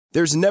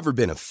There's never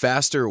been a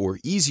faster or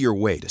easier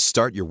way to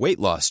start your weight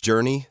loss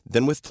journey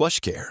than with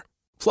PlushCare.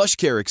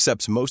 PlushCare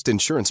accepts most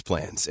insurance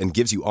plans and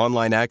gives you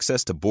online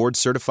access to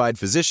board-certified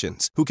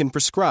physicians who can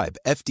prescribe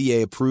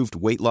FDA-approved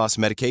weight loss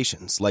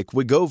medications like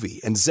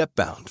Wegovy and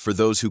Zepbound for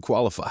those who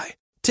qualify.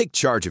 Take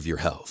charge of your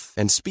health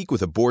and speak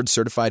with a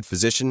board-certified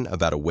physician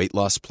about a weight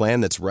loss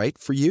plan that's right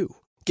for you.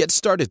 Get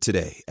started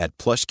today at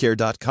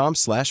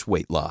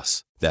plushcare.com/weight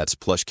loss. That's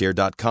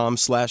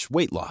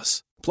plushcare.com/weight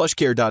loss.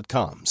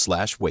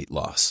 plushcare.com/weight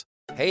loss.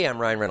 Hey, I'm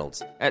Ryan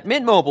Reynolds. At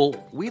Mint Mobile,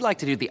 we like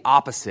to do the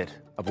opposite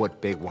of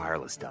what Big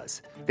Wireless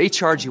does. They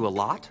charge you a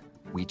lot,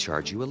 we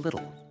charge you a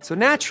little. So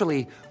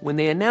naturally, when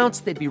they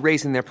announced they'd be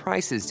raising their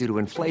prices due to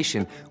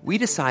inflation, we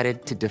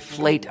decided to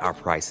deflate our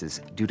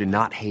prices due to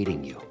not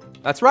hating you.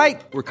 That's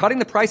right. We're cutting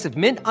the price of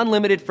Mint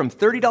Unlimited from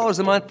 $30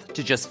 a month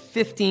to just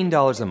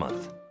 $15 a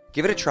month.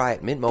 Give it a try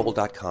at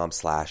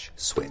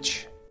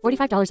mintmobile.com/switch.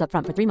 $45 up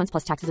front for 3 months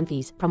plus taxes and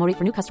fees. Promo rate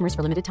for new customers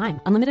for limited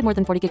time. Unlimited more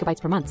than 40 gigabytes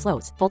per month.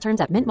 Slows full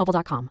terms at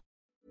mintmobile.com.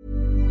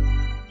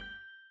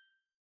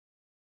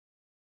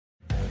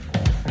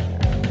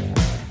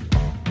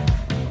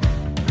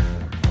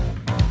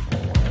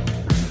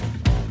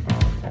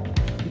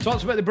 We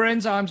talked about the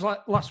Brainzymes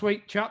last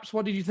week, chaps.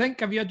 What did you think?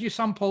 Have you had your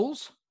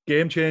samples?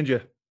 Game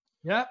changer.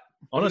 Yeah.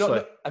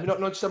 Honestly. Have you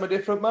not noticed I'm a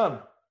different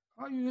man?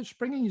 Oh, you're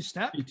springing your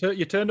step.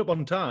 You turned up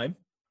on time.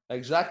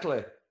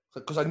 Exactly.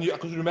 Because I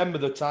could remember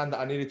the time that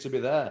I needed to be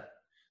there.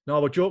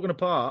 No, but joking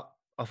apart,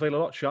 I feel a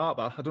lot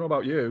sharper. I don't know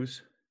about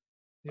yous.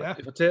 Yeah.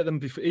 If I take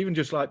them, even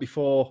just like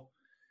before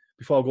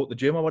I go to the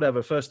gym or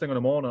whatever, first thing in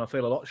the morning, I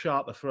feel a lot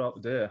sharper throughout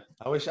the day.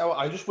 I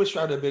just wish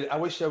I'd have been. I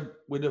wish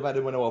we'd have had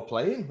him when I was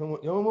playing. When we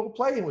were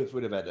playing with,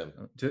 we'd have had him.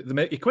 Do they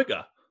make you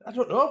quicker? I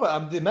don't know,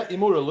 but they make you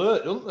more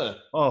alert, don't they?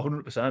 Oh,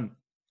 100%.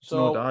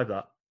 So, no dive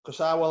that. Because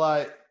I was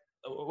like,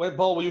 when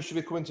ball used to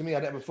be coming to me,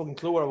 I didn't have a fucking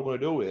clue what I was going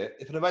to do with it.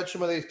 If I'd have had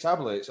some of these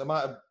tablets, I might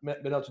have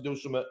been able to do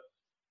something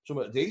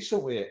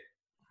decent with it.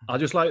 I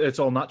just like it's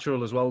all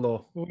natural as well,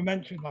 though. Well, we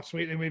mentioned last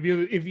week, and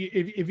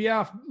if you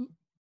are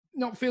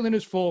not feeling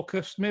as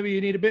focused, maybe you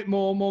need a bit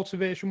more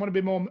motivation, want to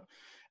be more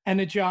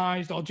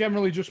energized, or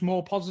generally just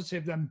more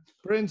positive, then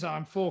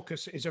Brainzyme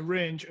Focus is a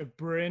range of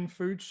brain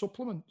food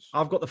supplements.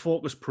 I've got the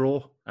Focus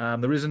Pro.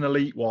 There is an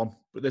elite one,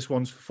 but this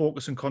one's for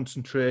focus and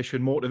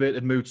concentration,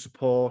 motivated mood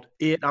support,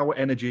 8-hour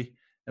energy,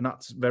 and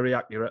that's very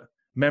accurate.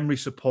 Memory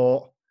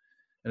support,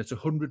 and it's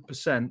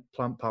 100%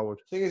 plant powered.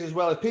 Thing is, as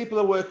well, if people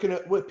are working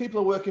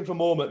from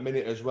home at the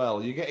minute as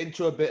well, you get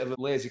into a bit of a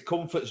lazy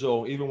comfort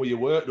zone, even where you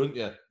work, don't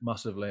you?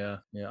 Massively, yeah.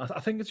 I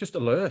think it's just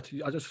alert.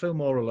 I just feel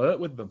more alert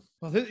with them.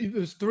 I think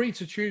there's 3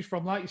 to choose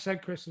from. Like you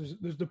said, Chris,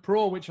 there's the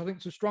Pro, which I think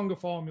is a stronger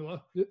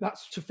formula.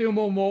 That's to feel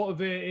more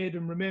motivated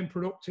and remain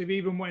productive,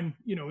 even when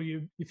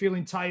you're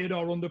feeling tired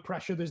or under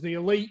pressure. There's the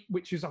Elite,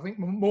 which is, I think,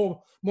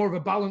 more of a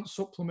balanced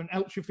supplement,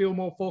 helps you feel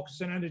more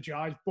focused and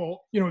energized. But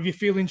if you're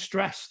feeling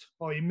stressed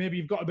or maybe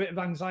you've got a bit of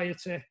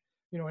anxiety,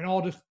 in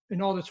order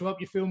to help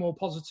you feel more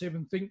positive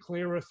and think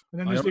clearer. And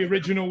then there's the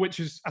original, which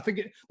is, I think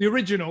the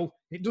original,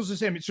 it does the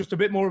same. It's just a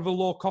bit more of a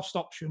low cost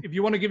option. If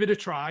you want to give it a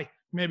try,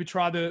 maybe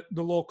try the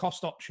low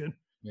cost option.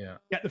 Yeah.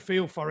 Get the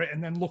feel for it,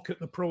 and then look at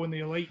the Pro and the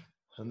Elite.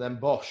 And then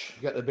Bosch,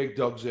 get the big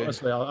dogs in.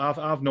 Honestly,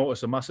 I've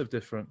noticed a massive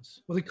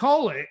difference. Well, they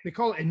call it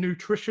a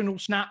nutritional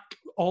snack.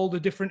 All the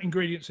different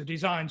ingredients are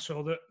designed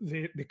so that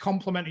they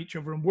complement each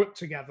other and work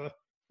together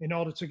in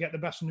order to get the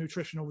best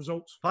nutritional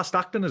results. Fast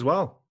acting as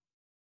well.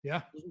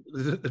 Yeah.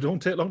 They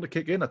don't take long to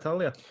kick in, I tell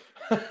you.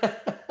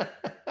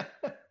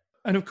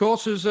 And of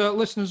course, as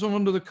listeners are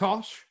under the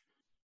cosh,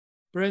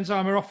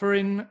 Brainzyme are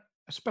offering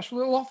a special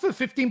little offer,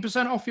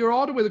 15% off your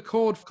order with the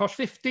code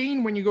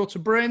COSH15 when you go to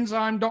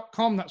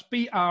brainzyme.com. That's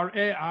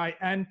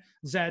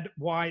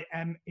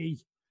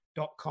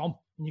BRAINZYME.com.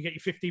 And you get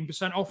your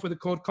 15% off with the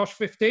code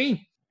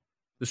COSH15.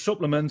 The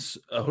supplements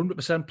are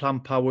 100%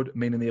 plant-powered,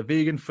 meaning they are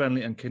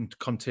vegan-friendly and can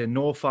contain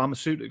no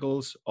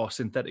pharmaceuticals or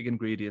synthetic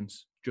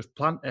ingredients, just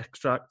plant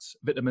extracts,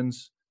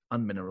 vitamins,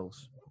 and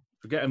minerals.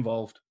 So get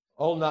involved.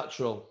 All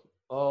natural.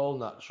 All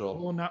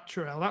natural.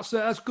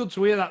 That's good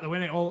to hear that, though,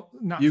 isn't it? All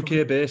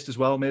natural. UK-based as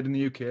well, made in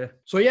the UK.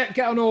 So, yeah,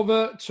 get on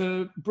over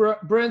to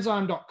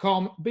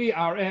brainzyme.com,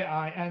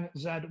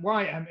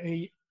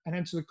 BRAINZYME, and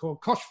enter the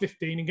code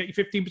COSH15 and get your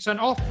 15%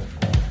 off.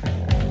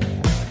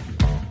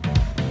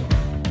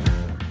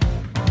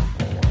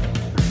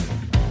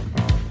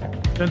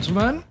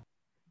 Gentlemen,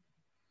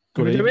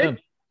 good evening.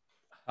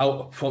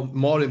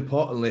 More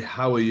importantly,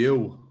 how are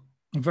you?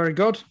 I'm very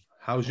good.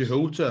 How's your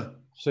hooter?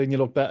 Seeing you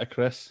look better,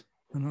 Chris.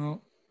 I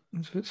know.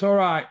 It's all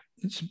right.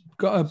 It's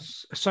got a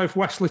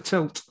southwesterly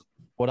tilt.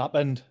 What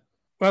happened?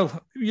 Well,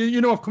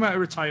 you know I've come out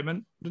of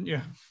retirement, didn't you?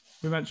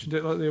 We mentioned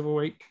it like the other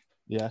week.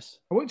 Yes.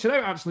 I worked it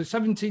out, actually.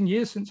 17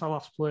 years since I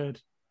last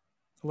played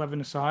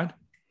 11-a-side.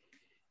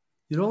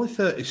 You're only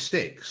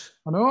 36.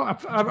 I know.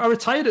 I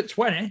retired at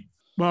 20.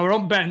 Well, we're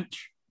on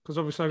bench, because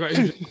obviously I got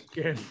injured in this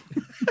game.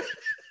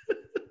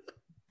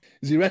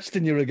 Is he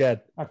resting you again?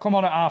 I come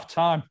on at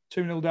half-time,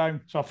 2-0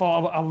 down. So I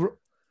thought I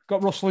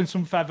got rustling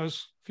some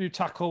feathers, a few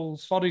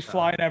tackles, bodies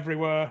flying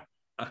everywhere.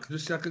 I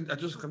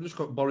just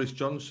got Boris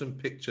Johnson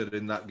pictured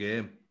in that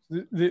game.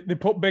 They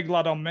put big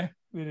lad on me.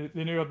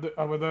 They knew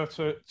I was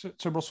there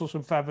to rustle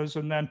some feathers,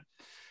 and then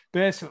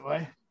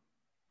basically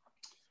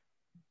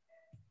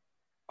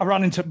I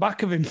ran into the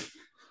back of him.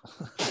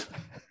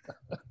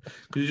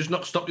 Could you just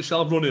not stop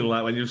yourself running,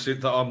 like when you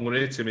thought, I'm going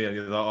to hit him here, and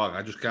you thought,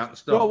 I just can't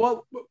stop?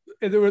 Well,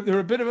 they were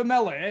a bit of a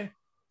melee,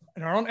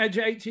 and I was on edge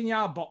of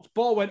 18-yard box.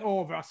 Ball went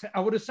over. I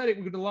would have said it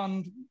was going to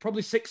land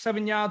probably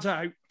 6-7 yards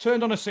out.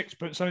 Turned on a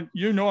sixpence, so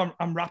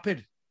I'm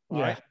rapid.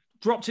 Right? Yeah.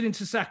 Dropped it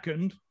into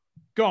second,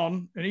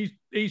 gone, and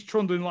he's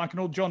trundling like an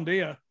old John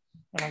Deere,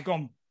 and I've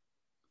gone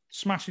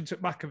smashing to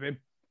the back of him.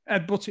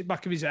 Head butted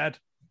back of his head.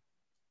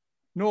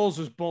 Nose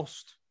was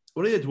bust.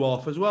 Were he a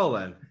dwarf as well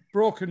then?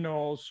 Broken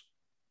nose,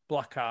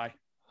 black eye.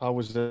 How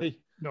was he?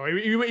 No,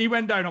 he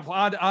went down.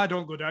 I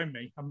don't go down,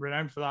 me. I'm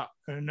renowned for that.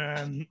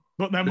 And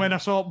but then when I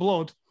saw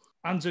blood,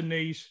 hands and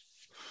knees.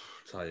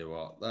 Tell you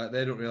what,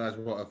 they don't realise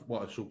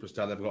what a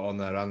superstar they've got on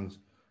their hands.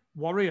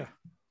 Warrior.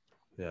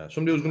 Yeah,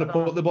 somebody was going to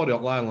put the body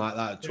on line like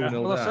that.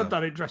 2-0 well, down. I said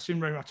that in dressing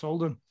room. I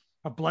told them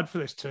I bled for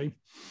this team.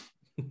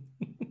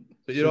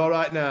 But you're all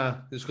right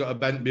now. Just got a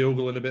bent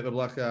bugle and a bit of a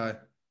black eye.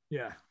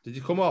 Yeah. Did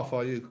you come off,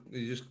 or you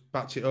just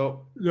patch it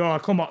up? No,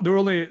 come on.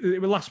 It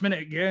was last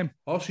minute game.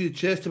 Oh, so you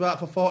chased about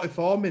for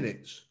 44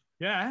 minutes?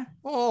 Yeah.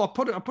 Oh, I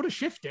put a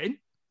shift in.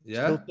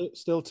 Yeah.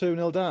 Still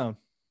 2-0 down.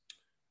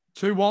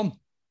 2-1.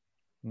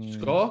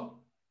 Score?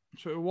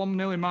 So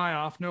 1-0 in my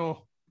half.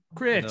 No.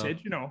 Created,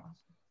 No. you know.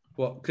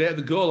 What, created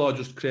the goal or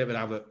just created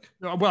havoc?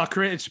 Well, I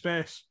created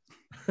space.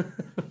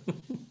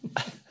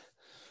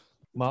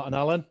 Martin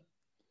Allen?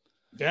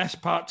 Yes,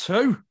 part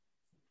 2.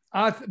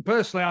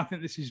 Personally, I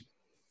think this is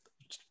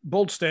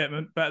bold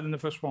statement, better than the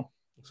first one.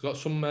 It's got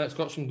some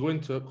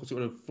going to it because it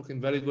was a fucking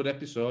very good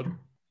episode.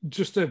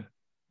 Just a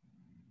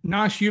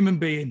nice human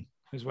being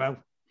as well.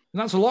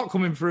 And that's a lot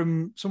coming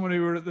from someone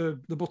who were at the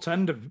butt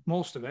end of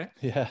most of it.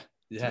 Yeah.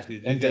 Yeah,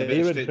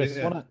 endearment, Chris,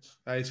 wasn't it?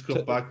 Hey,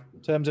 scruff bag. In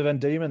terms of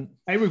endearment.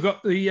 Hey, we've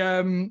got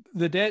the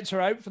dates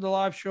are out for the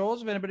live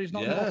shows. If anybody's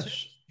not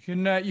noticed,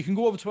 you can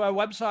go over to our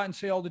website and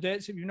see all the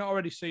dates if you've not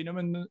already seen them.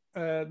 And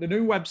the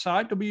new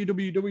website,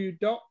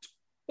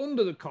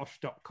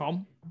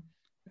 www.underthecosh.com.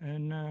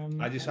 And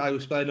I decided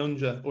to spell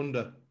under.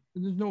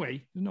 There's no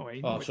E.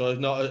 Oh, so it's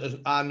not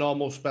our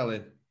normal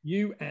spelling.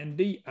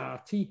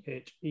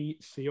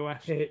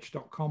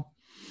 UNDRTHECOSH.com.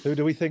 Who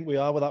do we think we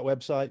are with that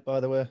website, by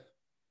the way?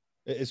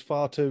 It is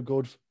far too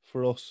good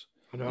for us.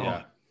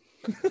 Yeah.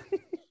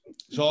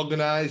 It's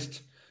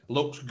organised,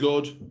 looks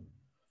good.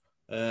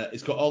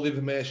 It's got all the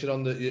information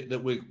on that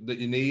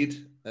you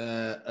need.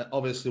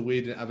 Obviously,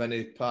 we didn't have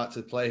any part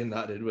to play in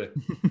that, did we?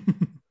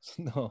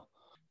 No.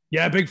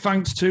 Yeah, big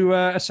thanks to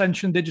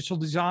Ascension Digital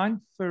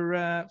Design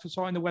for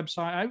sorting the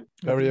website out.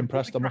 Very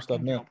impressed, I must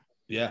admit.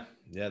 Yeah,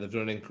 they've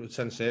done a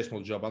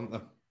sensational job, haven't they?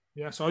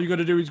 Yeah, so all you got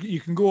to do is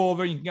you can go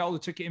over, you can get all the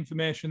ticket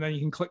information, then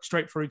you can click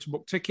straight through to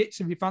book tickets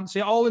if you fancy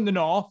it. All in the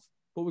north,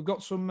 but we've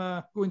got some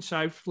going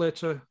south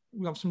later.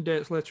 We'll have some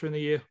dates later in the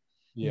year.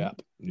 Yeah.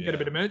 You get a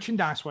bit of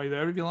merchandise while you're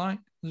there if you like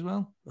as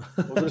well.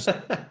 We're going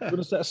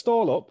to set a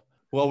stall up.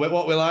 Well,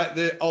 what we like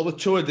all the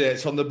tour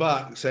dates on the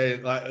back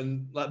saying like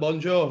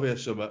Bon Jovi or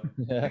something.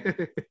 Yeah.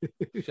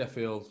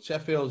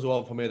 Sheffield's the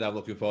one for me that I'm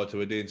looking forward to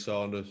with Dean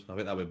Saunders. I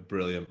think that'd be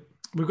brilliant.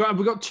 We've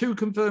got 2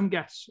 confirmed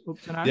guests up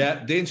tonight.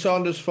 Yeah, Dean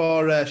Saunders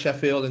for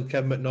Sheffield and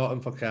Kevin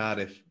McNaughton for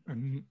Cardiff.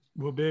 And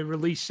we'll be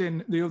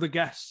releasing the other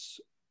guests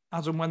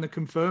as and when they're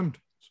confirmed.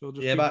 So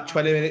just about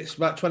 20 minutes.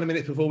 About 20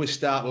 minutes before we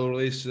start, we'll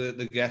release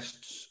the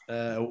guests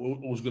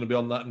who's going to be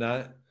on that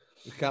night.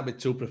 We can't be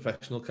too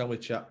professional, can we,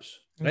 chaps?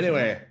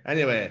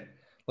 Anyway,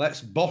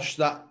 let's bosh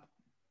that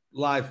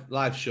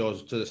live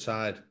shows to the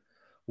side.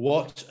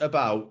 What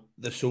about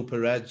the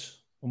Super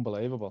Reds?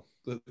 Unbelievable.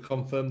 They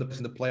confirmed they're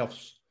in the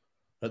playoffs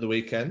at the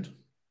weekend.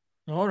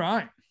 All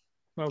right.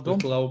 Well done.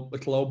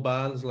 Little old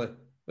Barnsley.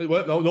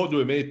 No, not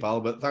doing me, pal,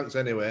 but thanks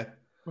anyway.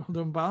 Well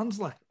done,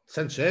 Barnsley.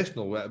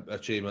 Sensational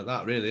achievement,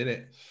 that really, isn't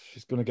it?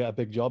 He's going to get a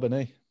big job,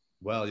 isn't he?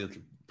 Well,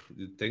 you'd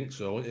think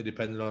so, wouldn't you,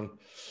 depending on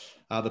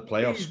how the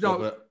playoffs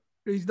go.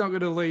 He's not going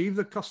to leave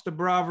the Costa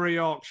Brava,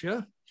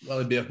 Yorkshire. Well,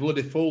 he'd be a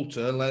bloody fool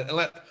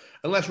to,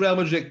 unless Real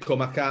Madrid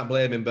come, I can't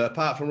blame him. But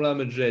apart from Real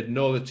Madrid,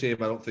 no other team,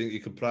 I don't think you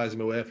could prize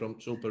him away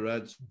from Super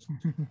Reds.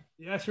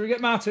 Yeah, shall we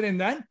get Martin in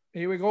then?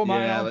 Here we go,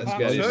 Martin. Yeah, let's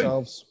get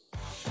yourselves.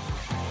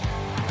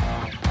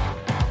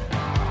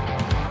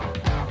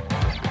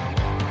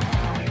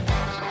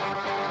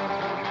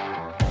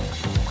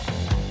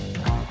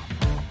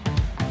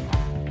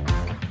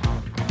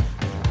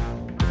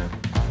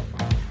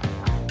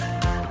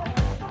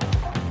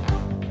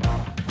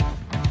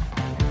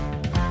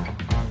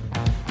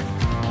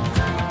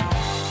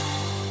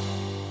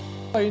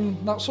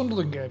 In that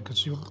Sunderland game,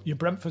 because your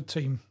Brentford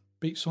team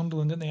beat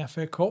Sunderland in the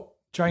FA Cup,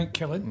 giant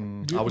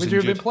killing. Would you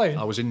have been playing?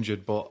 I was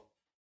injured, but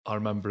I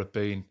remember it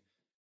being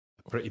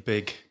a pretty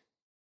big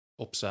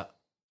upset.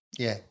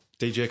 Yeah.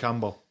 DJ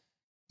Campbell.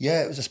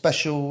 Yeah, it was a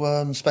special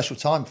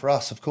time for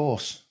us, of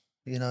course.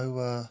 You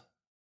know,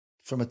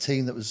 from a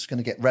team that was going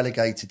to get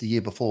relegated the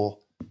year before,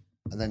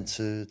 and then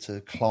to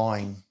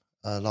climb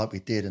like we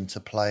did, and to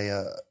play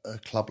a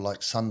club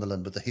like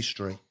Sunderland with the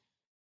history.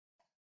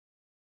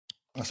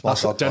 That's my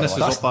dog. Dennis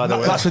is up, by the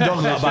way. That's a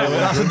dog, not by the way.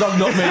 That's a dog,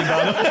 not me,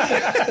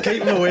 man.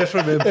 Keep him away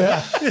from him.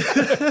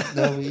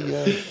 No,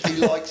 he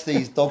likes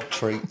these dog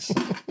treats.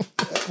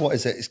 What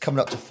is it? It's coming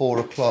up to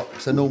 4:00,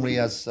 so normally he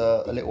has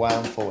a little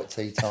handful at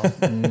tea time.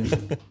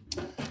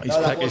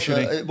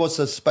 It was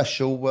a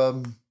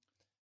special.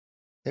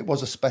 It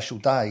was a special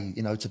day,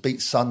 to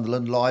beat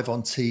Sunderland live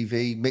on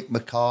TV. Mick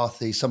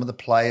McCarthy, some of the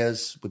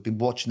players, we've been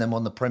watching them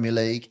on the Premier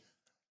League,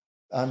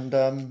 and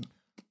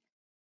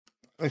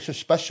it's just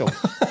special.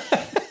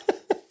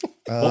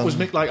 What was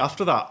Mick like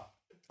after that?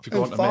 If you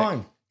go on to fine.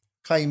 Mick?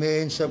 Came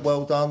in, said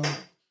well done.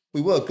 We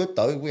were good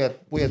though. We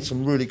had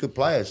some really good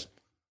players,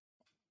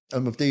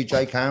 and with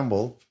DJ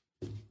Campbell,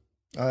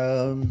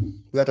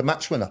 we had a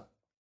match winner.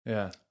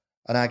 Yeah.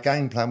 And our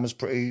game plan was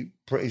pretty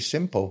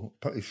simple,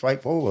 pretty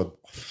straightforward.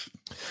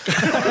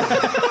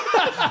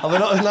 Are they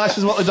not as nice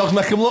as what the dogs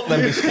make them look,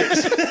 them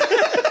biscuits?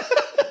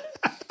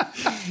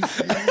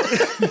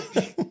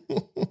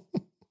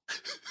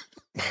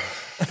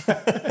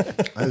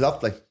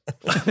 Lovely.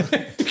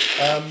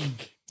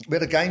 We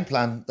had a game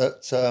plan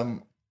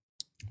that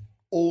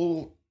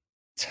all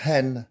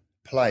 10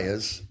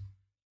 players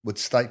would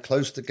stay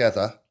close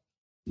together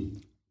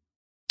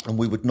and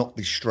we would not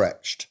be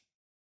stretched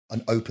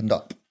and opened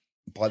up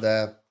by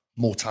their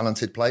more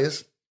talented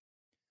players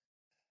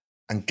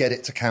and get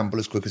it to Campbell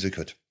as quick as we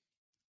could.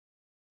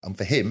 And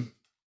for him,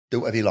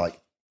 do whatever you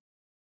like.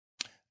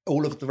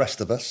 All of the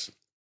rest of us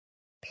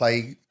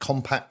play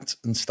compact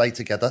and stay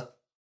together,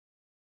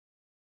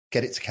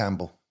 get it to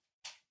Campbell.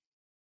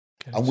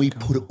 And we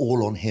put it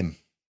all on him.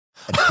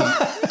 And he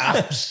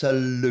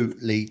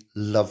absolutely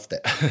loved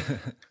it.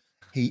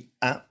 He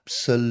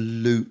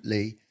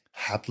absolutely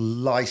had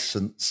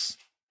license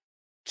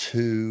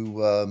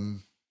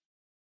to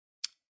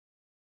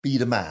be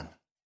the man.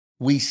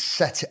 We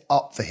set it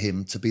up for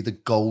him to be the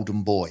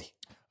golden boy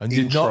and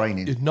in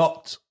training. You'd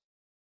not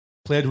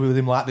played with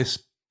him like this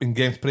in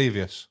games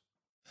previous?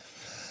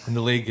 In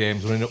the league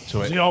games running up to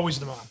it? Was he always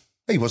the man?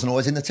 He wasn't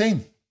always in the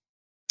team.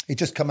 He'd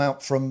just come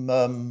out from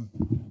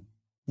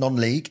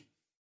non-league.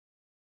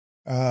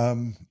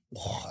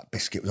 That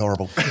biscuit was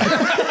horrible.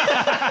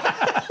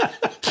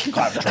 Can't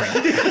have a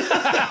drink.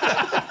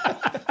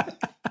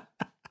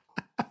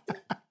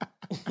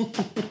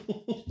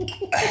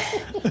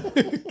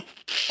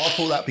 I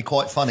thought that'd be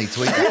quite funny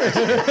to eat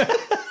that.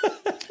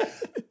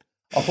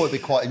 I thought it'd be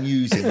quite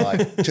amusing,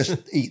 like just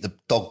eat the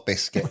dog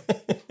biscuit.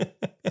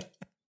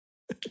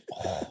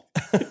 Oh.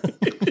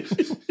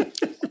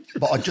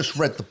 But I just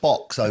read the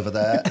box over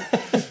there,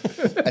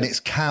 and it's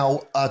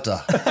cow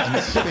udder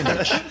and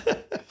spinach.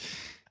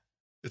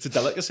 It's a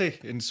delicacy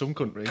in some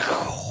countries.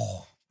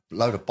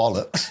 Load of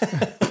bollocks.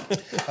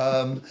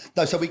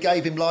 No, so we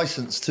gave him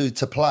license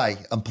to play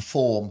and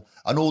perform,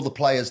 and all the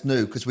players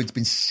knew because we'd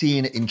been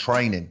seeing it in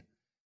training.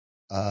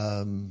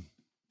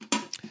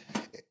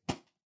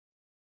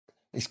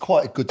 It's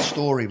quite a good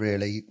story,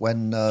 really.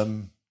 When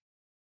I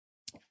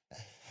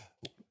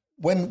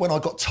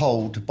got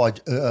told by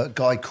a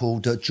guy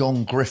called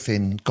John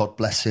Griffin, God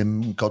bless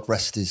him, God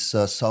rest his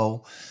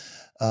soul,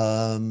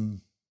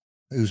 who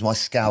was my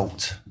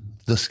scout,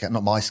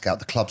 not my scout,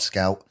 the club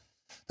scout,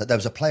 that there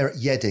was a player at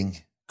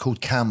Yeading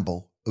called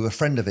Campbell, who a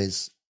friend of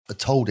his had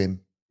told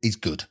him he's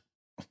good.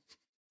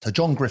 So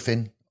John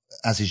Griffin,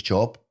 as his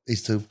job,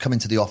 is to come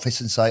into the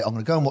office and say, I'm going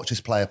to go and watch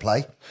this player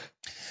play,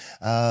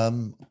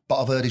 but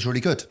I've heard he's really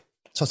good.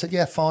 So I said,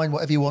 yeah, fine,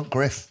 whatever you want,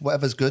 Griff,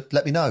 whatever's good,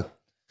 let me know.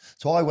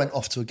 So I went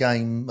off to a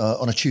game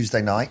on a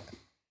Tuesday night,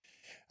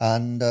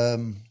 and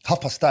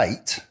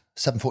 8:30,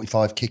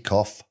 7:45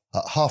 kickoff.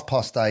 At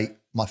 8:30,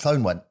 my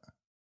phone went.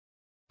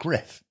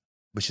 Griff,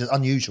 which is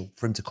unusual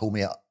for him to call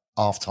me at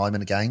half-time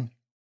in a game.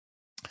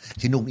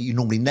 You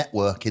normally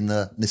network in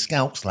the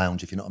Scouts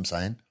Lounge, if you know what I'm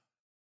saying.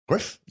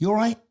 Griff, you all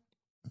right?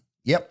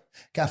 Yep.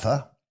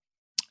 Gaffer,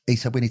 he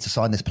said, we need to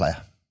sign this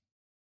player.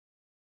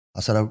 I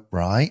said, oh,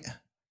 right.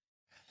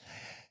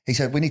 He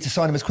said, we need to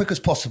sign him as quick as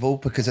possible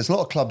because there's a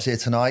lot of clubs here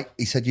tonight.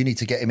 He said, you need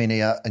to get him in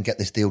here and get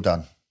this deal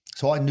done.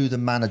 So I knew the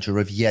manager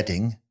of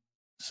Yeading.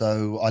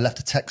 So I left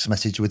a text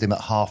message with him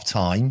at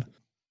half-time.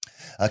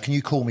 Can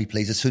you call me,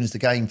 please, as soon as the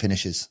game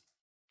finishes?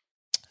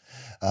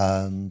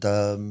 And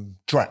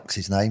Drax,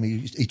 his name,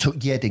 he took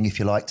Yeading, if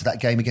you like, to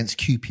that game against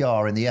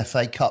QPR in the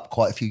FA Cup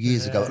quite a few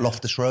years ago at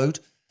Loftus Road.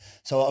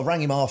 So I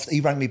rang him after. He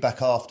rang me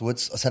back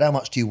afterwards. I said, how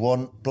much do you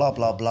want? Blah,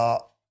 blah, blah.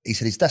 He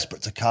said, he's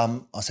desperate to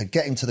come. I said,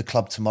 get him to the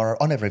club tomorrow.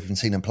 I never even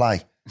seen him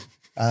play.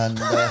 And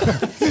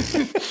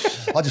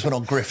I just went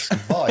on Griff's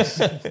advice.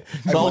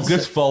 It's all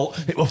Griff's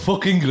fault. It was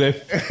fucking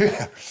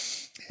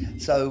Griff.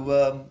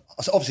 So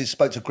I obviously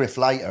spoke to Griff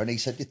later and he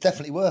said, it's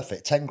definitely worth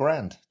it. 10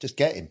 grand. Just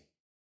get him.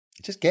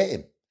 Just get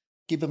him.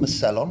 Give him a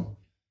sell on.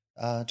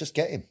 Just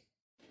get him.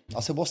 I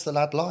said, what's the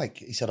lad like?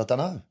 He said, I don't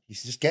know. He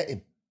said, just get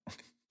him.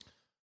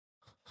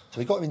 So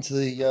we got him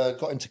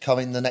to come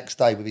in the next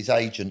day with his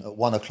agent at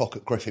 1:00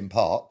 at Griffin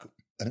Park.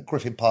 And at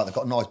Griffin Park, they've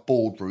got a nice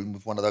boardroom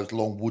with one of those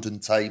long wooden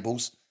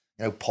tables,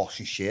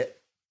 posh as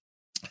shit.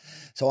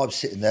 So I was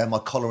sitting there, my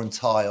collar and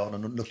tie on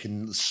and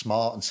looking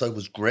smart, and so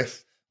was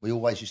Griff. We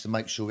always used to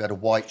make sure we had a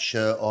white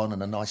shirt on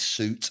and a nice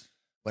suit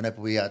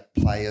whenever we had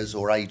players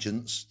or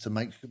agents to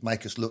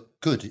make us look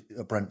good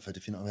at Brentford,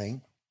 if you know what I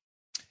mean.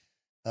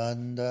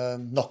 And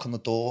knock on the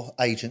door,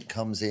 agent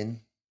comes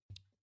in,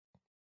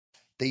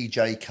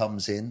 DJ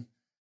comes in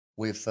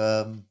with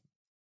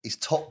his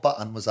top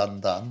button was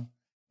undone,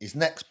 his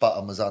next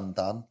button was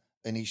undone,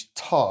 and his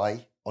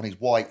tie on his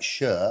white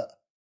shirt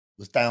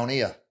was down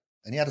here.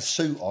 And he had a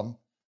suit on,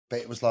 but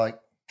it was like...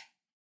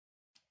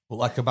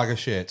 Looked like a bag of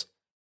shit.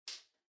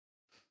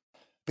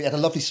 But he had a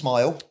lovely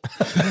smile.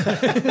 He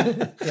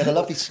had a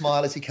lovely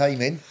smile as he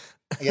came in.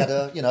 He had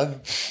a,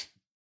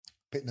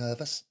 bit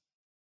nervous.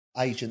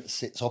 Agent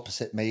sits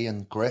opposite me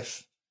and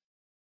Griff.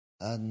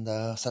 And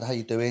I said, how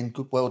you doing?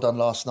 Good, well done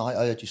last night.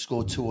 I heard you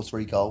scored 2 or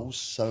 3 goals.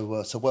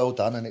 So well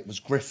done. And it was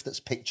Griff that's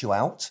picked you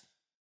out.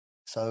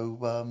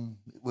 So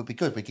we'll be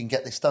good. We can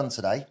get this done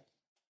today.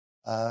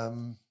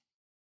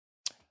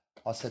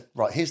 I said,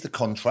 right, here's the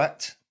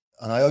contract.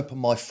 And I opened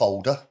my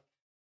folder.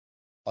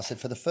 I said,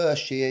 for the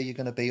first year, you're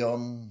going to be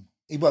on,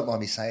 he won't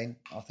mind me saying,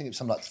 I think it was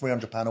something like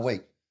 £300 a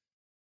week.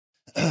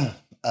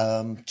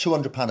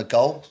 £200 a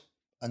goal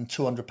and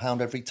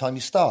 £200 every time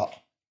you start.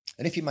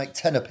 And if you make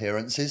 10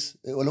 appearances,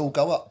 it will all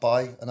go up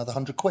by another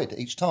 £100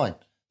 each time.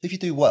 If you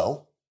do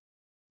well,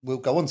 we'll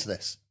go on to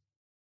this.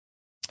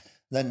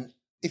 Then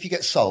if you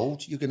get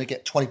sold, you're going to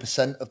get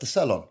 20% of the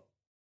sell-on,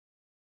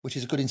 which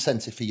is a good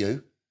incentive for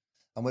you.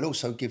 And we'll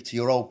also give to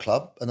your old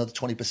club another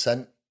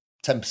 20%,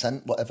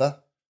 10%, whatever.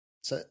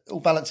 So it all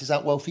balances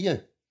out well for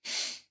you.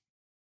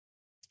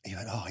 He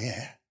went, oh,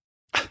 yeah.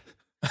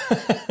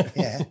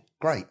 Yeah,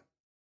 great.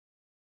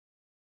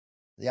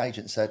 The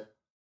agent said,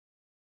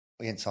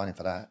 we ain't signing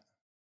for that.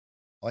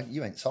 I went,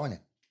 you ain't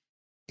signing.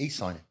 He's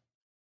signing.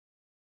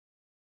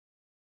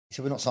 He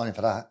said, we're not signing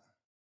for that.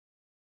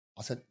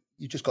 I said,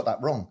 you just got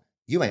that wrong.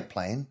 You ain't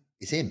playing,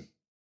 it's him.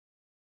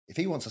 If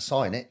he wants to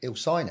sign it, he'll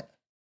sign it.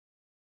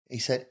 He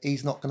said,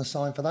 he's not going to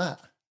sign for that.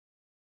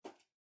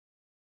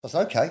 I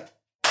said, okay.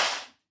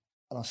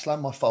 And I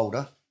slammed my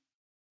folder. I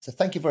said,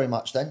 thank you very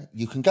much then.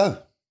 You can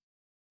go.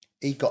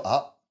 He got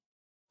up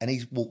and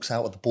he walks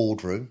out of the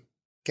boardroom,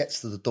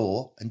 gets to the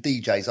door, and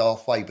DJ's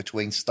halfway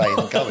between staying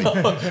and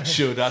going.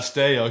 Should I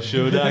stay or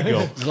should I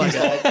go?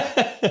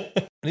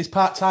 And he's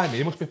part-time here.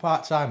 He must be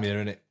part-time here,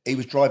 isn't it? He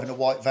was driving a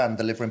white van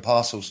delivering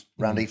parcels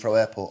around Heathrow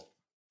Airport.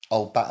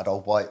 Old, battered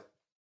old white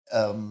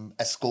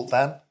escort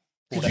van.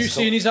 Could you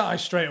see in his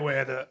eyes straight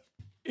away that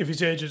if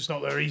his agent's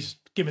not there, he's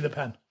give me the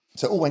pen?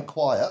 So it all went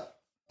quiet.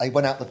 He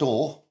went out the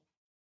door.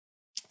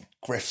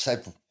 Griff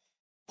said,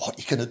 what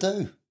are you going to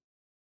do?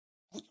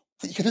 What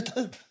are you going to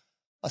do?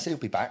 I said, he'll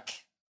be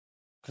back.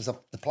 Because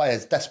the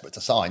player's desperate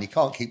to sign. He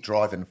can't keep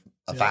driving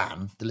a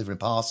van, delivering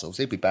parcels.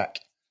 He'll be back.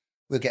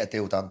 We'll get a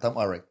deal done, don't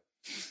worry.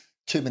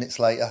 2 minutes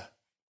later,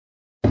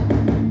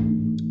 come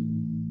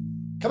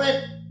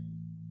in.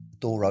 The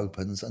door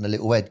opens and a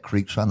little head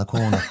creeps round the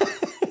corner.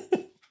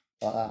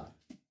 Like that.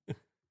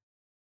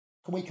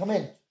 Can we come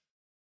in?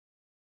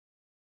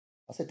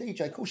 I said,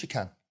 DJ, of course you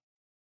can.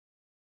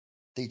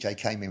 DJ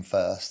came in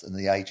first and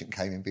the agent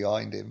came in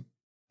behind him,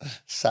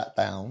 sat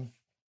down.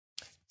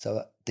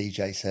 So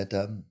DJ said,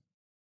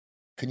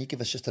 can you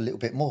give us just a little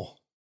bit more?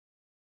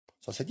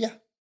 So I said, yeah.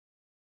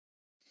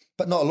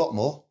 But not a lot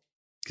more.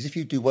 Because if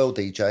you do well,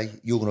 DJ,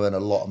 you're going to earn a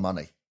lot of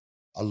money.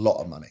 A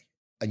lot of money.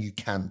 And you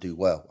can do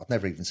well. I've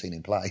never even seen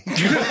him play.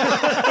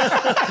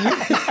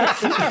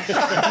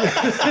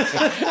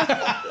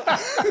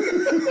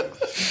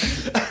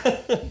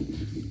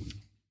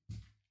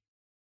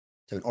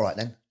 So, all right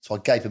then. So I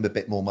gave him a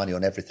bit more money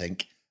on everything.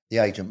 The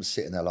agent was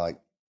sitting there like,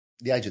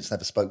 the agent's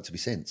never spoke to me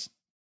since,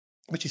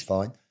 which is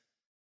fine.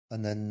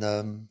 And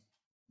then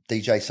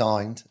DJ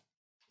signed.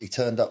 He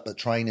turned up at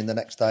training the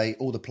next day.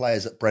 All the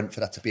players at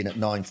Brentford had to be in at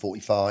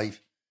 9:45.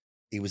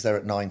 He was there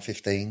at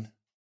 9:15.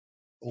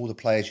 All the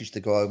players used to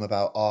go home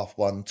about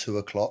 1:30, 2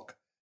 o'clock.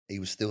 He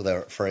was still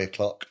there at 3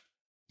 o'clock.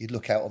 You'd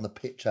look out on the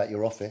pitch at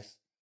your office.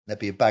 There'd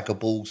be a bag of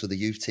balls of the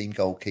youth team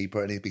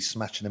goalkeeper and he'd be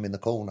smashing them in the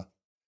corner.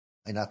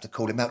 And I'd have to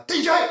call him out,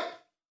 DJ,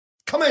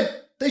 come in,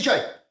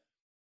 DJ.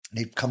 And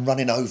he'd come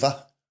running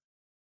over.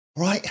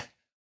 Right.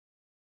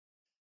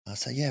 I'd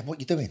say, yeah,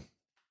 what you doing?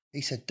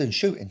 He said, doing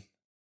shooting.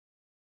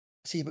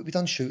 I said, yeah, but we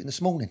done shooting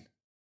this morning.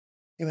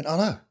 He went, I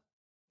know.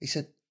 He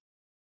said,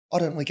 I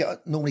don't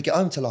normally get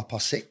home till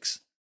 6:30.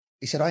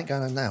 He said, I ain't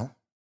going home now.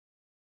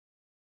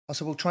 I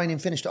said, well, training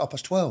finished at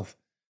 12:30.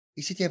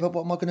 He said, yeah, but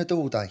what am I going to do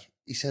all day?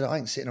 He said, I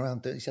ain't sitting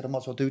around. He said, I might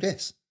as well do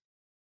this.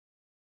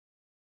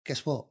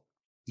 Guess what?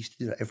 He used to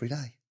do that every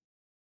day.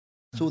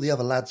 So all the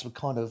other lads would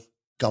kind of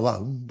go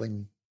home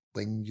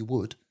when you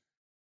would.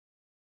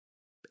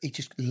 But he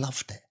just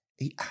loved it.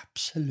 He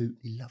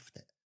absolutely loved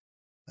it.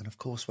 And of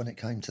course, when it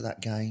came to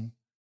that game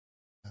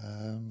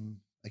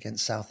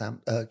against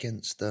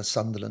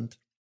Sunderland,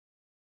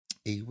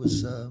 he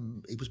was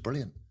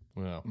brilliant.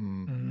 Wow.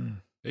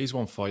 Here's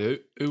one for you.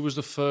 Who was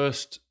the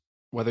first,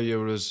 whether you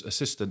were as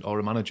assistant or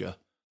a manager,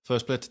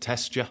 first player to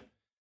test you,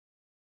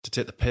 to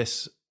take the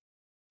piss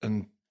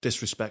and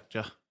disrespect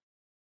you,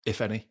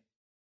 if any?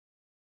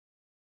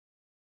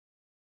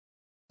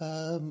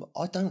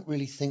 I don't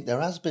really think there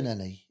has been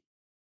any.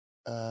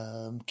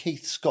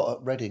 Keith Scott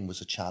at Reading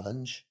was a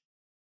challenge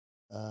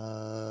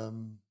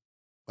when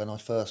I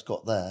first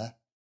got there,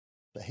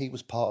 but he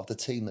was part of the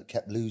team that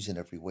kept losing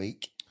every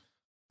week.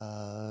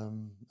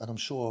 And I'm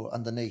sure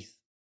underneath,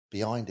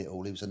 behind it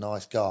all, he was a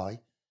nice guy,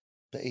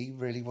 but he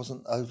really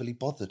wasn't overly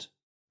bothered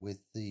with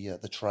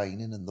the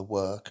training and the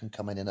work and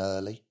coming in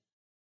early.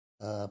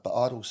 But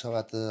I'd also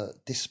had the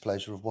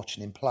displeasure of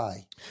watching him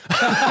play.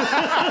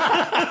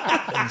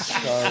 And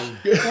so,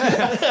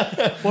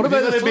 what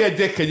about to be a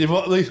dick, and you've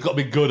at least got to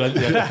be good,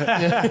 haven't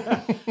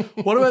you?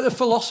 What about the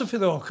philosophy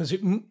though? Because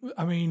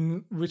I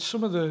mean, with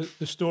some of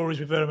the stories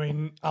we've heard, I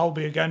mean,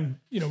 Albie again,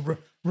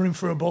 running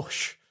through a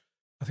bush.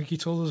 I think he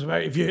told us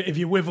about if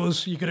you're with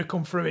us, you're going to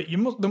come through it.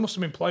 There must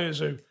have been players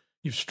who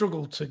you've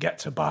struggled to get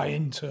to buy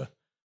into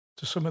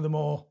some of the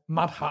more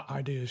mad hat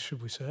ideas,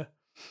 should we say?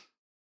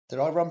 Did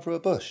I run through a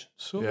bush?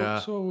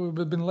 So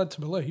we've been led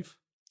to believe.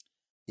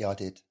 Yeah, I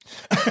did.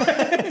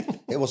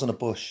 It wasn't a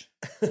bush.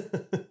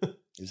 It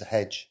was a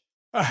hedge.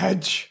 A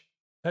hedge.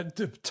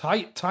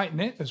 Tight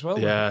knit as well.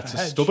 Yeah, it's a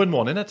stubborn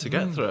one, isn't it, to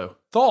get through?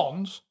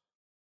 Thorns?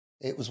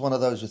 It was one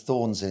of those with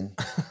thorns in.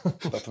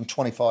 But from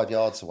 25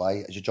 yards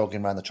away, as you're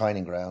jogging around the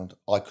training ground,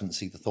 I couldn't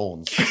see the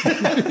thorns.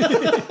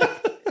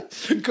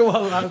 Go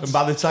on, lads. And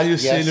by the time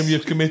you've seen them,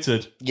 you've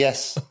committed.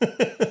 Yes.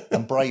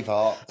 And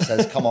Braveheart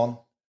says, come on.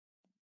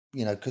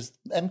 Because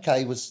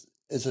MK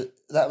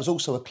that was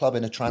also a club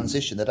in a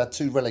transition. They'd had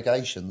 2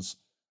 relegations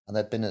and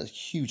there'd been a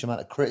huge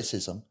amount of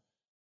criticism.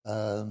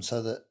 And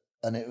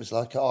it was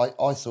like, I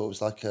thought it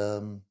was like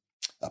a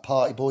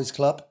party boys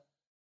club.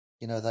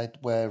 They'd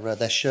wear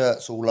their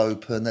shirts all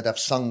open. They'd have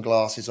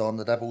sunglasses on.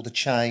 They'd have all the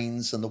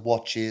chains and the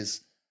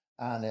watches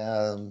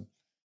and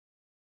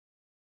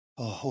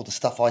all the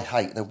stuff I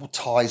hate. The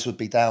ties would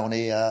be down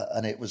here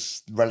and it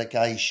was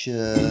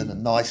relegation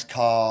and nice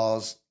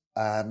cars.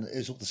 And it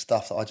was all the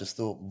stuff that I just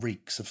thought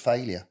reeks of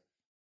failure.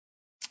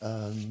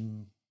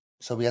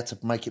 So we had to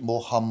make it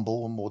more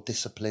humble and more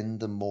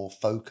disciplined and more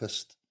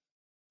focused.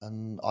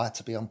 And I had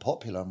to be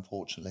unpopular,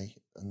 unfortunately,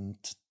 and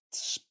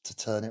to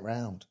turn it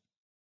round.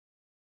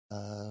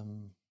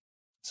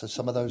 So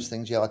some of those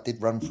things, I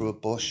did run through a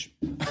bush.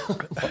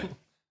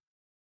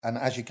 And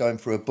as you're going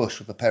through a bush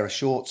with a pair of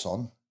shorts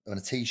on and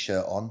a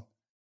T-shirt on,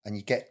 and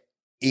you get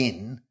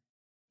in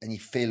and you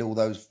feel all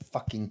those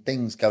fucking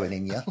things going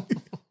in you,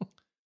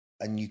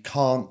 and you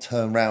can't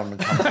turn round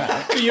and come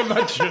back. Can you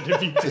imagine if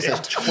you did?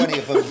 There's 20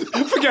 of them.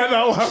 Forget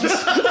that one.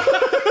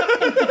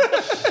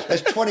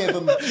 There's 20 of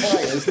them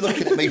players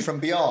looking at me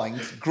from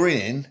behind,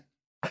 grinning,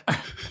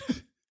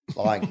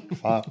 like,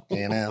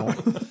 fucking hell.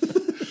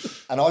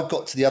 And I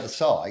got to the other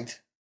side,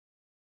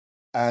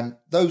 and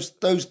those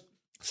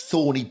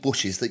thorny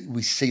bushes that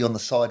we see on the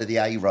side of the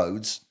A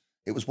roads,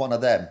 it was one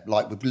of them,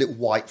 like with little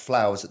white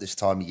flowers at this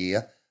time of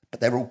year, but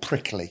they're all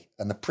prickly,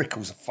 and the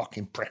prickles are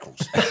fucking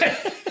prickles.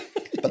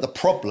 But the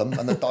problem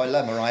and the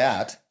dilemma I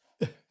had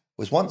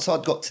was once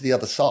I'd got to the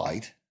other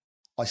side,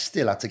 I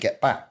still had to get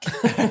back.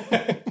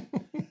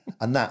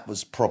 And that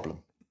was problem.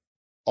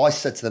 I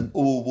said to them,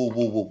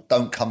 whoa,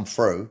 don't come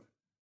through.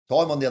 So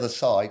I'm on the other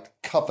side,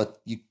 covered.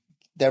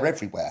 They're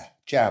everywhere,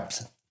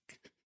 jabs.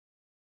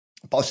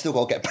 But I still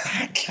got to get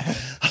back. I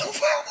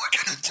thought, how am I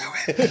going to do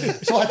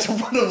it? So I had to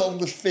run along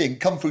the thing,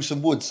 come through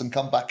some woods and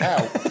come back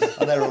out.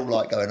 And they're all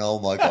like going, oh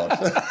my God.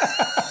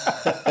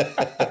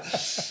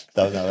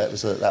 No,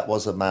 that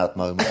was a mad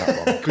moment,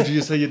 that one. Could you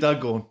just hear your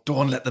dad going,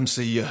 don't let them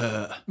see you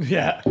hurt?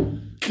 Yeah.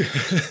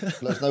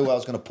 There's no way I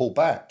was going to pull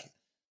back.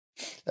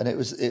 And it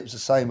was the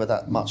same with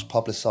that much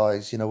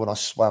publicised, when I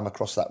swam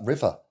across that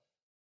river.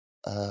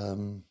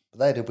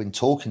 They'd have been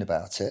talking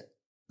about it,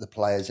 the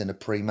players in a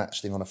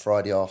pre-match thing on a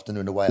Friday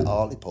afternoon away at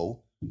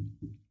Hartlepool.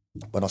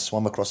 When I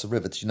swam across the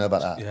river, did you know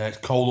about that? Yeah, it's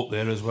cold up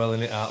there as well,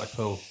 isn't it,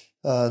 Hartlepool?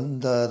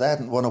 And they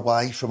hadn't won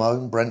away from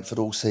home, Brentford,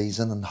 all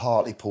season, and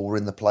Hartlepool were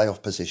in the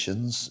playoff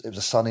positions. It was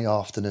a sunny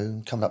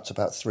afternoon, coming up to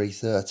about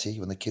 3:30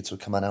 when the kids were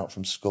coming out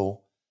from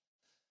school.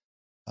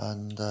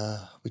 And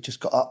we just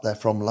got up there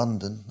from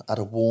London, had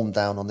a warm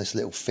down on this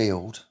little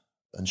field,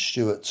 and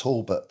Stuart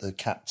Talbot, the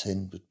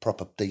captain, was a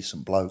proper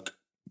decent bloke,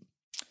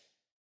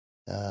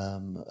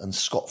 and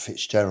Scott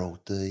Fitzgerald,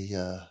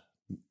 the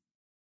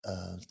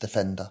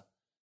defender,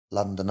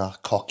 Londoner,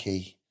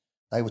 cocky.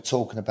 They were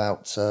talking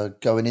about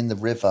going in the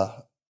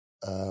river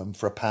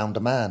for £1 a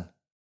man.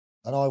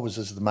 And I was,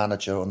 as the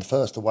manager, on the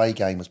first away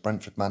game, was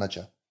Brentford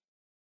manager,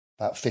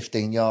 about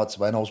 15 yards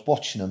away. And I was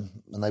watching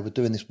them, and they were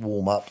doing this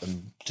warm-up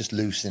and just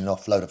loosening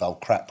off a load of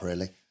old crap,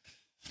 really.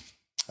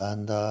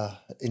 And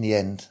in the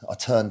end, I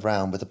turned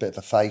round with a bit of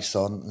a face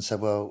on and said,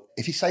 well,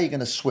 if you say you're going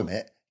to swim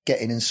it,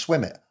 get in and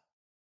swim it.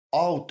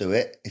 I'll do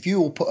it. If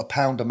you all put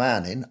 £1 a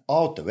man in,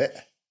 I'll do it.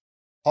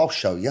 I'll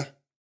show you.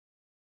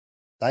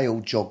 They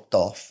all jogged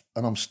off,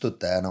 and I'm stood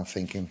there and I'm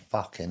thinking,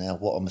 fucking hell,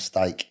 what a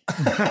mistake.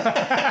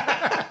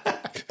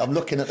 I'm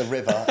looking at the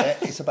river.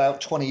 It's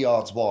about 20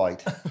 yards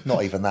wide.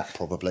 Not even that,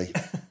 probably.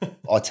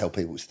 I tell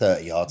people it's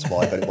 30 yards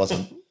wide, but it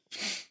wasn't.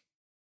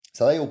 It's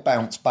So they all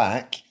bounced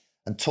back,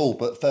 and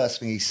Talbot, first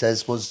thing he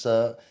says was,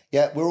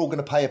 yeah, we're all going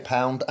to pay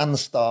 £1 and the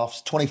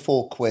staff's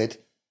 24 quid.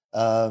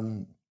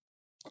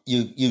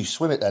 You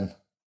swim it then.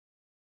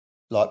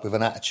 Like with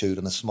an attitude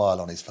and a smile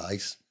on his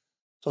face.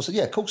 So I said,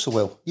 yeah, of course I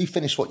will. You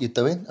finish what you're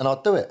doing and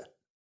I'll do it.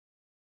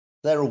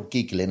 They're all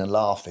giggling and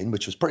laughing,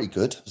 which was pretty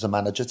good as a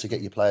manager to get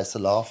your players to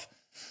laugh.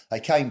 They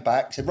came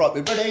back, said, right,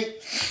 we're ready.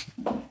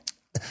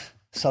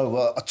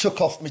 So I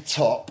took off my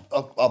top.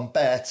 I'm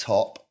bare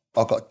top.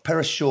 I've got a pair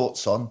of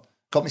shorts on,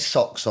 got my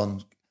socks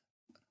on.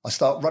 I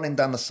start running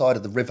down the side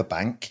of the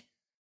riverbank,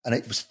 and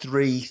it was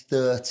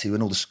 3:30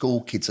 when all the school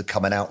kids are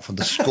coming out from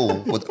the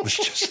school. It was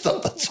just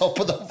at the top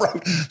of the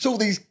road. So all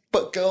these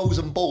girls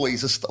and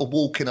boys are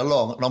walking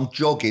along, and I'm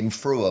jogging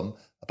through them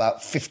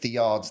about 50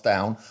 yards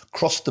down,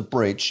 crossed the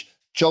bridge,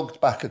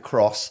 jogged back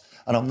across,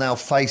 and I'm now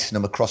facing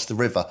them across the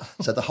river.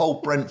 So the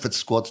whole Brentford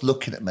squad's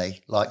looking at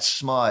me, like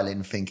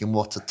smiling, thinking,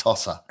 what a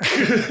tosser.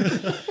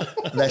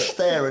 And they're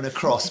staring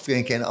across,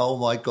 thinking, oh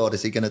my God,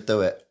 is he going to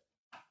do it?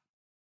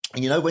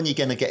 And you know, when you're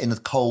going to get in the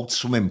cold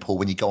swimming pool,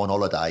 when you go on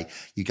holiday,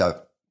 you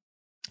go,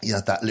 you know,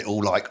 that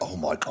little like, oh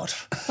my God,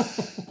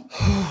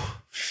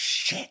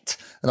 shit.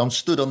 And I'm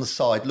stood on the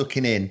side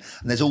looking in,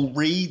 and there's all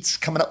reeds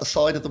coming up the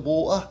side of the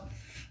water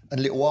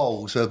and little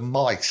holes with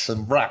mice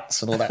and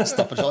rats and all that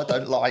stuff, which I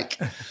don't like.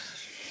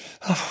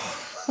 I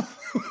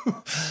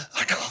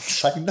can't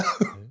say no.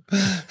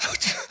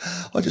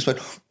 I just went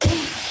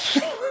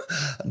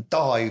and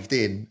dived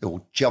in,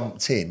 or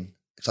jumped in,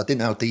 because I didn't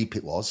know how deep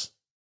it was,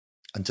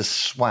 and just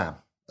swam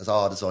as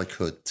hard as I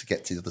could to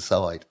get to the other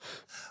side.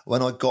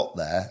 When I got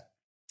there,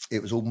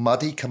 it was all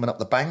muddy coming up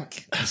the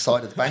bank, the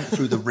side of the bank,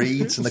 through the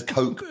reeds and the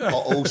Coke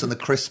bottles and the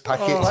crisp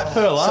packets. Oh, like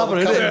Pearl Harbor,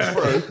 isn't it?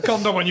 Through.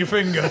 Condom on your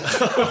finger.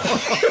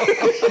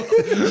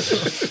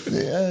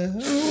 Yeah.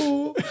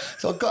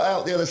 So I got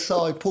out the other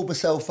side, pulled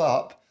myself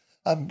up,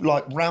 and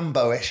like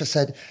Rambo-ish, I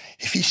said,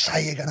 if you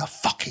say you're going to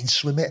fucking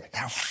swim it,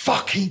 now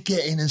fucking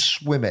get in and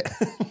swim it.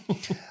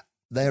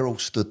 They're all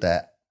stood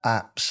there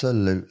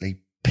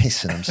absolutely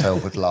pissing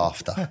themselves with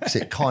laughter, because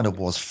it kind of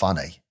was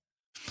funny.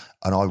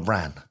 And I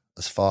ran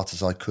as fast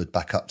as I could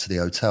back up to the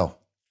hotel.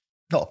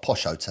 Not a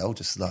posh hotel,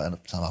 just like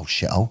some old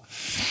shithole.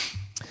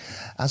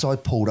 As I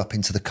pulled up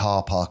into the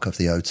car park of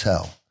the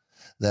hotel,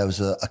 there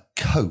was a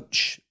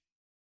coach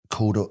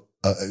called, it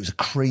was a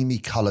creamy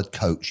coloured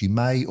coach. You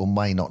may or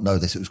may not know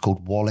this. It was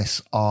called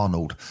Wallace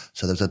Arnold.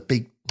 So there was a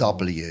big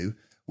W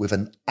with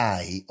an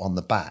A on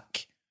the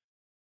back.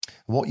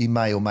 What you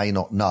may or may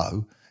not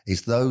know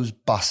is those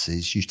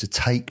buses used to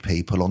take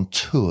people on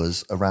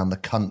tours around the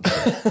country.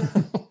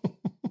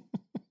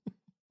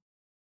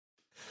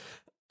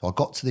 So I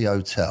got to the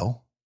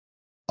hotel,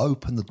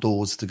 opened the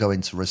doors to go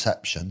into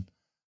reception,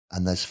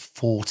 and there's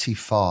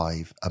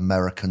 45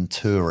 American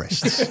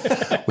tourists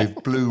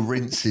with blue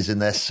rinses in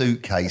their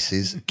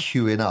suitcases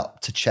queuing up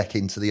to check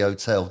into the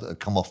hotel that had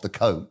come off the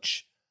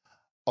coach.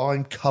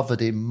 I'm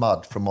covered in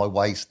mud from my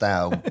waist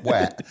down,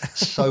 wet,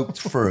 soaked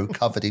through,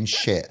 covered in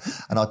shit.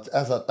 And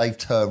they've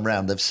turned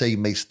round, they've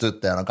seen me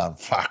stood there, and I'm going,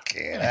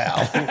 fucking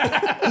hell.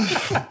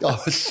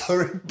 I was so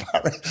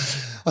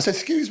embarrassed. I said,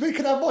 excuse me,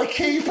 can I have my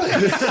key,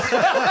 please?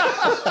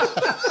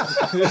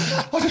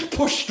 I just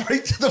pushed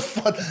straight to the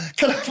front.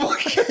 Can I have my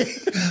key,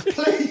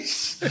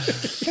 please?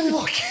 Give me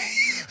my key.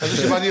 I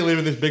just imagine you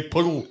leaving this big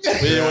puddle.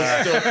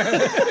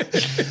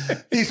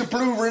 These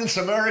blue rinse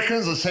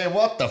Americans are saying,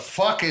 what the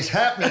fuck is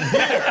happening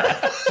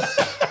here?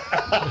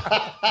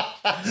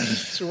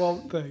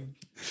 Swamp thing.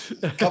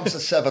 Comes to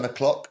 7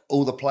 o'clock.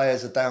 All the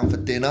players are down for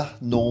dinner.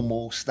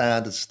 Normal,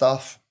 standard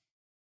stuff.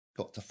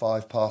 Got to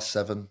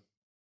 7:05.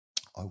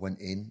 I went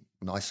in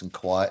nice and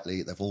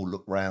quietly. They've all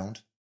looked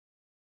round,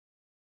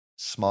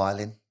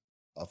 smiling.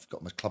 I've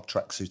got my club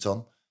tracksuit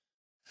on.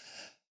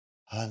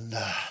 And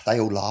they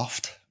all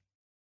laughed.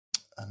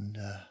 And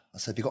I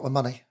said, have you got my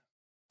money?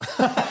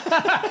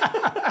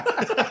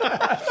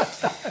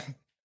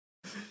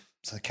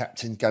 So the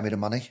captain gave me the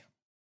money.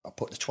 I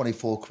put the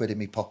 24 quid in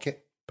my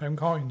pocket. Pound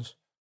coins.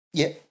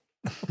 Yeah.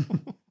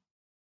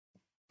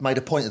 Made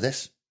a point of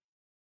this.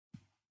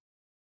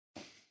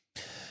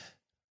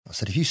 I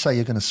said, if you say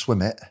you're going to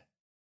swim it,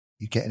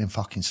 you get in and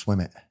fucking swim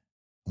it.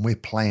 And we're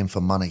playing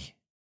for money.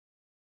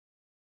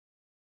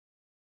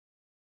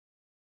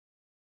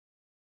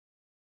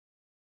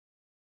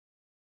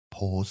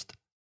 Paused,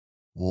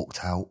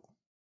 walked out,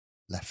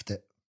 left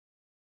it.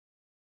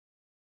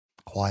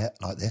 Quiet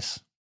like this.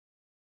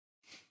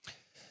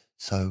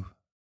 So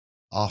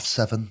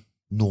 7:30,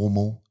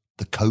 normal.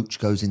 The coach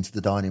goes into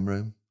the dining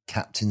room.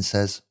 Captain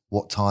says,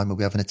 what time are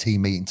we having a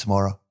team meeting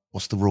tomorrow?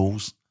 What's the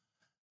rules?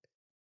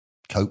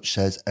 Coach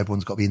says,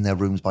 everyone's got to be in their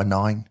rooms by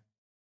 9.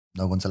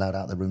 No one's allowed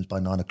out of their rooms by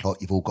 9 o'clock.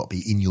 You've all got to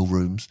be in your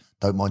rooms.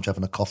 Don't mind you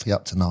having a coffee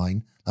up to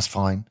 9. That's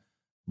fine.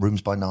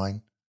 Rooms by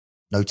 9.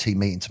 No team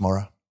meeting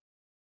tomorrow.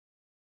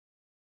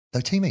 No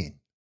team meeting?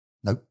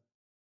 Nope.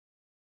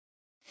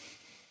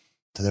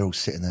 So they're all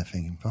sitting there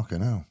thinking,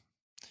 fucking hell.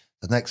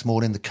 The next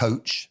morning, the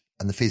coach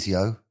and the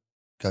physio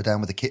go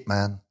down with the kit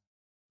man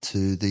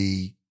to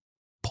the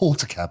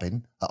porter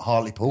cabin at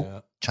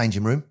Hartlepool,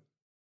 changing room.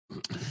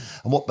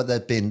 But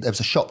there was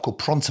a shop called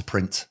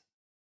Prontoprint.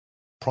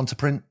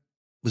 Prontoprint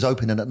was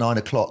opening at 9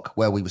 o'clock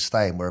where we were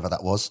staying, wherever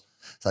that was.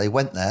 So they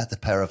went there, the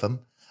pair of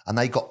them, and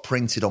they got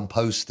printed on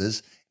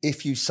posters.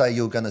 If you say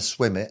you're going to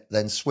swim it,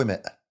 then swim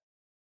it.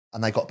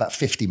 And they got about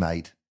 50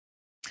 made.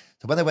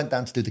 So when they went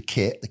down to do the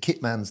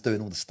kit man's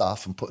doing all the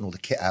stuff and putting all the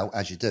kit out,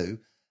 as you do,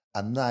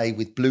 and they,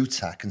 with blue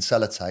tack and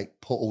sellotape,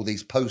 put all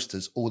these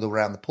posters all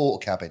around the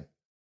porter cabin.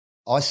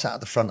 I sat at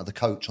the front of the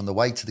coach on the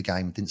way to the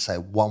game and didn't say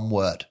one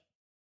word.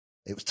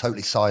 It was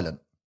totally silent,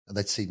 and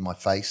they'd seen my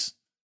face.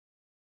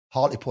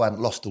 Hartlepool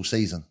hadn't lost all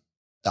season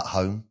at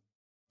home,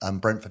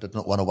 and Brentford had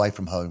not won away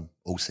from home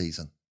all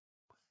season.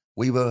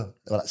 We were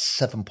like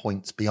 7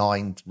 points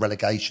behind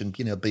relegation,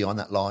 behind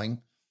that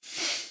line.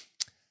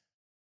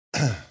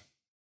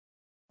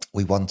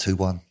 We won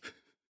 2-1.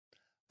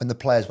 When the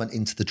players went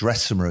into the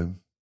dressing room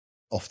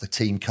off the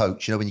team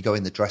coach, when you go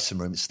in the dressing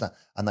room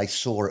and they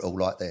saw it all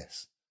like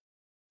this,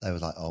 they were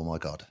like, oh my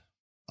God.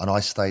 And I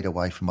stayed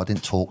away from them. I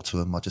didn't talk to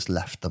them. I just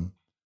left them.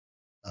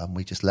 And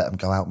we just let them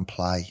go out and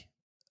play.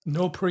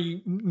 No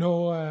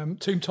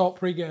team talk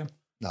pre-game?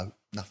 No,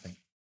 nothing.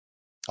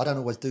 I don't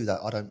always do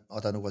that. I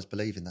don't always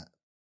believe in that,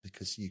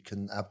 because you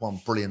can have one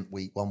brilliant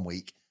week one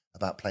week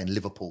about playing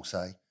Liverpool,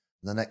 say, and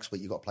the next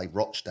week you've got to play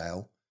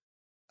Rochdale,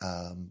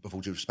 with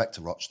all due respect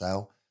to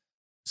Rochdale.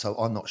 So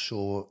I'm not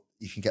sure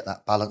you can get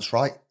that balance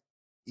right.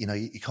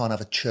 You can't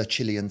have a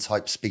Churchillian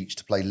type speech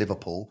to play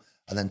Liverpool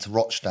and then to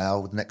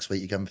Rochdale the next week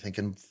you're going to be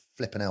thinking,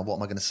 flipping out, what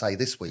am I going to say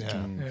this week?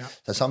 Yeah.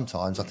 So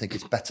sometimes I think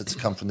it's better to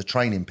come from the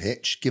training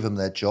pitch, give them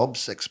their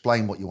jobs,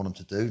 explain what you want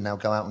them to do, now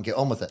go out and get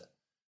on with it.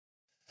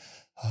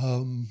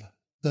 Then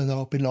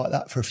I've been like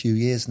that for a few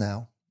years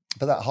now.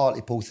 But that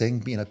Hartlepool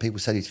thing, people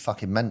said he's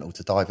fucking mental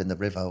to dive in the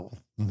river.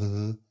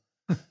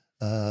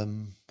 I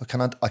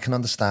can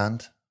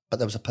understand, but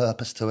there was a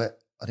purpose to it.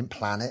 I didn't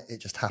plan it. It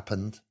just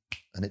happened,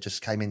 and it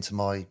just came into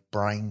my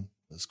brain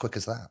as quick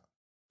as that.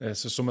 Yeah,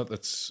 so something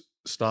that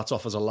starts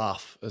off as a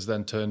laugh has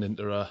then turned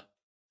into a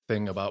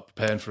thing about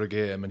preparing for a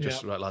game and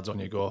just, right, lads, on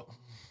you go.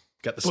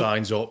 Get the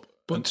signs up.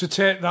 But to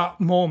take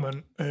that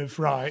moment of,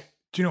 right,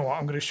 do you know what,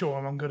 I'm going to show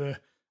them, I'm going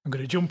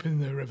to jump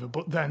in the river,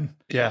 but then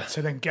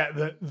to then get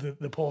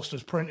the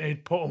posters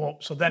printed, put them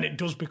up, so then it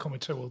does become a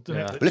tool,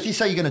 doesn't it? But if you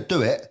say you're going to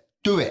do it,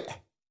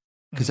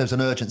 because there's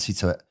an urgency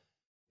to it.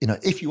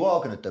 If you are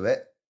going to do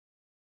it.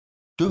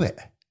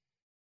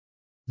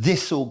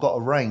 This all got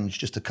arranged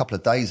just a couple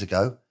of days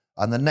ago,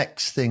 and the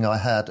next thing I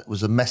had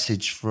was a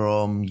message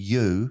from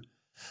you.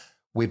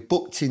 We're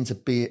booked into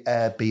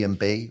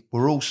Airbnb.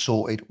 We're all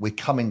sorted. We're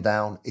coming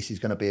down. This is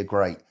going to be a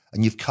great.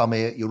 And you've come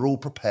here. You're all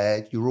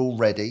prepared. You're all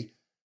ready.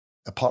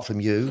 Apart from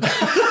you.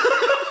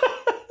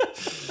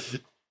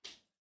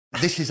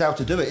 This is how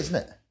to do it, isn't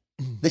it?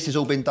 This has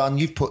all been done.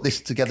 You've put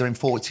this together in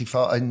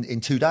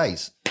 2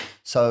 days.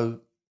 So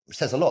it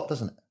says a lot,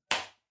 doesn't it?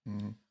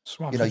 Mm.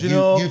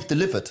 You've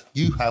delivered.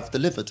 You have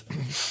delivered.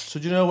 So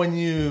do you know when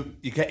you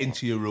get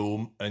into your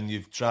room and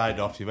you've dried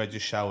off, you've had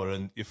your shower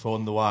and you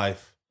phone the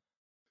wife,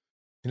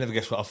 you never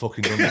guess what I've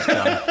fucking done this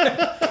time.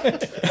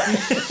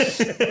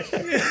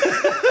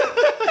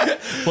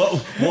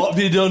 What have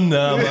you done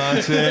now,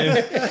 Martin?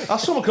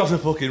 I've swum across the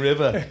fucking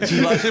river.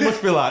 She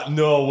must be like,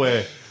 no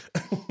way.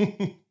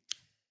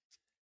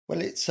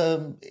 Well,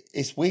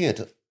 it's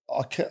weird.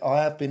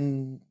 I have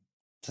been,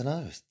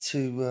 I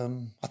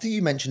think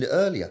you mentioned it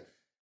earlier.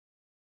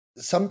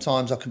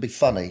 Sometimes I can be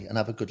funny and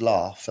have a good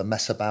laugh and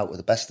mess about with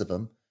the best of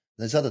them.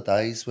 There's other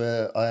days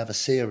where I have a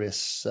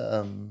serious,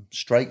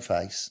 straight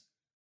face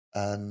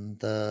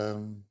and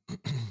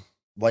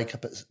wake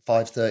up at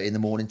 5:30 in the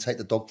morning, take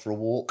the dog for a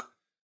walk,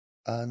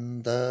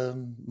 and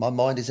my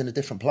mind is in a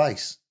different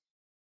place,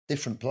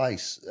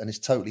 and it's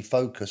totally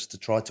focused to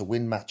try to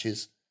win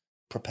matches,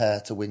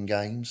 prepare to win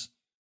games,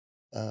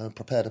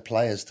 prepare the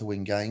players to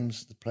win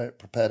games,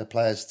 prepare the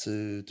players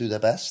to do their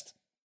best,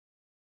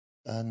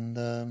 and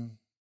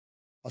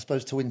I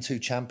suppose to win 2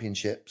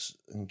 championships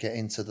and get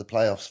into the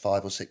playoffs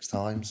 5 or 6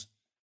 times,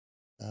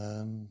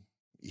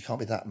 you can't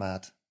be that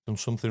mad. Done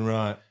something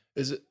right.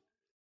 Is it?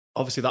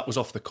 Obviously, that was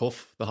off the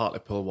cuff, the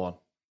Hartlepool one.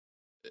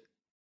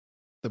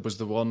 There was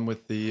the one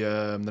with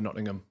the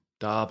Nottingham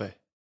derby.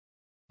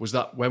 Was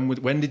that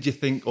when did you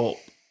think up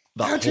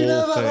that How whole do you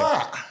know about thing?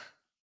 that?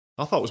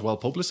 I thought it was well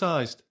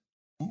publicised.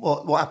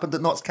 What happened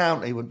at Notts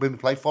County when we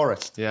played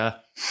Forest? Yeah.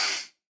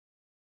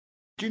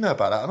 Do you know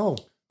about that at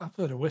all? I've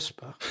heard a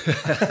whisper.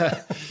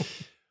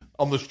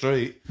 On the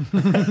street.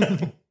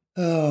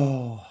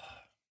 Oh.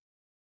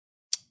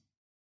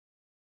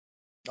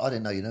 I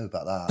didn't know you knew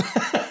about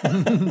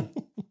that.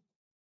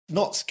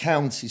 Notts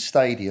County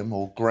Stadium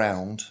or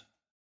ground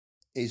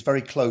is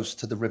very close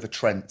to the River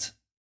Trent.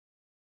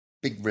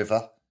 Big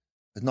river,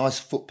 a nice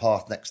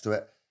footpath next to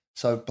it.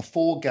 So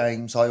before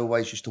games, I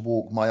always used to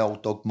walk my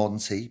old dog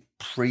Monty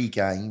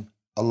pre-game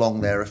along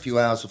there a few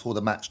hours before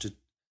the match to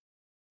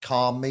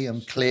calm me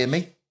and clear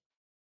me.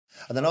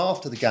 And then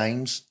after the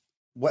games,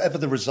 whatever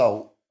the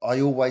result,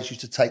 I always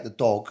used to take the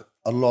dog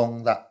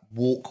along that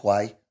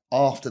walkway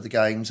after the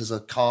games as a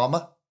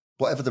calmer,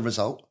 whatever the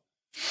result.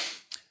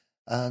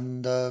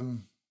 And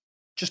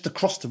just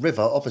across the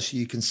river, obviously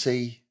you can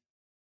see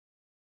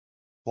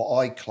what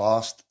I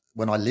classed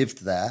when I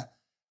lived there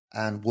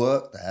and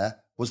worked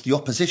there was the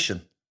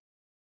opposition.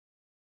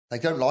 They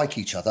don't like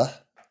each other.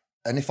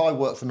 And if I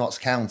work for Notts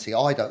County,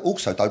 I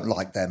don't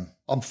like them.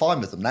 I'm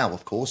fine with them now,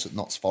 of course, at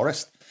Notts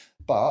Forest.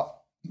 But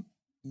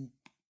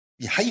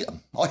you hate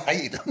them. I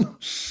hated them.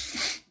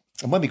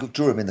 And when we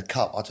drew them in the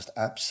cup, I just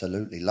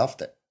absolutely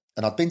loved it.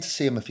 And I'd been to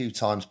see them a few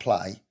times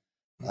play.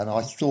 And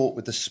I thought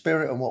with the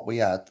spirit and what we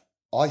had,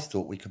 I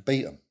thought we could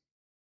beat them.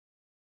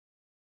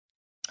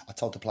 I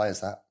told the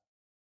players that.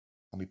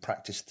 And we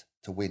practiced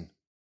to win.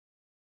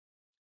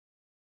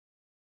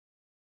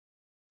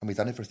 And we've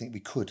done everything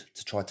we could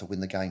to try to win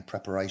the game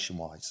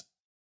preparation-wise.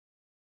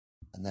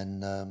 And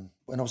then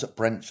when I was at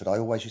Brentford, I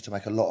always used to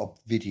make a lot of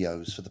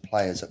videos for the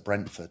players at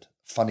Brentford,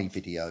 funny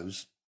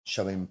videos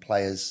showing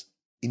players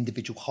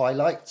individual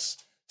highlights.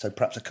 So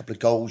perhaps a couple of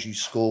goals you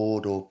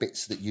scored or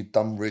bits that you'd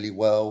done really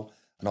well.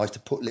 And I used to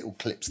put little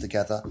clips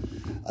together.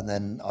 And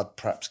then I'd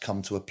perhaps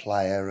come to a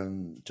player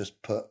and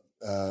just put,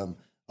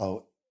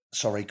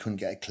 sorry, couldn't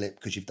get a clip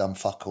because you've done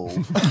fuck all.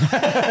 On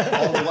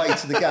the way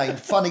to the game,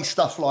 funny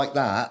stuff like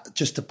that,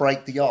 just to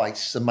break the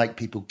ice and make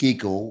people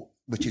giggle,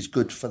 which is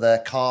good for their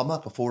karma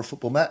before a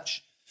football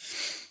match.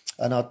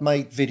 And I'd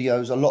made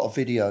videos, a lot of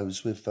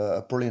videos with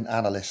a brilliant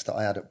analyst that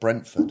I had at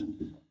Brentford.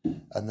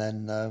 And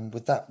then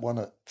with that one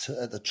at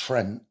the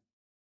Trent,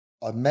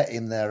 I met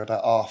him there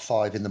about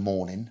 5:30 in the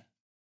morning.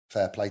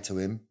 Fair play to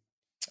him.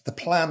 The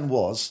plan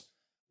was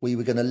we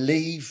were going to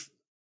leave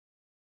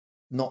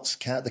Notts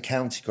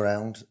County's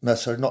ground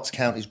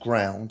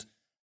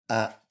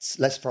at,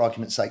 let's for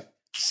argument's sake,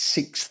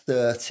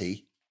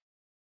 6:30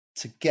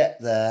 to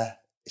get there.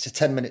 It's a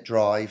 10-minute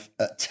drive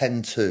at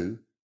 10:02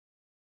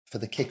 for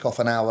the kick-off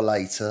an hour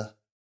later.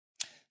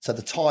 So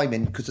the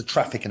timing, because of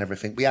traffic and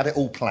everything, we had it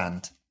all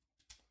planned.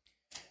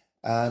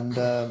 And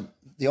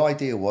the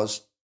idea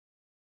was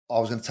I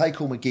was going to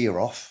take all my gear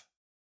off,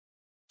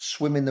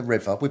 swim in the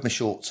river with my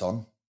shorts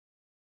on,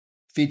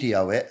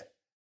 video it,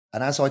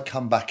 and as I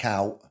come back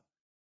out,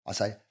 I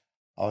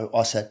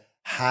said,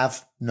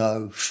 have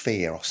no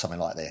fear, or something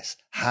like this.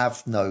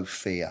 Have no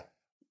fear.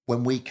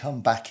 When we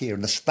come back here,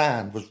 and the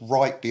stand was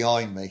right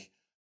behind me,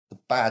 the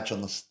badge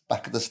on the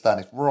back of the stand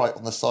is right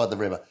on the side of the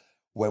river.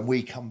 When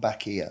we come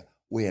back here,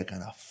 we're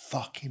going to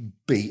fucking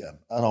beat them.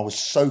 And I was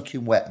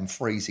soaking wet and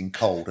freezing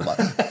cold. And like,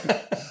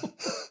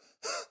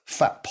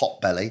 fat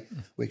pot belly.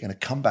 We're going to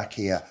come back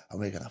here and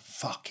we're going to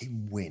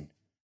fucking win.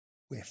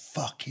 We're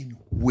fucking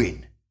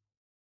win.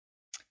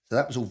 So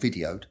that was all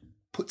videoed,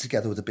 put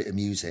together with a bit of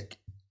music.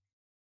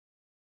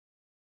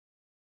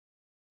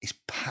 It's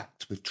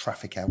packed with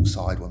traffic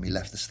outside when we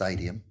left the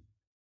stadium.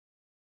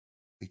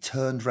 We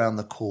turned round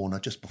the corner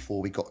just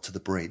before we got to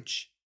the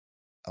bridge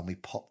and we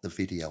popped the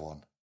video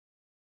on.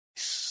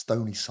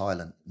 Stony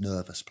silent,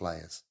 nervous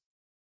players.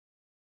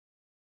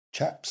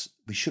 Chaps,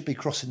 we should be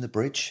crossing the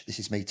bridge. This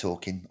is me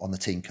talking on the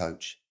team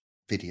coach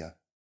video.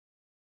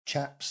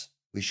 Chaps,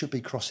 we should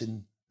be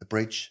crossing the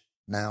bridge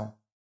now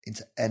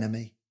into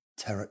enemy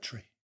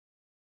territory.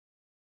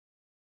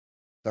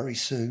 Very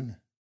soon,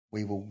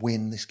 we will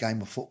win this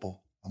game of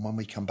football. And when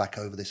we come back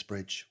over this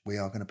bridge, we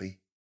are going to be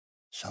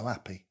so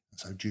happy and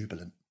so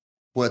jubilant.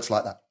 Words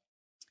like that.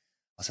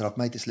 I said, I've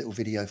made this little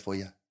video for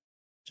you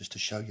just to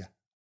show you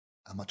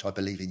how much I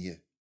believe in you.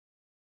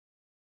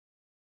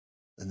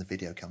 Then the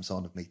video comes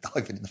on of me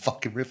diving in the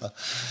fucking river.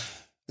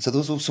 So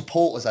there's all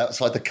supporters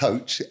outside the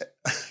coach.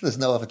 There's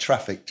no other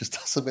traffic, just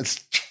us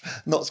with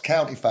Notts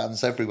County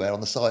fans everywhere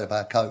on the side of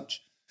our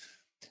coach.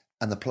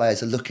 And the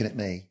players are looking at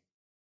me,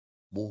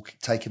 walking,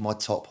 taking my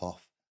top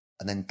off,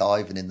 and then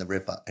diving in the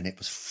river. And it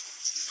was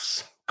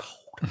so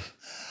cold.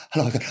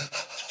 And I go,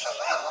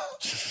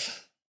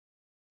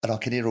 and I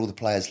can hear all the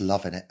players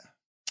loving it.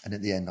 And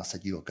at the end, I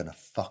said, you are going to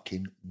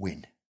fucking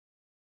win.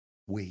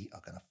 We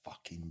are going to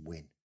fucking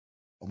win.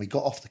 And we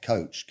got off the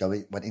coach,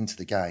 went into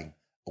the game,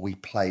 and we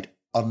played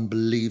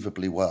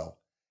unbelievably well.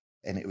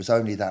 And it was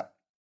only that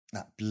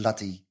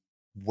bloody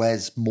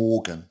Wes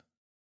Morgan,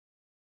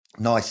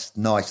 nice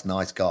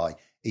guy.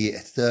 He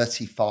hit a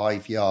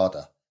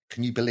 35-yarder.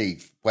 Can you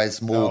believe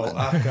Wes Morgan? Oh,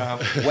 I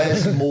can't.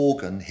 Wes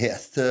Morgan hit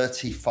a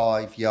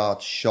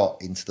 35-yard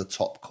shot into the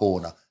top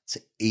corner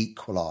to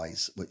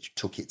equalise, which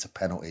took it to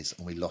penalties,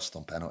 and we lost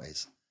on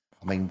penalties.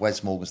 I mean,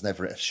 Wes Morgan's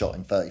never hit a shot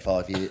in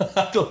 35 years.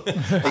 I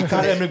can't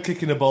remember him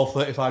kicking a ball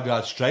 35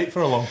 yards straight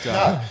for a long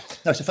time.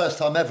 No, it's the first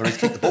time ever he's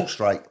kicked the ball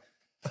straight.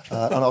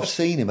 And I've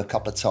seen him a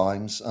couple of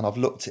times, and I've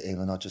looked at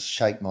him, and I just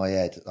shake my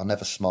head. I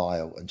never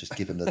smile and just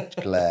give him the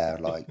glare,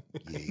 like,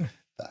 you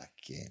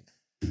fucking...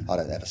 I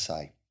don't ever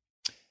say.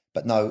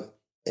 But no,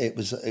 it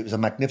was a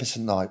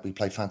magnificent night. We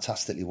played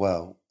fantastically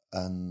well,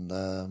 and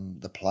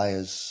the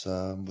players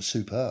were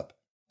superb,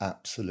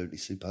 absolutely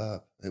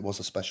superb. It was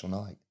a special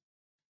night.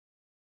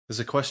 There's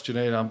a question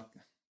here.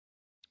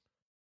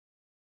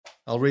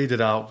 I'll read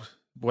it out.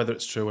 Whether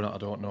it's true or not, I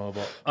don't know.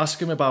 But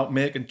ask him about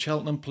making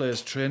Cheltenham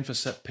players train for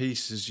set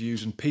pieces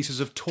using pieces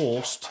of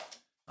toast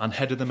and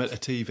heading them at a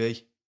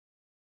TV.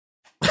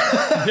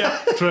 Yeah.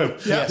 True.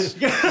 Yes.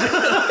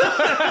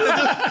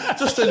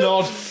 Just a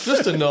nod.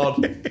 Just a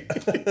nod.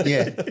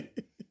 Yeah.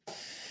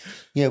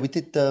 Yeah, we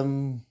did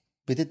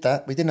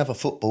that. We didn't have a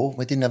football.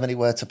 We didn't have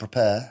anywhere to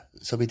prepare.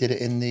 So we did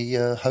it in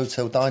the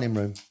hotel dining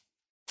room.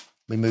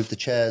 We moved the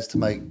chairs to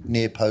make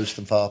near post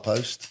and far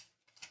post.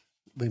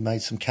 We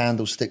made some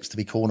candlesticks to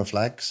be corner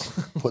flags,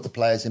 put the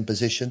players in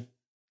position,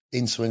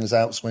 in swingers,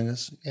 out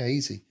swingers. Yeah,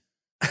 easy.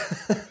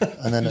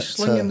 And then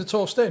Slinging the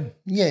toast in?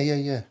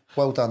 Yeah.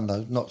 Well done,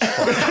 though. Not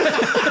soft.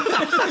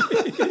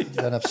 You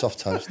don't have soft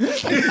toast.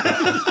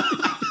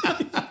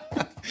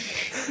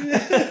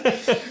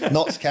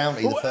 Notts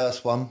County, the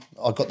first one.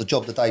 I got the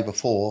job the day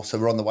before, so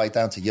we're on the way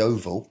down to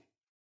Yeovil.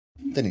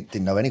 Didn't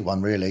know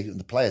anyone, really.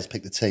 The players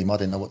picked the team. I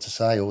didn't know what to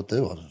say or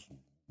do.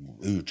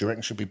 Who do you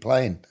reckon should be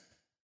playing?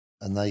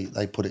 And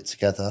they put it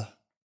together.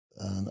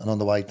 And on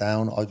the way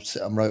down, I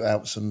sit and wrote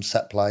out some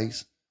set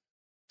plays.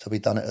 So we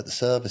done it at the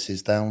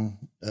services down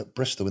at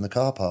Bristol in the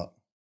car park.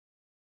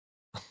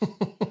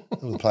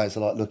 All the players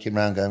are like looking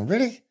around going,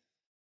 really?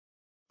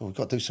 Well, we've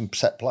got to do some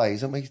set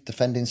plays, haven't we?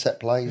 Defending set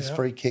plays,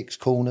 free kicks,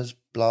 corners,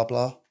 blah,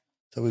 blah.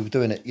 So we were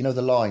doing it. You know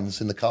the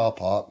lines in the car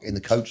park, in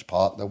the coach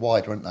park, they're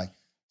wide, aren't they?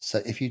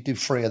 So if you do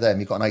 3 of them,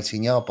 you've got an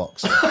 18-yard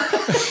box.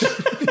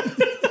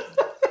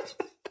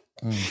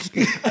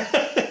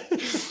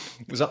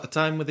 Was that the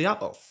time with the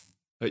apple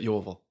at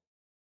Yeovil?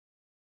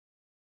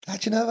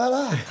 How'd you know about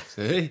that?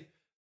 See?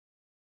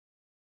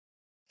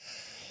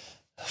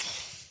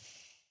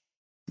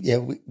 Yeah,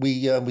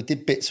 we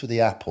did bits with the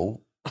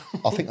apple.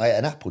 I think I ate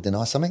an apple, didn't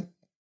I? Something.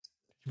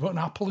 You got an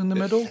apple in the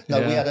middle? No,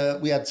 Yeah.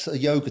 we had a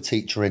yoga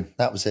teacher in.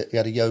 That was it. We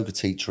had a yoga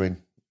teacher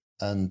in,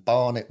 and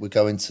Barnet were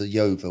going to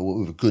Yeovil.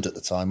 We were good at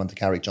the time under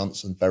Gary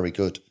Johnson, very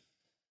good.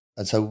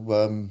 And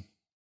so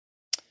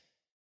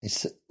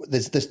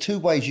there's 2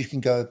 ways you can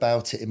go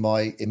about it in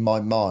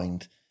my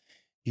mind.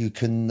 You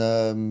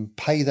can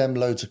pay them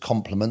loads of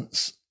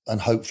compliments,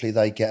 and hopefully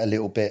they get a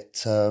little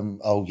bit.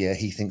 Oh yeah,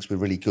 he thinks we're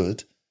really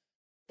good.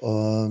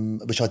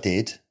 Which I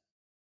did,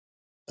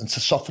 and to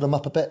soften them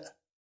up a bit.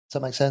 Does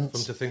that make sense? For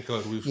them to think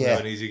like we've got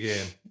an easy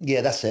game.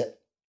 Yeah, that's it.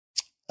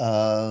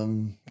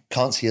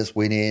 Can't see us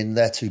winning.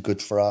 They're too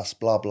good for us.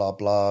 Blah blah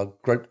blah.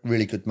 Great,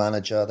 really good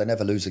manager. They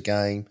never lose a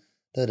game.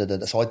 Da, da, da,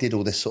 da. So I did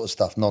all this sort of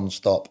stuff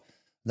non-stop.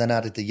 Then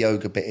added the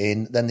yoga bit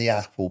in. Then the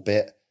apple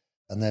bit,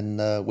 and then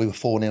we were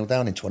 4-0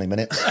 down in 20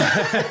 minutes.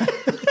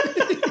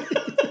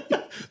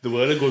 They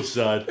were a good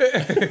side.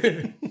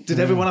 Did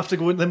everyone have to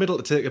go in the middle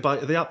to take a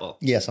bite of the apple?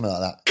 Yeah, something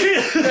like that.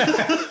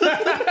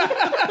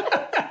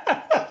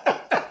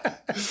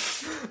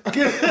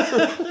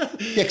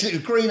 Yeah, because it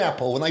was green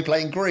apple when they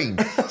play in green.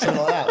 Something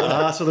like that.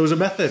 Ah, so there was a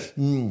method.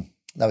 No,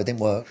 it didn't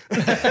work.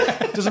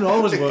 Doesn't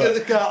always work. They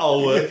can't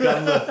all work,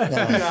 can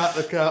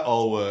they? They can't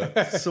all work.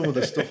 Some of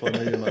the stuff on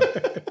here,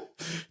 like.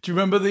 Do you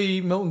remember the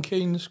Milton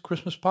Keynes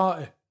Christmas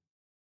party?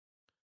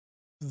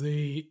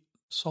 The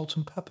salt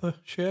and pepper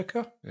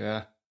shaker?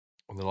 Yeah.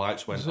 And the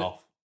lights went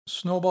off.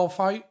 Snowball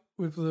fight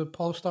with the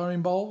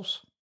polystyrene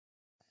balls?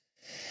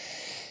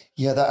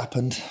 Yeah, that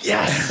happened.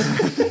 Yes!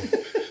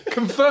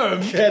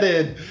 Confirmed. Get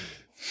in.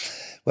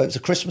 Well, it was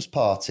a Christmas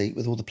party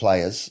with all the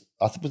players.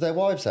 I think, were their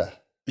wives there?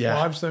 Yeah.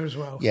 Wives there as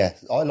well. Yeah,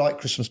 I like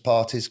Christmas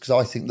parties because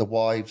I think the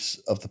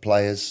wives of the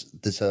players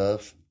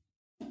deserve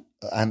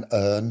and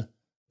earn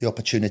the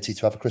opportunity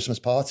to have a Christmas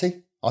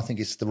party. I think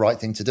it's the right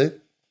thing to do.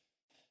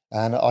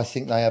 And I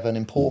think they have an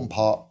important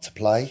part to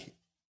play.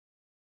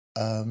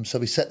 So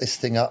we set this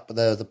thing up.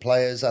 The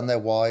players and their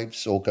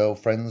wives or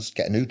girlfriends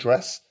get a new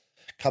dress,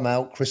 come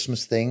out,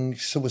 Christmas thing.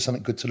 It's always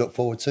something good to look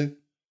forward to.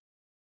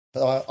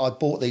 But I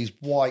bought these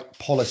white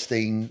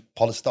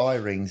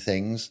polystyrene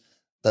things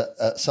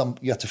that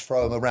you have to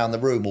throw them around the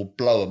room or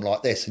blow them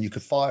like this, and you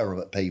could fire them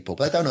at people.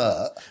 But they don't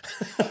hurt.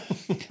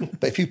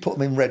 But if you put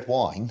them in red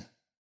wine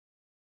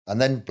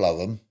and then blow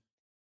them,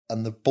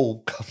 and the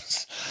ball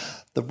comes,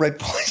 the red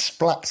wine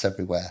splats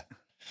everywhere.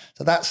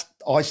 So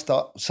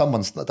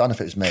someone's, I don't know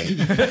if it was me.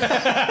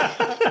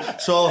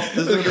 So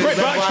there's going to be red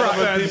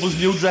wine on people's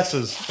new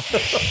dresses.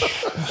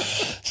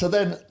 So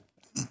then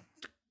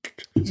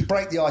you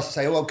break the ice and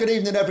say, well, good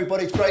evening,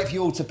 everybody. It's great for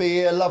you all to be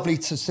here. Lovely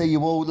to see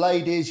you all.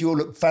 Ladies, you all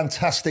look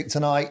fantastic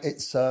tonight.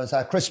 It's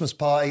our Christmas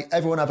party.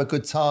 Everyone have a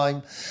good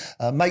time.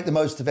 Make the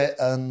most of it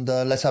and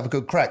let's have a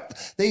good crack.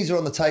 These are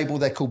on the table.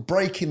 They're called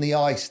breaking the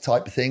ice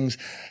type of things.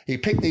 You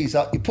pick these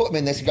up, you put them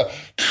in this and go,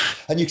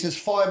 and you can just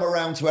fire them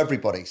around to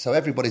everybody. So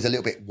everybody's a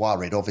little bit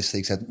worried,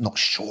 obviously, because they're not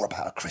sure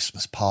about a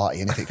Christmas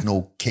party and if it can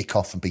all kick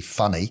off and be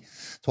funny.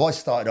 So I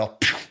started off,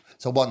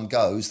 so one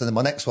goes, and then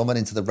my next one went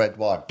into the red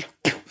wine.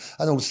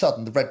 And all of a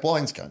sudden, the red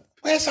wine's going,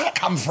 where's that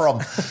come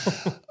from?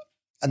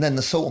 And then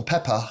the salt and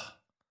pepper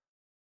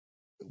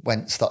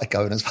started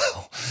going as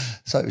well.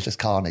 So it was just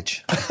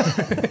carnage.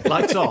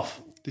 Lights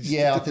off.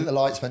 I think the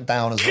lights went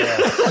down as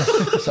well.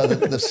 So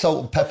the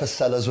salt and pepper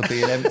cellars were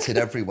being emptied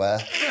everywhere.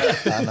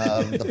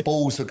 And the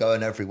balls were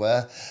going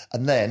everywhere.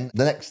 And then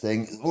the next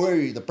thing,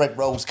 the bread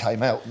rolls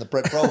came out and the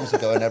bread rolls were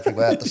going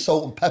everywhere. The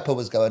salt and pepper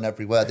was going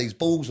everywhere. These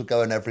balls were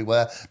going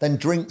everywhere. Then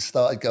drinks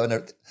started going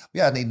everywhere. We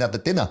hadn't even had the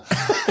dinner.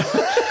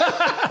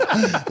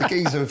 The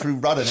geezer through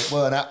running it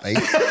weren't happy.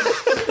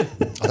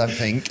 I don't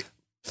think.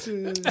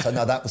 So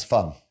no, that was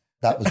fun.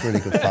 That was really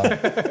good fun.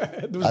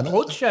 There was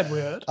bloodshed, we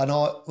heard. And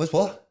I was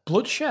what?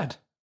 Bloodshed.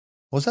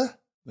 Was there?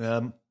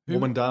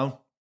 Woman down.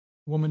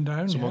 Woman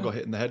down. Someone got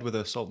hit in the head with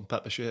a salt and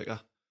pepper shaker.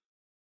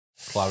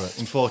 Claret.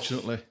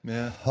 Unfortunately,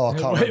 yeah. Oh, I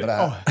can't remember that.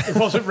 Oh, it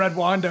wasn't red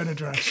wine down a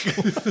dress.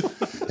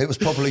 It was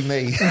probably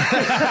me.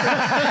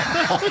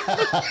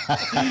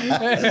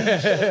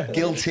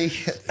 Guilty.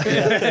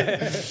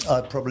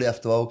 I'd probably have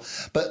to hold.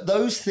 But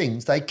those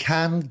things, they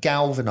can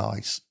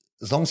galvanise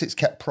as long as it's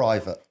kept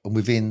private and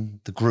within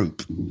the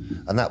group.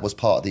 And that was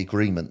part of the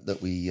agreement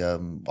that we, I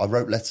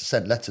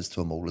sent letters to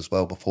them all as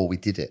well before we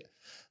did it,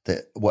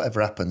 that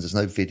whatever happens, there's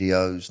no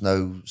videos,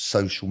 no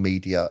social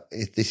media.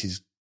 If this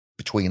is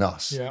between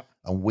us,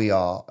 and we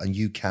are, and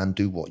you can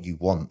do what you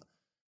want.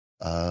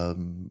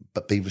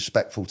 But be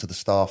respectful to the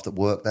staff that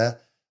work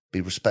there. Be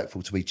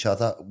respectful to each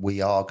other.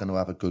 We are going to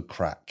have a good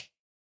crack.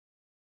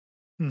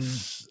 And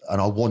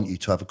I want you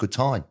to have a good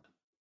time.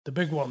 The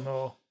big one,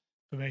 though,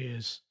 for me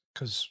is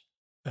because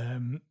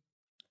Aaron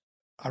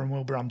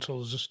Wilbraham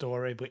told us a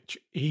story which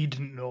he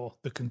didn't know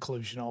the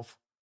conclusion of.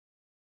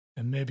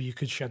 And maybe you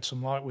could shed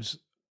some light, was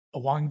a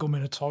wine gum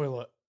in a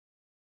toilet.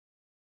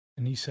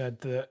 And he said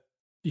that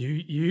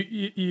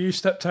you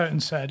stepped out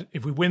and said,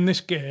 if we win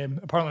this game,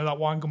 apparently that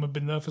wine gum had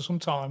been there for some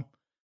time,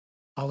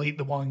 I'll eat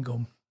the wine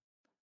gum.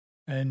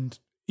 And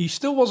he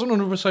still wasn't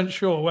 100%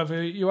 sure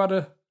whether you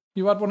had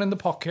one in the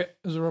pocket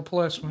as a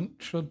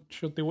replacement should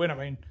they win. I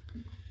mean,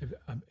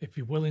 if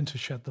you're willing to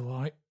shed the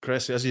light.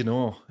 Chris, as you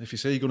know, if you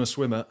say you're going to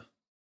swim it,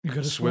 you've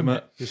got to swim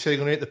it. You say you're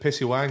going to eat the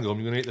pissy wine gum,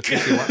 you're going to eat the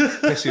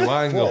pissy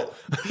wine gum.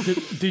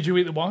 Did you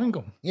eat the wine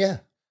gum? Yeah.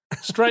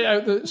 Straight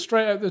out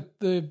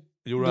the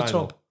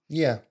tub.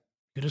 Yeah.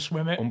 You just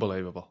swim it.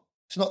 Unbelievable.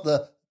 It's not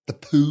the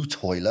poo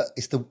toilet.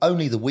 It's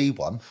only the wee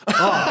one. We've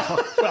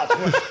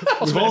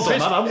all done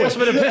that, haven't we? It's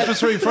been a piss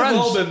between friends.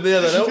 We've all been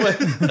there, haven't we?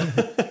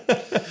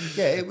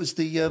 Yeah, it was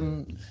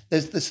the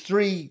there's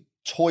 3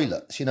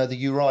 toilets, the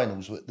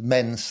urinals where the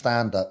men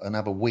stand up and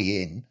have a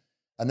wee in,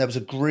 and there was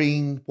a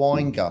green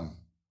wine gum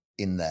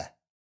in there,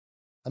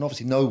 and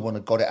obviously no one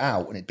had got it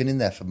out, and it'd been in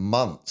there for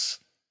months.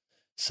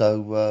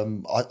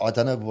 So I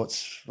don't know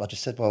I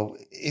just said, well,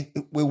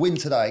 we'll win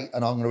today,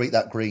 and I'm going to eat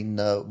that green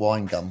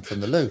wine gum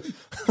from the loo.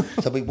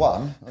 So we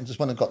won. I just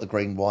went and got the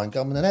green wine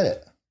gum and then ate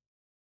it.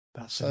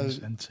 That's an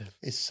incentive.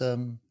 It's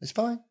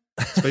fine.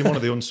 It's been one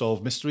of the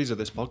unsolved mysteries of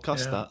this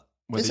podcast. Yeah. That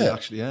whether Is you it?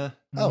 actually, yeah.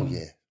 Oh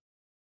yeah.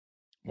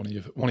 One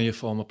of your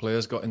former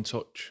players got in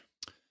touch,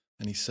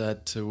 and he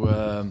said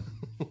to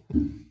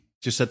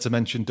just said to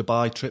mention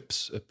Dubai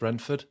trips at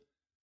Brentford.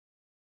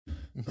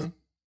 Mm-hmm.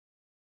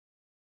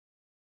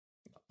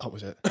 That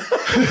was it.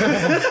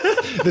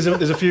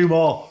 There's a few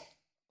more.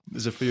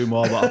 There's a few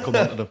more, but I'll come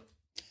on to them.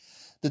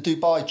 The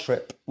Dubai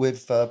trip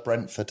with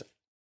Brentford.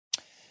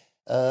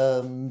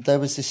 There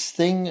was this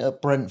thing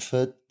at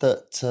Brentford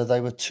that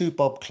they were 2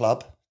 bob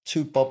club,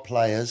 2 bob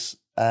players,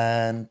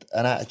 and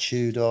an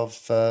attitude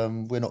of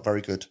we're not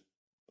very good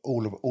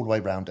all the way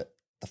round it.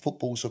 The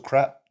footballs were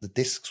crap, the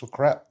discs were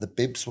crap, the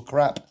bibs were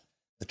crap,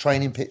 the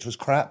training pitch was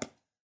crap,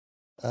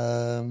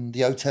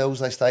 the hotels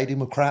they stayed in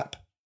were crap.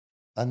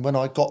 And when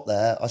I got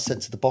there, I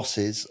said to the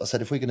bosses, I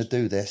said, if we're going to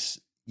do this,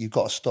 you've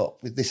got to stop.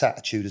 This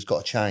attitude has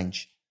got to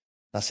change.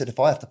 And I said, if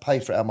I have to pay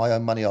for it out of my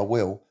own money, I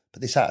will.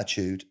 But this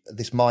attitude,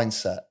 this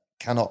mindset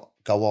cannot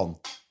go on.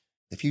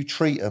 If you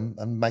treat them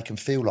and make them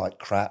feel like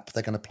crap,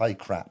 they're going to play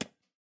crap.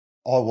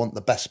 I want the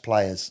best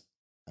players.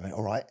 I went,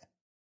 all right.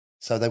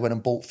 So they went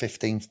and bought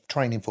 15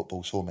 training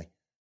footballs for me.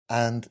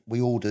 And we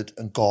ordered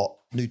and got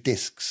new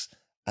discs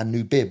and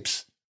new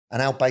bibs.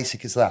 And how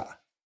basic is that?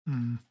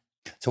 Mm.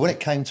 So when it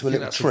came to a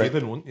little that's trip... a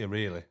given, wouldn't you,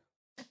 really?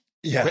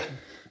 Yeah.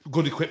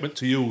 Good equipment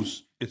to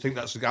use. You think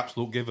that's the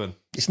absolute given?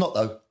 It's not,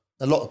 though.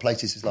 A lot of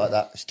places is like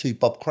that. It's 2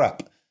 bob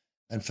crap.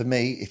 And for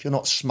me, if you're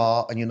not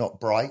smart and you're not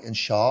bright and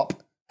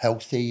sharp,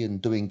 healthy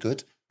and doing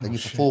good, then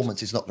your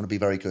performance is not going to be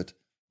very good.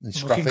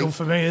 And Looking good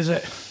for me, is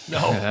it?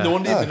 No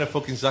wonder you're in a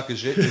fucking sack of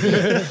shit.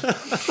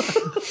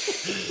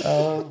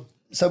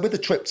 So with the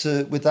trip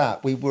with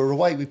that, we were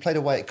away. We played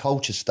away at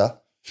Colchester,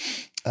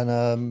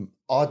 and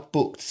I'd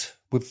booked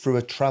through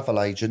a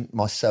travel agent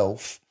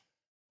myself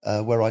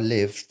where I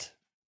lived.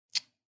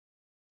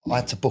 I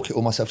had to book it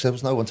all myself. So there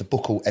was no one to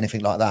book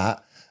anything like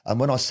that. And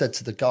when I said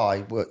to the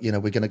guy, we're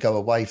going to go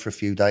away for a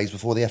few days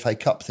before the FA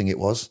Cup thing, it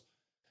was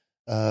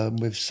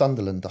with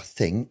Sunderland, I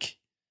think.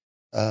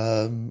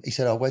 He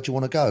said, "Oh, where do you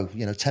want to go?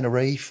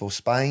 Tenerife or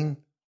Spain?"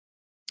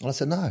 And I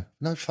said,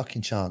 "No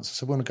fucking chance." I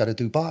said, "We want to go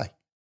to Dubai."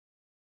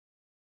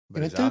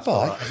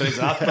 Dubai?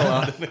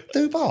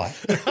 Dubai?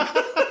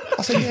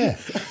 I said, "Yeah,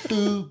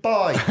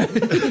 Dubai."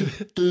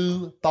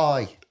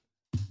 Dubai.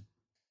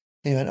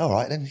 He went, "All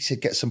right." Then he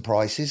said, "Get some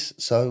prices."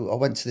 So I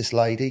went to this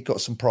lady,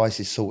 got some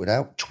prices sorted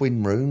out,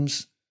 twin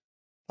rooms.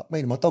 Me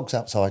and my dog's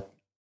outside.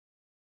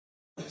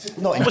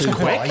 Not in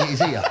Dubai, he's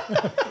here.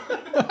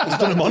 He's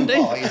done a Monday.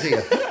 Dubai, he's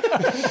here.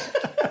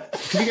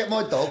 Can you get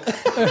my dog?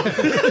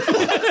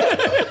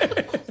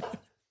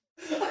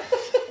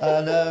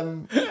 And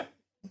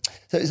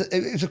So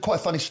it was a quite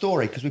funny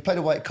story because we played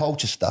away at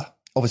Colchester.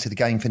 Obviously, the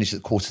game finished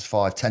at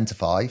 4:45,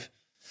 10-5.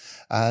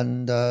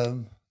 And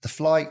the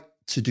flight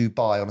to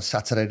Dubai on a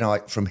Saturday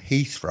night from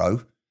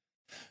Heathrow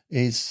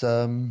is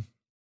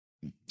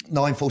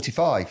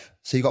 9:45.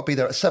 So you got to be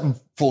there at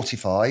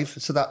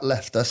 7:45. So that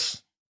left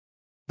us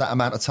that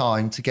amount of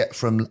time to get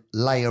from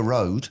Leia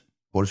Road,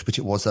 which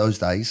it was those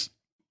days,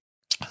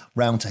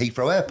 round to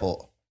Heathrow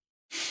Airport.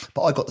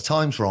 But I got the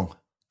times wrong.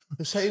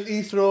 You're saying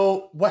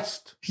Heathrow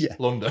West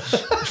London.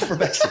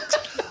 From Essex.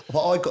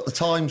 But I got the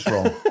times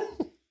wrong.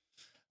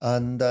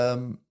 And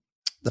the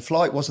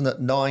flight wasn't at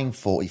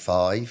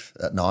 9:45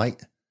 at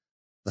night.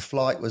 The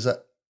flight was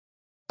at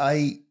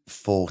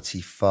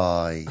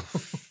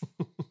 8:45.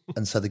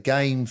 And so the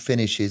game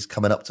finishes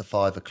coming up to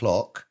 5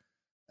 o'clock,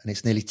 and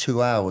it's nearly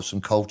 2 hours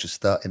from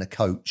Colchester in a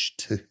coach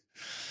to...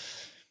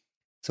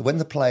 So when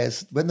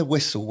the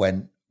whistle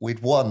went, we'd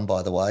won,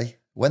 by the way.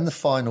 When the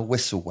final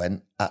whistle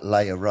went at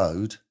Leia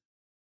Road,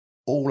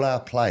 all our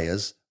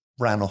players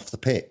ran off the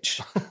pitch.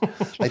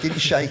 They didn't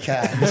shake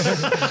hands.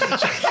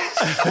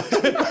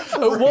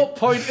 At what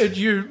point had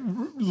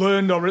you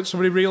learned or had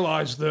somebody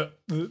realised that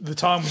the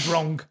time was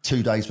wrong?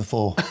 2 days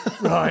before.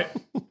 Right.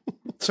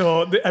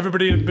 So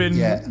everybody had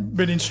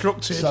been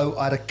instructed. So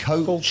I had a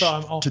coach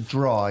to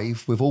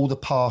drive with all the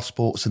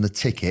passports and the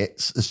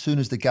tickets. As soon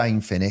as the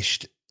game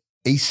finished,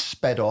 he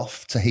sped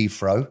off to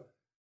Heathrow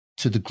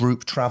to the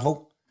group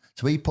travel.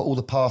 So he put all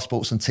the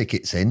passports and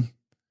tickets in.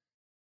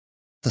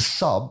 The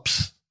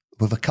subs,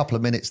 with a couple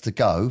of minutes to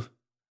go,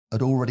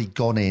 had already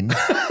gone in.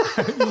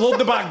 Load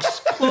the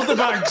bags. Load the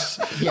bags.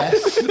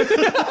 Yes.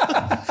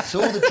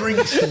 So all the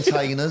drinks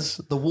containers,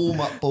 the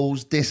warm-up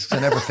balls, discs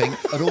and everything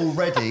had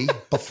already,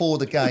 before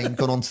the game,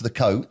 gone onto the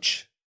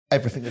coach.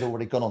 Everything had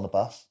already gone on the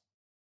bus.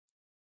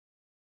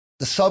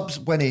 The subs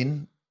went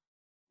in.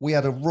 We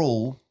had a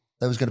rule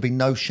there was going to be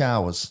no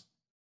showers.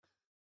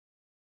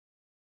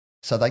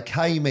 So they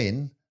came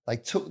in, they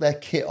took their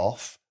kit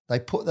off, they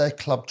put their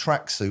club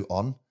tracksuit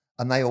on,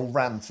 and they all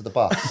ran to the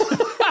bus.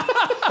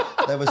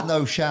 There was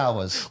no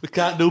showers. We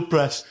can't do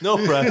press. No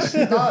press.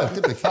 No,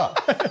 didn't we?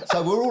 Fuck.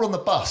 So we're all on the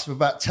bus for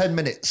about 10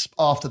 minutes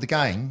after the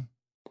game,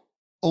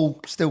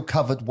 all still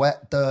covered,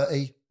 wet,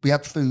 dirty. We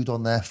had food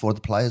on there for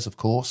the players, of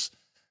course.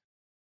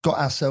 Got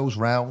ourselves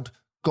round,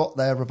 got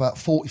there about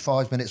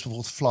 45 minutes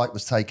before the flight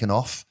was taken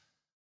off.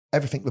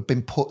 Everything had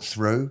been put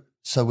through,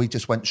 so we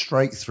just went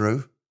straight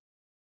through.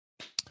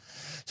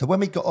 So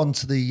when we got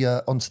onto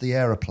the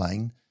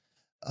aeroplane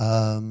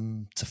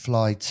to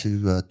fly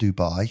to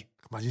Dubai,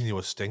 imagine you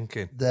were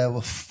stinking. There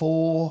were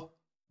 4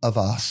 of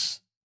us,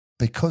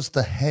 because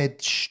the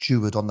head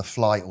steward on the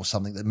flight or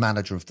something, the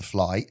manager of the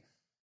flight,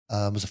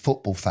 was a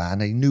football fan.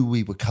 And he knew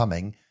we were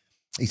coming.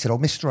 He said, "Oh,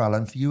 Mr.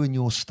 Allen, for you and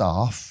your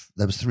staff,"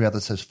 there was 3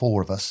 others, there's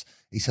 4 of us.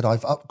 He said,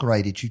 "I've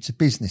upgraded you to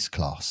business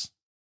class."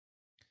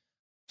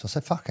 So I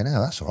said, "Fucking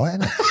hell, that's all right,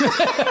 isn't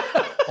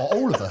it?"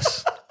 All of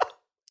us.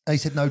 And he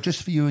said, "No,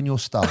 just for you and your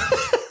staff."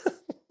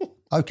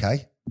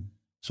 Okay.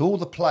 So all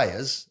the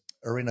players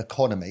are in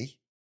economy,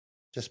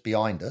 just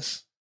behind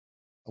us,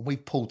 and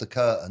we've pulled the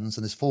curtains,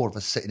 and there's 4 of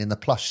us sitting in the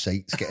plush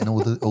seats getting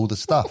all the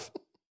stuff.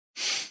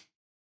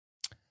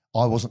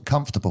 I wasn't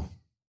comfortable.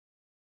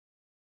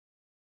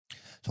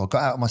 So I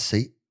got out of my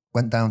seat,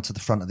 went down to the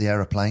front of the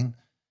aeroplane,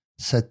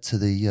 said to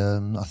the,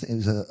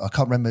 I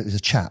can't remember, it was a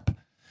chap.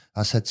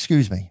 I said,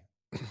 "Excuse me."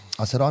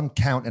 I said, "I'm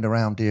counting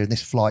around here and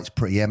this flight's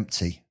pretty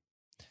empty."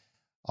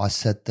 I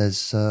said,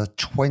 "There's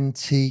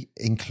 20,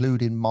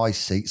 including my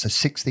seat, so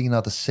 16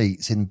 other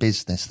seats in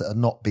business that are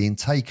not being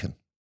taken."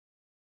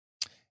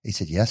 He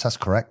said, "Yes, that's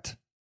correct."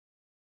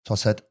 So I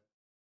said,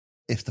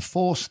 "If the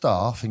 4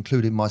 staff,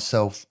 including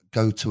myself,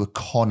 go to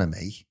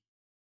economy,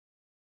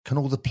 can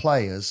all the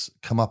players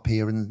come up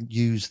here and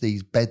use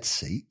these bed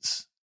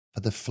seats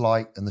for the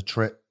flight and the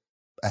trip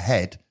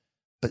ahead,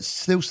 but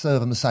still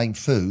serve them the same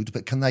food,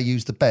 but can they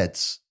use the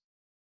beds?"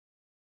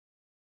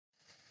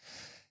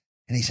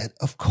 And he said,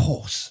 "Of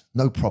course,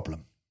 no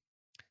problem."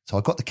 So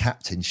I got the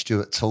captain,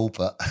 Stuart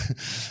Talbot,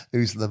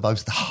 who's the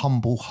most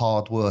humble,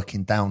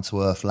 hard-working,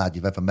 down-to-earth lad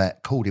you've ever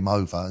met, called him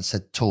over and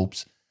said,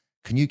 "Talbs,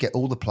 can you get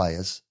all the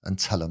players and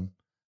tell them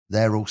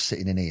they're all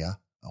sitting in here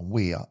and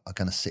we are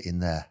going to sit in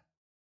there?"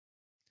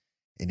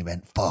 And he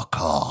went, "Fuck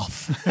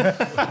off."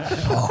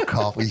 Fuck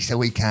off. He said,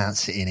 "We can't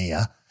sit in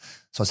here."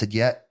 So I said,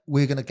 "Yeah,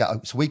 we're going to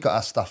go." So we got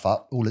our stuff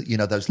up, all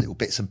those little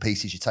bits and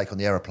pieces you take on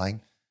the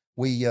aeroplane.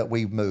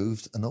 We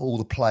moved, and all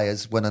the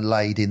players went and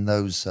laid in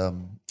those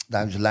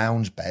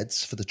lounge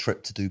beds for the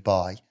trip to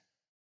Dubai.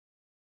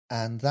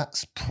 And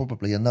that's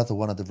probably another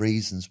one of the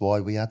reasons why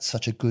we had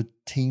such a good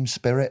team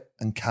spirit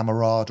and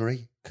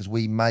camaraderie, because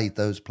we made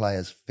those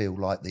players feel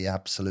like the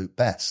absolute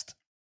best.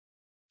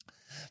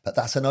 But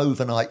that's an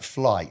overnight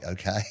flight,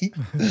 okay?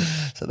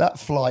 So that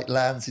flight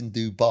lands in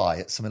Dubai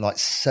at something like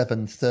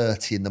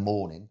 7:30 in the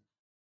morning.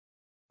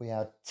 We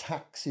had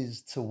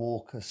taxis to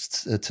walk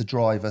us, to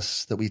drive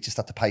us, that we just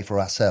had to pay for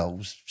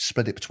ourselves,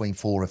 split it between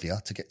 4 of you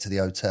to get to the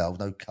hotel,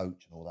 no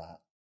coach and all that.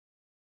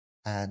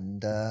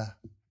 And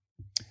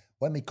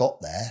when we got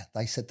there,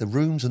 they said, "The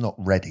rooms are not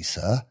ready,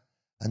 sir.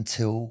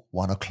 until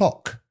 1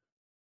 o'clock.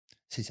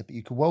 So he said, but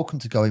you're welcome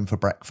to go in for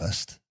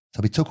breakfast.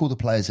 So we took all the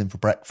players in for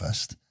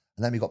breakfast,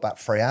 and then we got about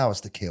 3 hours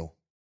to kill.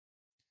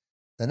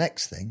 The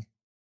next thing,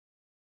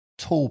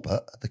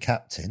 Talbot, the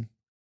captain,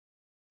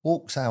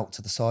 walks out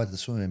to the side of the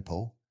swimming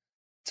pool,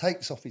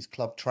 takes off his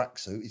club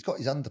tracksuit. He's got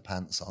his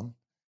underpants on.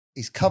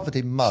 He's covered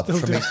in mud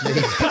from his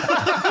knees.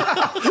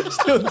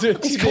 Still doing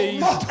He's got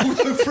mud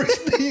all over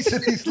his knees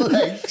and his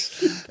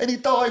legs, and he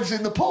dives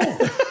in the pool. I'm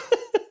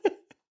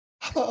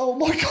like, oh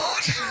my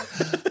God.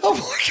 Oh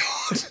my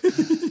God.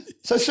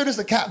 So as soon as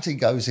the captain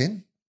goes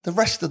in, the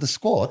rest of the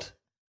squad,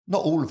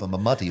 not all of them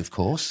are muddy, of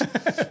course,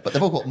 but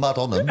they've all got mud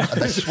on them and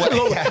they're sweating.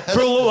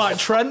 Bro, look like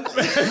Trent. All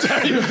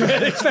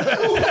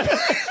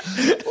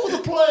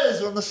the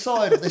players are on the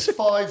side of this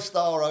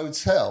 5-star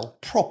hotel,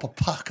 proper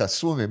pucker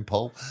swimming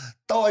pool,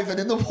 diving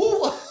in the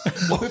water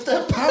with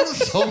their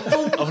pants on.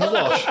 Having a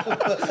wash.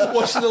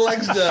 Washing the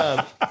legs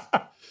down.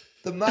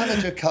 The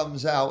manager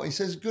comes out. He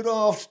says, good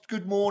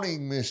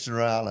morning,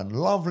 Mr. Allen.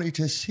 Lovely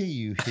to see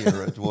you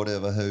here at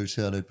whatever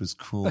hotel it was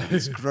called.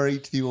 It's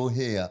great you're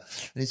here.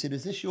 And he said,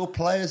 is this your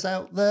players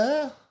out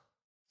there?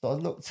 So I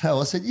looked out.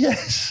 I said,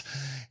 yes.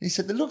 He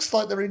said, it looks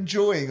like they're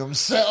enjoying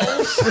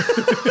themselves.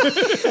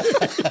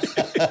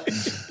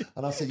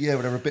 And I said, yeah,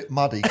 well, they're a bit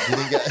muddy because we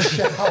didn't get a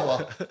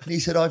shower. And he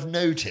said, I've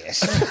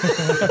noticed.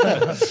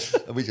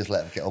 And we just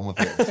let them get on with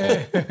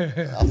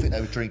it. I think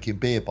they were drinking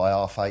beer by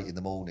 8:30 in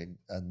the morning.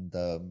 And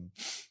that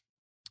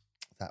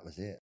was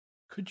it.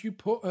 Could you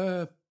put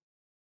a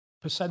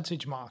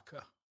percentage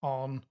marker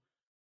on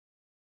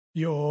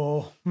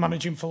your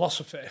managing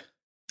philosophy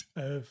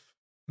of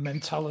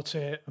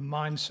mentality and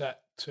mindset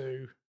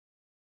to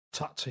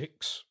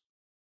tactics,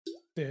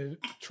 the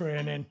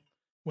training,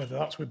 whether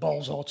that's with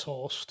balls or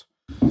toast?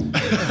 Or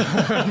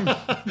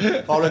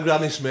a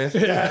Granny Smith.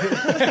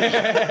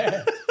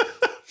 Yeah.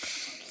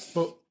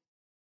 But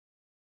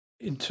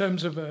in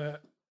terms of a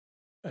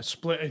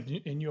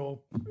split in your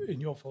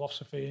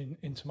philosophy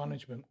into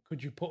management,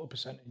 could you put a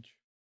percentage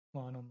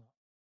line on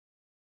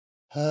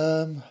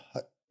that?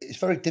 It's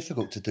very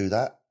difficult to do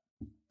that.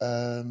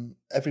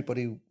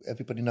 Everybody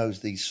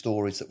knows these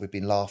stories that we've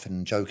been laughing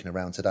and joking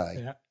around today.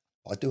 Yeah.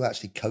 I do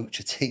actually coach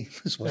a team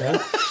as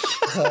well.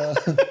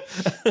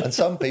 And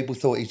some people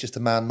thought he's just a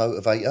man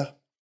motivator.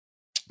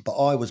 But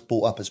I was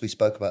brought up, as we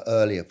spoke about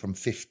earlier, from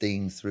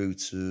 15 through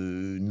to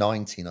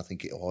 19, I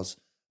think it was,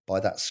 by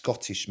that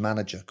Scottish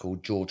manager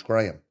called George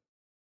Graham.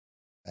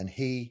 And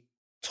he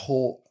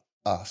taught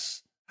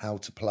us how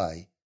to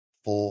play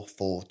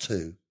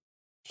 4-4-2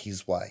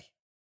 his way.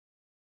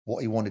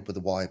 What he wanted with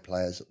the wide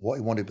players, what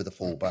he wanted with the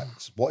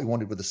fullbacks, what he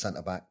wanted with the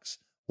centre-backs,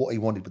 what he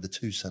wanted with the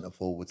 2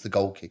 centre-forwards, the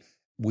goalkeeper.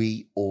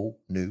 We all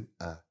knew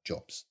our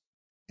jobs.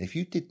 And if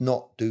you did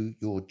not do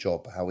your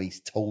job how he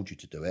told you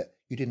to do it,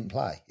 you didn't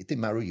play. It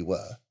didn't matter who you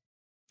were.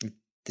 It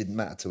didn't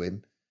matter to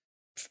him.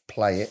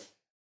 Play it.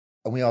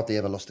 And we hardly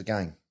ever lost a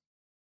game.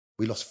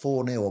 We lost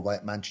 4-0 away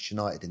at Manchester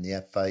United in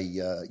the FA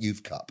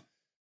Youth Cup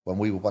when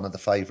we were one of the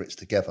favourites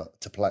together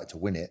to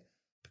win it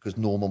because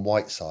Norman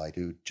Whiteside,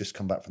 who'd just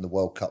come back from the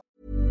World Cup.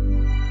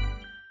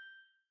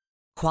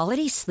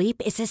 Quality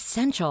sleep is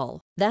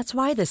essential. That's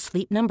why the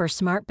Sleep Number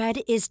Smart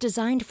Bed is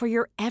designed for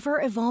your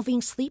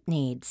ever-evolving sleep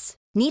needs.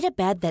 Need a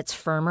bed that's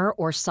firmer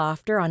or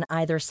softer on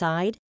either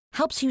side?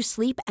 Helps you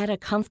sleep at a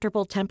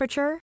comfortable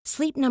temperature?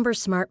 Sleep Number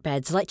Smart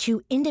Beds let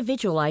you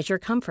individualize your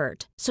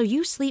comfort so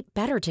you sleep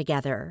better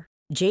together.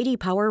 J.D.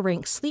 Power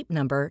ranks Sleep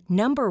Number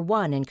number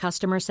 1 in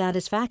customer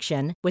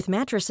satisfaction with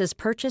mattresses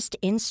purchased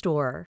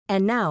in-store.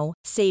 And now,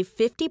 save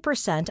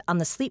 50% on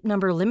the Sleep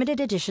Number Limited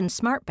Edition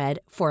Smart Bed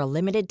for a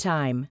limited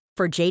time.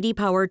 For J.D.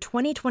 Power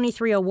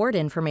 2023 award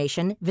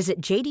information,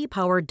 visit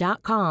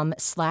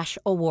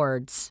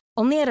jdpower.com/awards.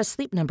 Only at a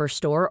Sleep Number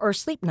store or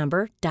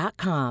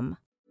sleepnumber.com.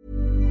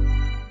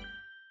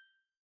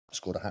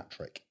 Scored a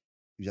hat-trick.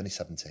 He was only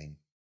 17.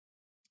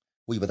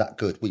 We were that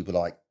good. We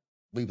were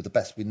the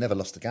best. We never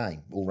lost a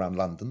game all around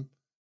London.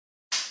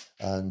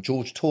 And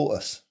George taught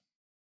us.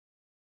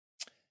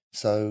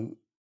 So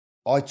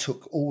I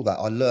took all that.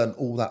 I learned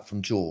all that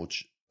from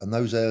George. And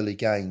those early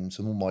games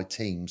and all my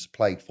teams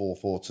played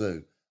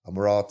 4-4-2 and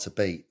were hard to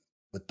beat,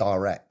 were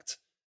direct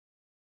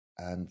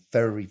and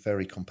very,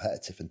 very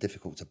competitive and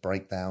difficult to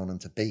break down and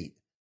to beat.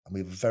 And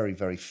we were very,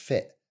 very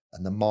fit.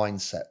 And the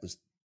mindset was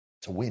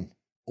to win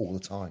all the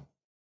time.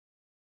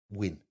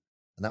 Win.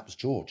 And that was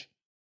George.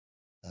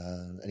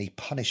 And he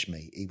punished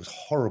me. He was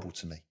horrible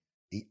to me.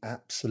 He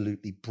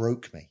absolutely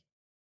broke me.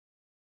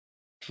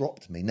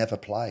 Dropped me, never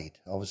played.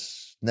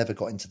 Never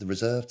got into the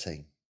reserve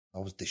team. I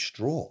was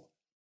distraught.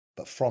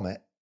 But from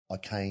it, I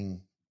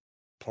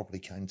probably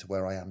came to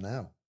where I am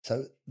now.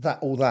 So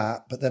all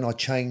that, but then I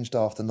changed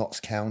after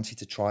Notts County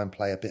to try and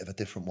play a bit of a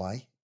different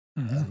way.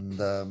 Mm-hmm.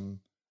 And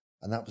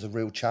that was a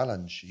real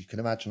challenge. You can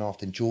imagine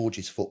after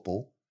George's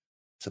football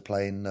to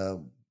playing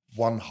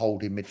one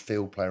holding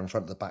midfield player in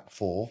front of the back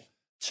four,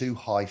 2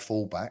 high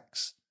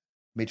fullbacks,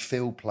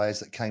 midfield players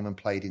that came and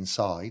played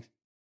inside,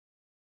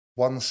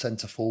 1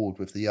 centre forward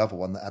with the other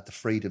one that had the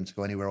freedom to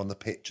go anywhere on the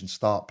pitch and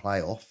start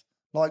play off,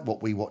 like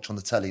what we watch on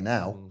the telly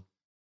now.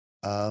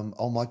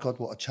 oh my God,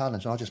 what a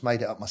challenge. And I just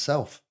made it up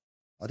myself.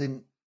 I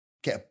didn't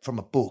get it from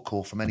a book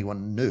or from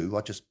anyone new.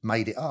 I just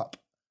made it up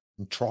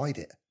and tried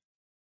it.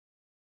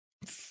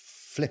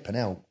 Flipping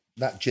out.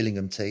 That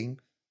Gillingham team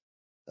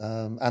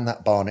and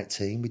that Barnet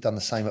team, we'd done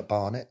the same at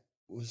Barnet,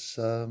 was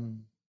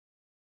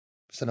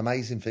it's an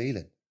amazing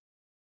feeling.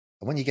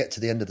 And when you get to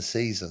the end of the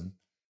season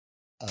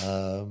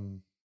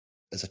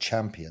as a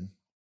champion,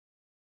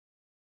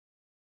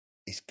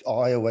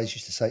 I always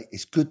used to say,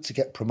 it's good to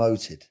get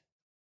promoted.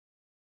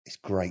 It's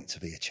great to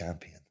be a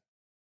champion.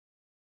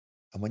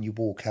 And when you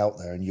walk out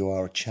there and you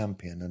are a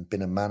champion and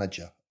been a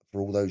manager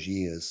for all those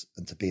years,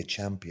 and to be a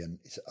champion,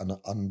 it's an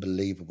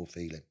unbelievable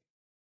feeling.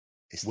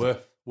 It's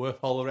worth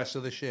all the rest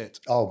of the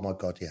shit. Oh my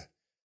God, yeah.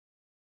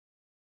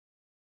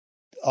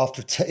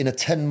 After in a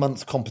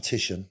 10-month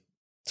competition,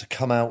 to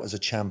come out as a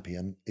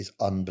champion is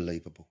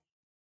unbelievable.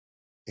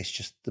 It's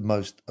just the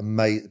most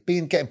amazing.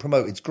 Getting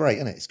promoted is great,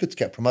 isn't it? It's good to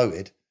get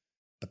promoted,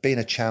 but being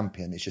a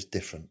champion is just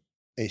different.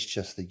 It's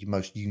just the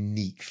most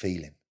unique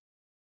feeling.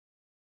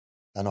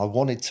 And I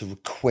wanted to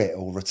quit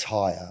or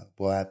retire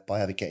by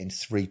ever getting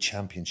 3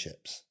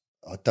 championships.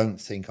 I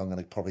don't think I'm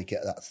going to probably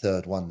get that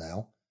 3rd one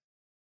now,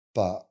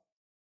 but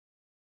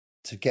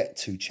to get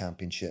 2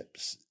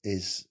 championships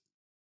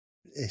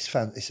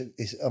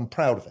I'm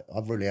proud of it. I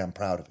really am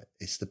proud of it.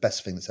 It's the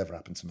best thing that's ever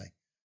happened to me.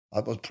 I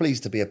was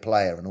pleased to be a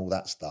player and all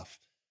that stuff,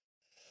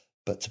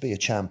 but to be a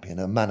champion,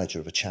 a manager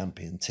of a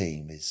champion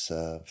team is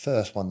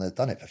first one. They've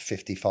done it for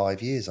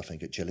 55 years, I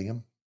think, at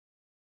Gillingham.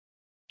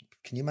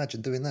 Can you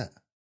imagine doing that?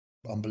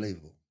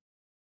 Unbelievable.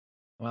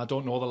 Well, I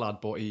don't know the lad,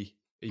 but he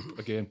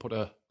again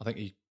I think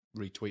he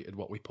retweeted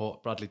what we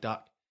put. Bradley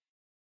Dack,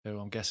 who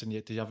I'm guessing,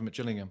 did you have him at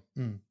Gillingham?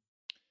 Mm.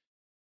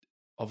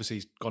 Obviously,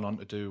 he's gone on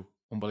to do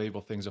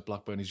unbelievable things at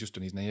Blackburn. He's just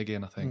done his knee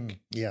again, I think.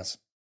 Yes.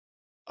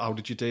 How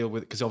did you deal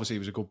with it? Because obviously he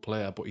was a good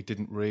player, but he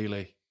didn't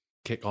really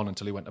kick on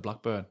until he went to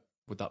Blackburn.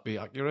 Would that be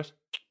accurate?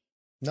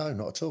 No,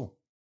 not at all.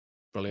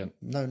 Brilliant.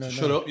 No.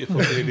 Shut up, you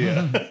fucking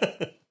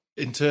idiot.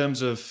 In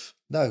terms of...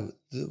 No,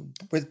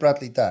 with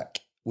Bradley Dack,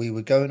 we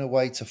were going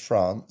away to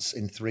France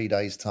in 3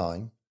 days'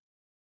 time,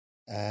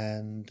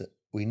 and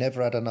we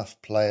never had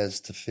enough players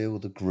to fill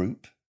the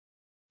group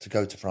to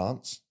go to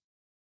France.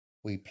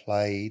 We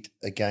played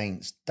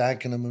against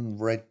Dagenham and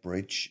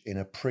Redbridge in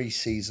a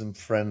pre-season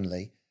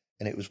friendly,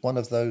 and it was one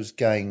of those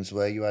games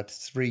where you had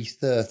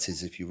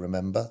 3:30s, if you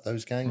remember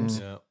those games.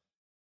 Yeah.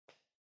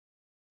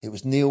 It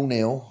was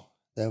 0-0.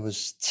 There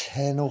was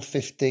 10 or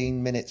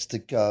 15 minutes to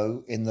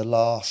go in the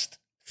last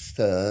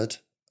third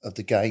of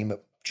the game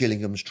at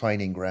Gillingham's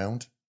training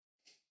ground.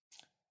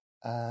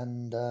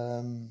 And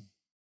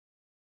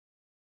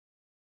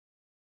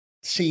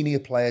senior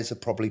players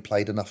had probably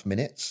played enough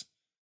minutes.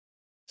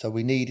 So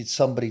we needed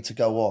somebody to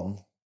go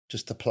on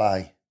just to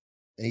play.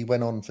 And he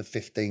went on for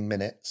 15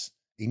 minutes.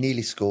 He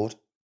nearly scored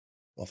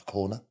off a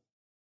corner.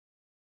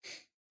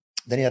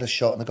 Then he had a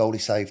shot and the goalie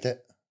saved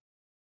it.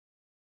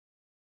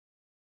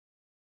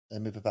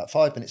 Then with about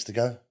 5 minutes to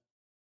go,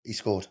 he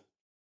scored.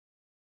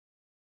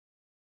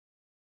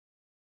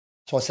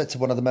 So I said to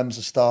one of the members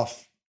of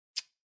staff,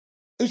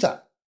 "Who's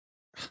that?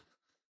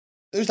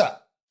 Who's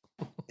that?"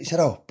 He said,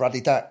 "Oh, Bradley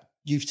Dack,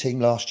 youth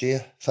team last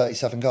year,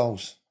 37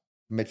 goals,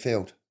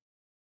 midfield."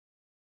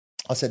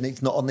 I said,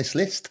 "He's not on this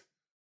list."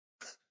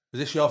 Is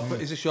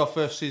this your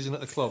first season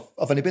at the club?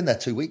 I've only been there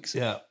 2 weeks.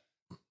 Yeah.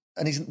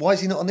 And why is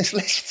he not on this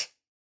list?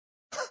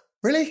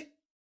 Really?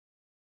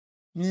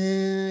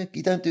 Yeah,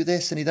 you don't do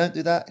this and you don't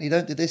do that and you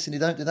don't do this and you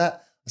don't do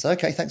that. I said,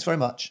 "Okay, thanks very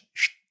much."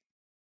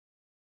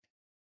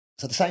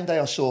 So the same day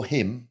I saw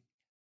him,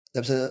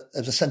 there was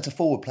a centre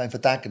forward playing for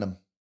Dagenham.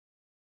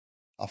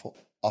 I thought,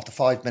 after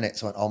 5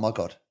 minutes, I went, "Oh my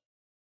God,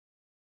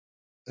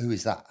 who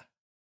is that?"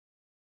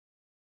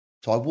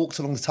 So I walked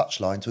along the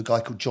touchline to a guy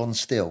called John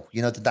Steele,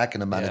 you know, the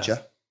Dagenham manager.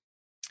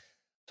 Yeah.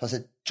 So I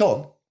said,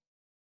 "John,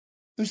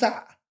 who's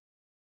that?"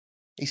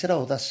 He said,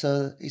 "Oh, that's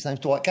his name's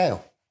Dwight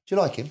Gale. Do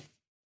you like him?"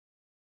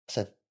 I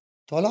said,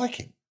 "Do I like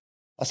him?"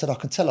 I said, "I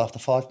can tell after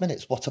 5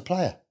 minutes what a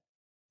player."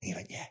 He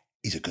went, "Yeah,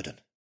 he's a good one."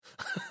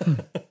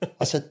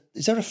 I said,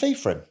 "Is there a fee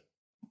for him?"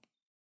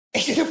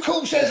 He said, "Of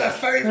course there's a fee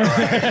for him.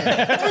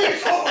 What are you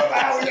talking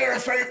about? Is there a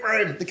fee for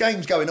him?" The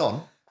game's going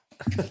on.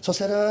 So I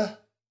said,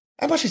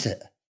 "How much is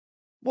it?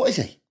 What is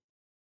he?"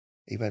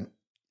 He went,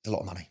 "It's a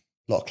lot of money.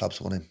 A lot of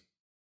clubs want him."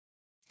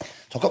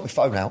 So I got my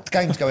phone out. The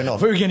game's going on.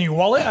 We're getting your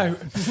wallet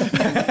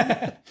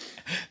out.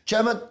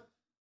 "Chairman,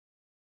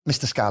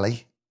 Mr.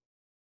 Scally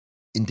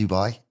in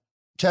Dubai.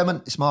 Chairman,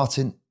 it's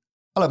Martin.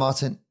 Hello,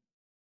 Martin."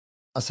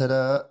 I said,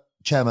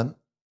 "Chairman,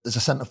 there's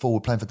a centre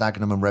forward playing for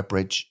Dagenham and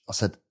Redbridge." I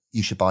said,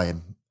 "You should buy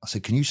him." I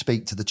said, "Can you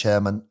speak to the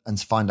chairman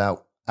and find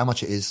out how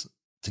much it is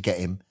to get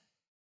him?"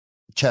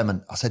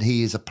 "Chairman," I said,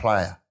 "he is a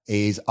player.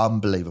 He is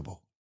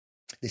unbelievable."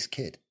 This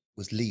kid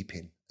was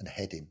leaping and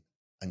heading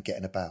and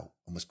getting about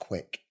and was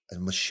quick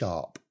and was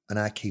sharp. And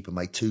our keeper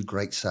made 2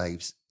 great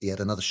saves. He had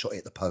another shot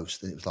at the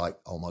post and it was like,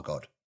 oh my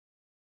God.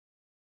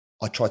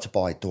 I tried to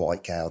buy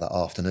Dwight Gale that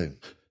afternoon.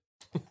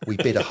 We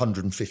bid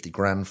 150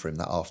 grand for him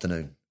that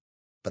afternoon,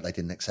 but they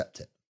didn't accept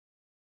it.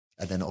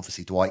 And then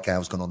obviously Dwight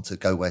Gale's gone on to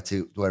go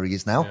where he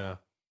is now. Yeah.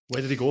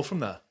 Where did he go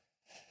from there?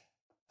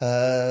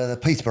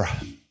 Peterborough.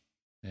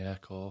 Yeah,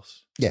 of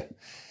course. Yeah.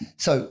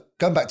 So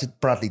going back to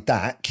Bradley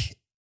Dack,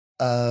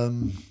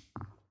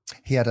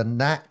 he had a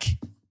knack,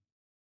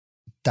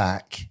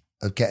 Dack,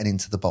 of getting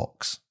into the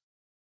box.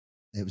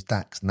 It was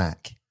Dack's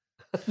knack.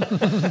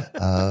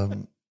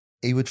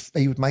 He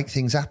would make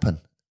things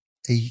happen.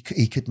 He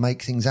could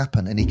make things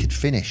happen, and he could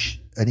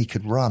finish, and he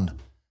could run,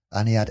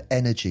 and he had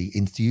energy,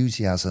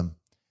 enthusiasm,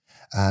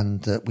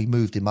 and we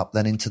moved him up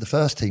then into the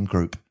first team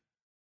group.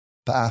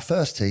 But our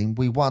first team,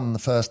 we won the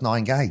first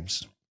 9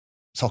 games,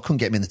 so I couldn't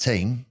get him in the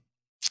team,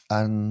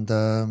 and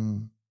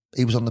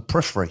he was on the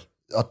periphery.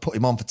 I'd put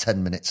him on for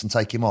 10 minutes and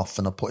take him off,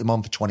 and I'd put him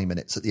on for 20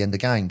 minutes at the end of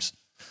games,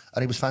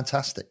 and he was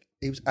fantastic.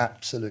 He was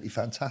absolutely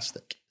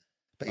fantastic.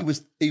 But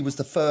he was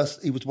the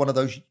first. He was one of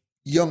those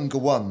younger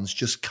ones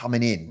just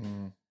coming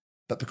in.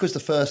 But because the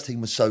first team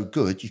was so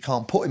good, you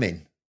can't put him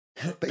in.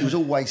 But he was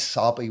always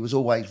sub. He was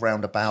always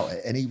round about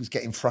it, and he was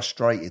getting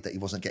frustrated that he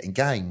wasn't getting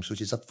games,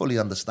 which is fully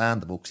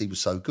understandable because he was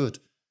so good.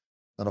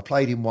 And I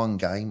played him one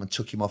game and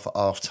took him off at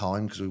half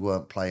time because we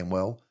weren't playing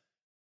well.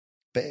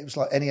 But it was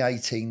like any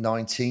 18,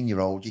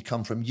 19-year-old, you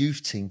come from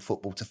youth team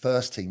football to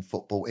first team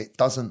football. It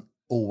doesn't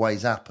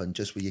always happen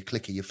just with your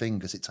click of your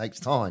fingers. It takes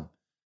time.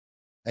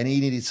 And he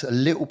needed a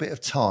little bit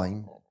of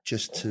time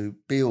just to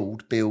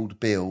build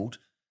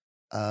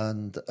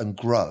and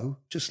grow.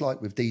 Just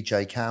like with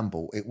DJ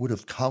Campbell, it would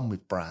have come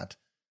with Brad.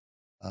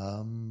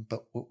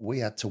 But we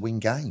had to win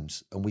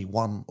games, and we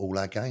won all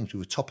our games. We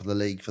were top of the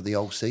league for the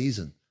whole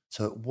season.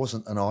 So it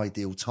wasn't an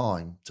ideal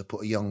time to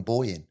put a young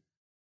boy in.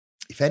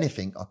 If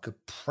anything, I could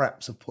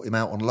perhaps have put him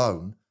out on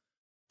loan,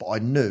 but I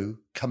knew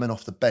coming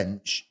off the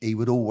bench, he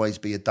would always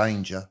be a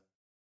danger.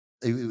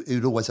 He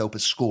would always help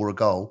us score a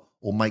goal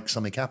or make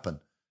something happen,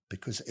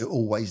 because it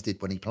always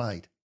did when he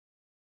played.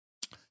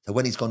 So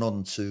when he's gone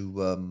on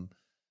to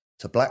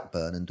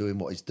Blackburn and doing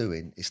what he's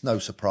doing, it's no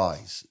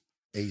surprise.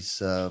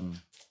 He's a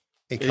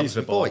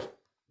boy.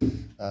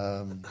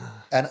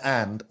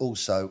 And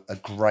also a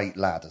great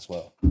lad as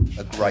well.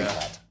 A great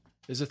lad.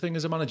 There's a thing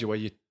as a manager where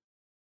you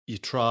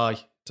try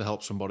to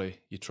help somebody,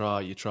 you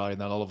try, and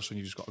then all of a sudden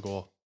you just got to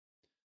go.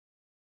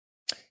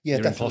 Yeah,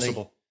 You're definitely.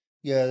 Impossible.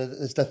 Yeah,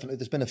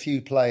 there's been a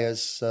few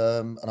players,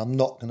 and I'm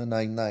not going to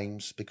name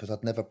names because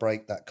I'd never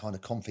break that kind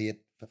of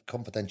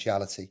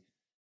confidentiality.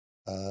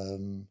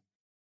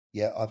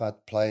 I've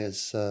had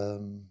players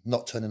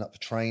not turning up for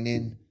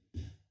training.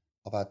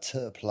 I've had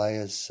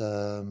players.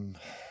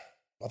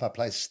 I've had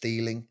players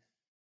stealing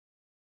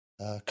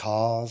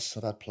cars.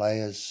 I've had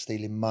players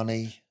stealing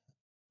money,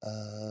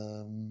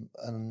 and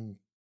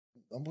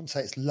I wouldn't say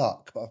it's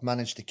luck, but I've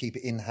managed to keep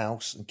it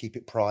in-house and keep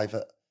it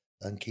private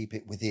and keep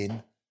it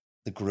within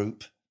the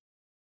group.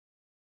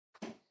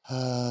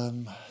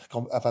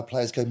 I've had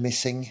players go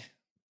missing,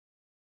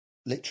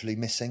 literally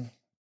missing.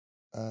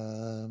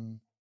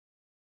 And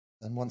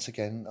once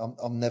again,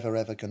 I'm never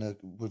ever going to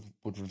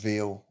would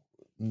reveal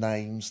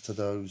names to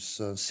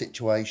those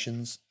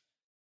situations,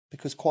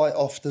 because quite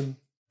often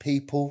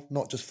people,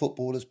 not just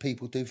footballers,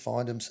 people do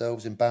find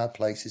themselves in bad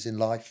places in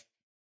life.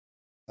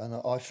 And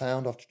I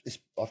found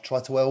I've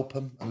tried to help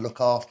them and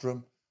look after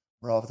them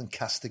rather than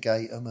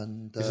castigate them.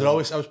 And is there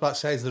always? I was about to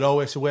say, is there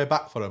always a way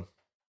back for them?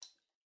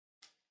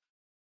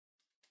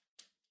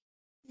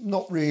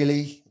 Not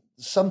really.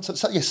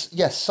 Sometimes,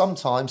 yes,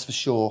 sometimes for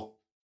sure.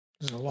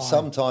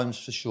 Sometimes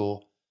for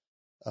sure.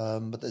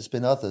 But there's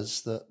been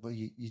others that where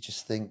you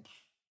just think,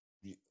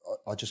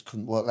 I just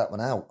couldn't work that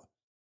one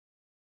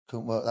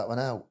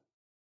out.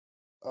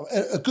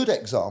 A good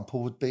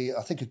example would be,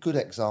 Sam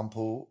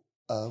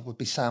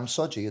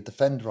Sodji, a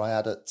defender I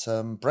had at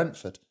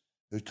Brentford,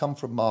 who'd come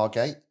from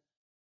Margate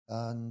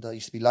and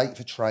used to be late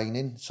for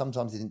training.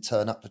 Sometimes he didn't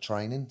turn up for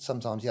training.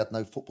 Sometimes he had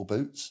no football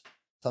boots.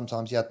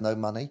 Sometimes he had no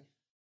money.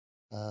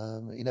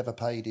 He never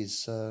paid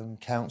his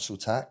council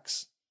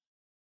tax.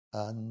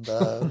 And is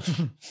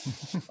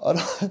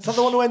that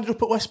the one who ended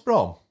up at West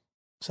Brom?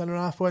 Centre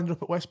half who ended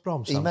up at West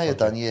Brom? He may have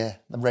done, yeah.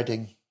 And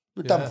Reading.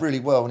 He'd done really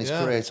well in his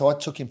career. So I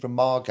took him from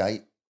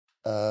Margate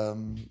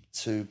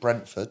to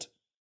Brentford,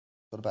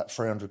 got about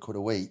 300 quid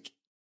a week.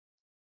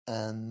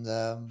 And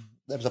there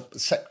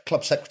was a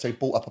club secretary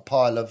bought up a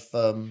pile of,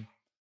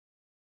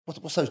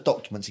 what's those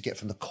documents you get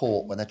from the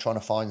court when they're trying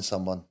to find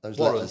someone? Those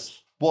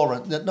letters.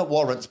 Not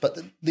warrants, but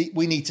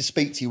we need to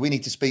speak to you, we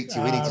need to speak to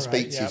you, we need to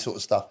speak to you sort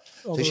of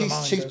stuff. So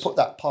she's put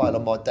that pile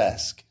on my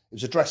desk. It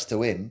was addressed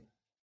to him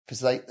because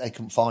they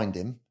couldn't find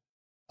him,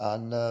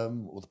 and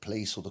or the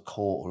police or the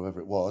court or whoever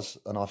it was.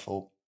 And I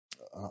thought,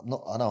 I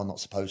know I'm not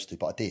supposed to,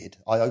 but I did.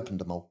 I opened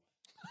them all.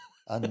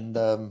 And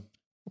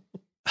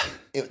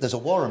there's a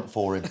warrant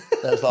for him.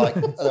 There's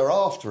they're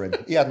after him.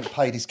 He hadn't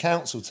paid his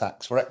council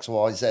tax for X,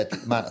 Y, Z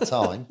amount of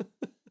time.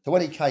 So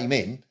when he came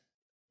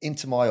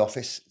into my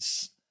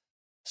office,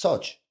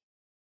 Sodge.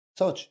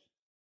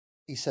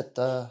 He said,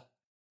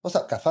 what's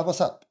up, Gaffer?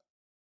 What's up?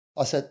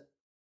 I said,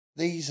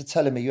 these are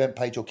telling me you haven't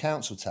paid your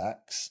council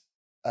tax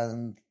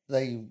and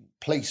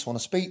police want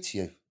to speak to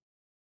you.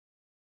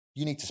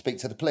 You need to speak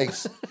to the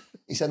police.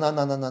 He said, no.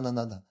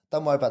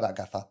 Don't worry about that,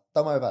 Gaffer.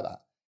 Don't worry about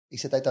that. He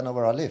said, they don't know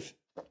where I live.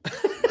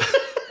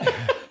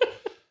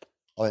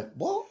 I went,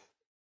 what?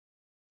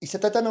 He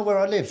said, they don't know where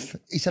I live.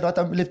 He said, I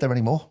don't live there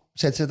anymore. He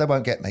said, so they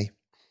won't get me.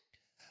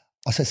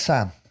 I said,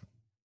 Sam,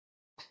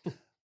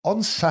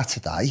 on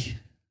Saturday,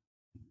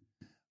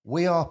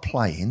 we are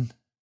playing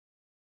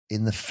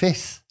in the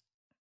 5th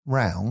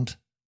round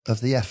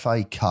of the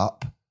FA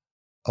Cup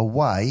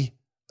away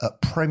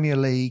at Premier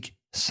League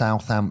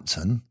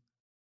Southampton.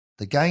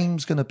 The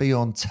game's going to be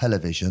on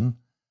television.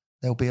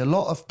 There'll be a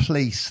lot of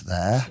police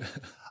there.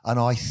 And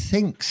I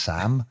think,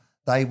 Sam,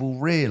 they will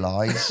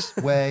realise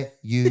where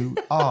you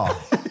are.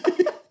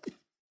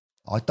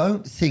 I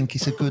don't think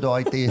it's a good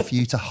idea for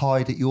you to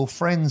hide at your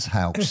friend's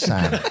house,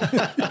 Sam.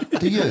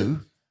 Do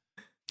you?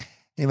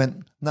 He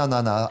went, no,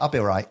 I'll be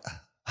all right.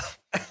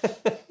 And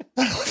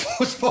I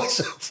thought to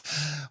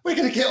myself, we're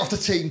going to get off the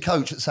team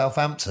coach at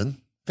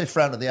Southampton, 5th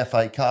round of the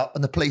FA Cup,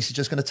 and the police are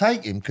just going to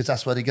take him because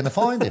that's where they're going to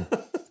find him.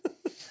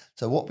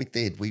 So what we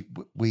did, we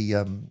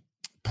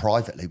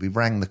privately, we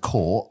rang the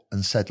court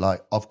and said,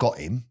 like, I've got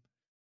him.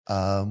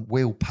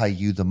 We'll pay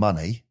you the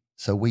money.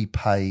 So we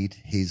paid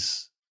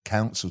his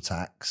council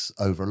tax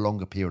over a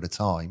longer period of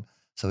time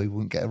so he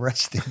wouldn't get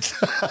arrested.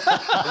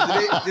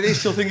 Did he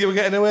still think you were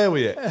getting away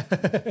with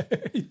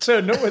it? He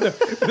turned up with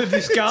a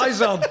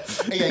disguise on.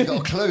 He ain't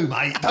got a clue,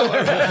 mate. Don't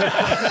worry.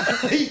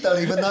 He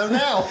don't even know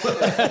now.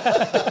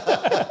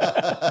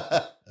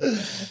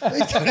 He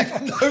don't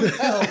even know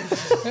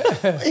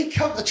now. He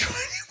come to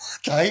training one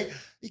day.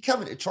 He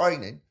come into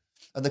training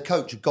and the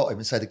coach had got him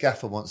and said, the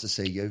gaffer wants to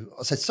see you.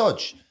 I said,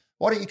 Sodge,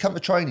 why didn't you come to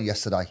training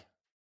yesterday?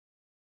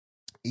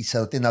 He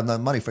said, I didn't have no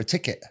money for a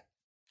ticket.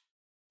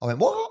 I went,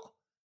 what?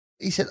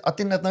 He said, I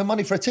didn't have no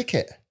money for a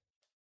ticket.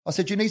 I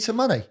said, you need some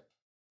money?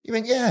 He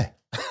went, yeah.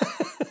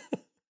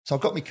 So I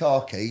got my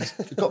car keys,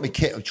 got my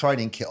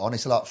training kit on.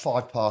 It's like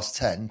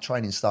 10:05,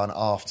 training starting at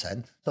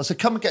 10:30. So I said,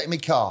 come and get in my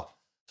car.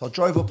 So I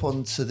drove up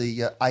onto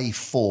the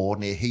A4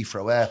 near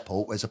Heathrow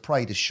Airport. There's a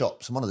parade of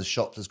shops, and one of the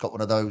shops has got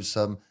one of those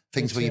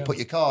things where you put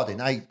your card in.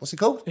 What's it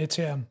called?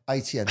 ATM.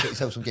 ATM. Get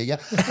yourself some gear, yeah?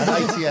 An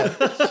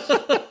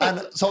ATM.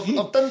 And so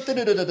I've done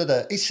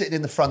da-da-da-da-da. He's sitting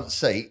in the front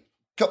seat,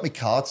 got my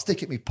card,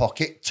 stick it in my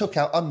pocket, took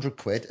out 100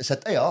 quid. I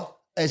said,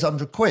 there's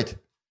 100 quid.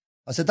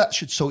 I said, that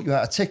should sort you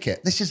out a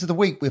ticket. This is the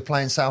week we're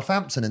playing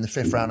Southampton in the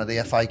 5th round of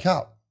the FA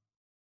Cup.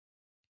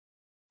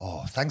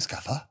 Oh, thanks,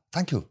 Gaffer.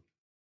 Thank you.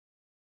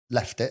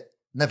 Left it,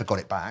 never got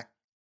it back.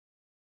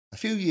 A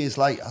few years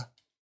later,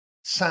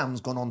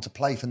 Sam's gone on to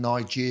play for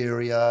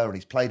Nigeria and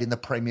he's played in the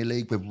Premier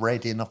League with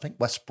Reading, I think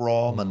West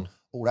Brom and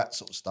all that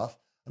sort of stuff.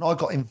 And I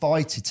got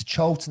invited to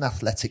Charlton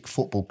Athletic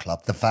Football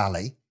Club, the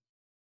Valley.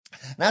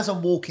 And as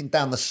I'm walking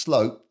down the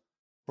slope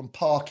from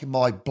parking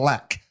my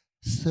black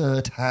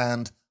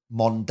third-hand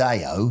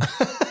Mondeo,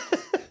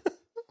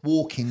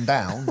 walking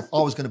down, I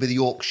was going to be the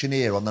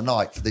auctioneer on the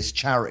night for this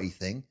charity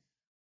thing.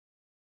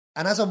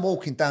 And as I'm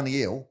walking down the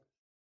hill,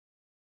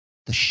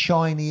 the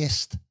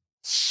shiniest,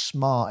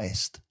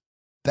 smartest,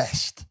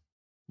 best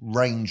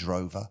Range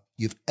Rover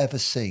you've ever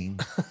seen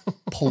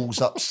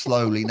pulls up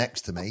slowly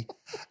next to me,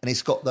 and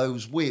it's got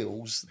those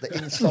wheels that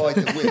inside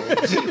the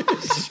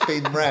wheels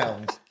spin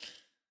round.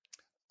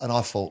 And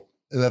I thought,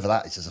 whoever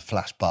that is a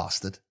flash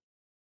bastard.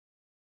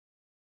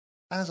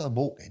 As I'm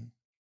walking,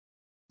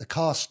 the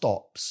car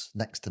stops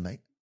next to me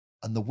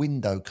and the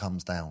window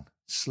comes down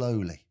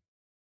slowly.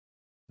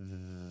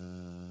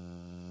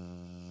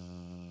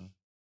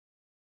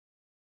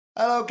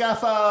 Hello,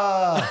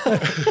 Gaffer!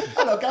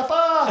 Hello,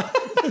 Gaffer!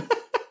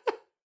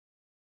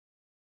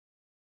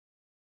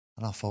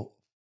 And I thought,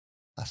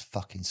 that's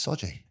fucking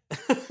sodgy.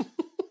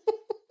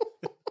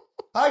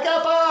 Hi,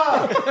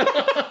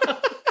 Gaffer!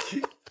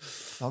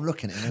 I'm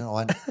looking at him and I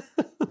went,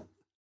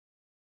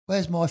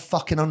 where's my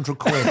fucking 100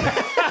 quid?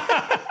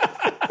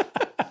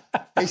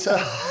 He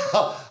said,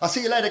 I'll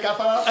see you later,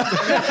 Gaffer.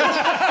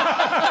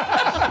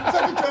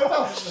 Fucking drove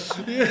off.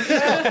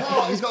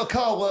 He's got a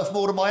car worth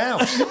more than my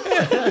house.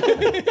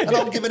 And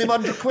I'm giving him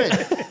 100 quid.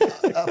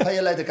 I'll pay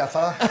you later,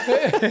 Gaffer.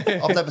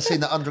 I've never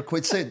seen that 100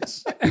 quid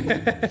since. So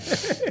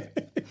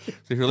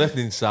if you're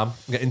listening, Sam,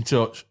 get in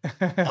touch.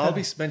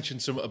 Albie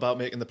mentioned something about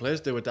making the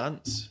players do a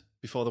dance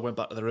before they went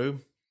back to the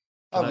room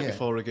the night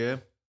before a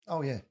game.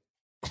 Oh, yeah.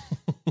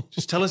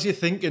 Just tell us your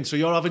thinking. So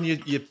you're having your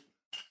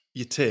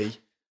tea.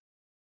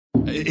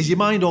 Is your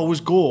mind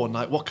always going,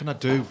 like, what can I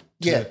do?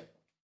 Yeah.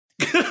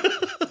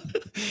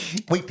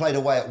 We played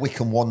away at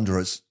Wycombe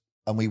Wanderers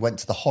and we went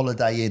to the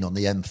Holiday Inn on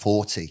the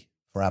M40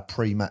 for our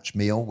pre-match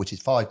meal, which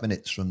is 5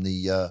 minutes from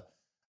the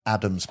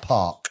Adams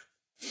Park.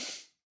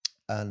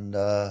 And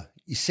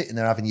you're sitting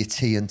there having your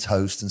tea and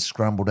toast and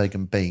scrambled egg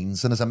and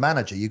beans. And as a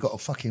manager, you've got to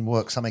fucking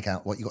work something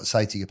out, what you've got to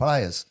say to your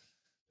players,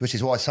 which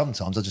is why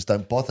sometimes I just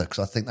don't bother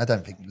because I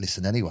don't think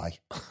listen anyway.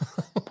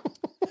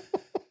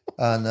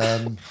 And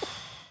I'm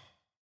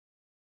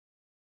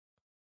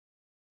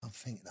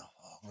thinking,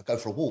 I'm going to go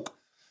for a walk.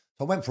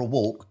 So I went for a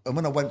walk, and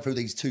when I went through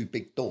these two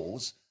big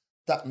doors,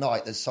 that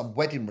night there's some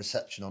wedding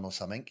reception on or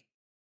something.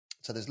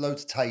 So there's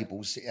loads of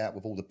tables sitting out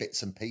with all the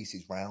bits and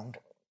pieces round.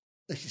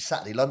 this is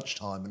Saturday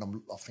lunchtime, and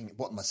I'm thinking,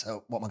 what am I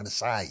going to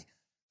say?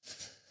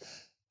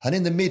 And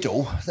in the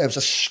middle, there was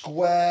a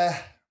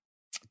square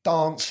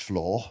dance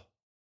floor.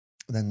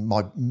 And then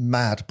my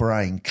mad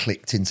brain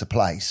clicked into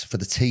place for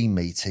the team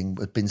meeting.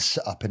 Had been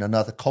set up in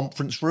another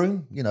conference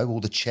room, you know,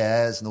 all the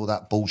chairs and all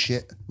that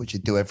bullshit, which you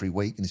do every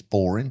week, and it's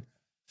boring.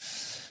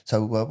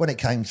 So when it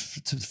came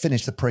to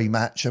finish the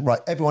pre-match, right,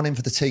 everyone in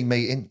for the team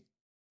meeting,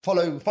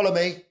 follow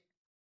me.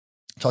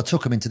 So I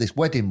took them into this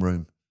wedding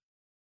room.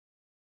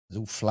 There's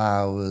all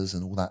flowers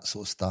and all that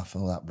sort of stuff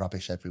and all that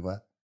rubbish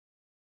everywhere.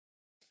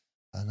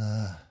 And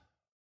it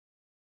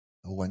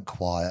all went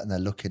quiet, and they're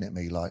looking at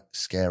me like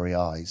scary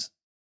eyes.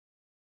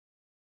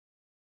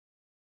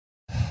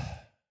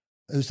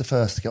 Who's the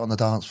first to get on the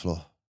dance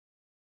floor?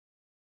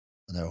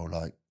 And they're all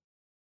like,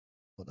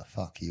 what the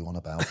fuck are you on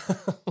about?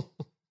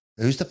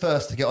 Who's the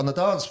first to get on the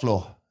dance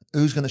floor?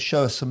 Who's going to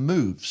show us some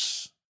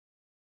moves?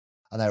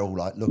 And they're all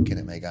like looking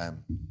at me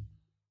going,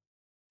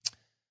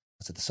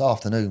 I said, this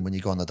afternoon when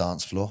you go on the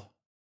dance floor,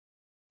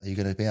 are you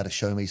going to be able to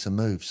show me some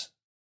moves?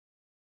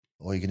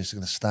 Or are you just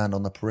going to stand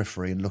on the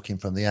periphery and looking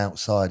from the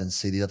outside and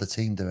see the other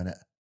team doing it?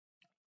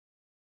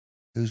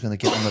 Who's going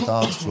to get on the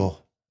dance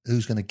floor?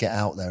 Who's going to get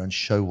out there and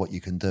show what you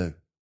can do?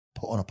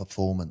 Put on a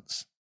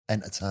performance,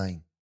 entertain.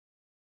 And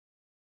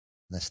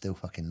they're still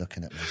fucking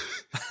looking at me.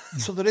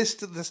 So there is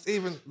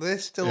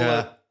still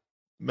Yeah.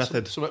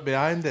 Method. something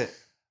behind it.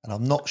 And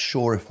I'm not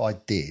sure if I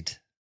did.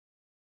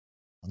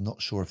 I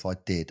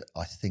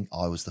think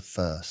I was the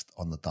first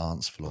on the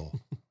dance floor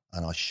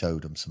and I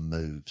showed them some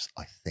moves,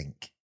 I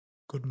think.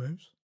 Good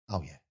moves.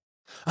 Oh, yeah.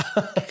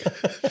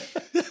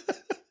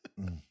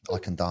 I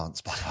can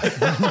dance, by the way.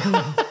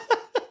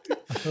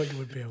 I thought you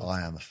would be able to.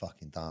 I am a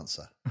fucking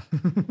dancer.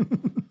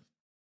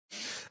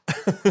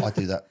 I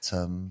do that.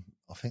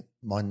 I think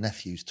my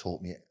nephew's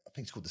taught me it. I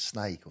think it's called the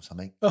snake or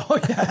something. Oh,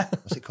 yeah.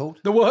 What's it called?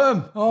 The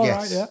worm. Oh,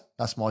 yes, right, yeah.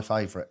 That's my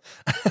favourite.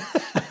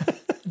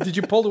 Did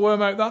you pull the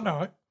worm out that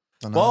night?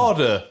 I know.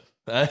 Border.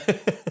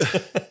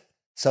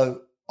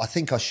 So I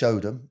think I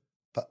showed them,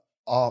 but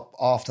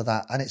after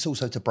that, and it's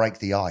also to break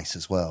the ice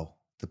as well,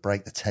 to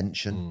break the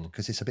tension,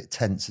 because it's a bit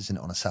tense, isn't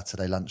it, on a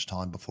Saturday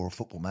lunchtime before a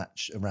football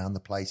match around the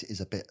place. It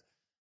is a bit.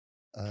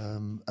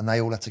 And they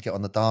all had to get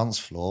on the dance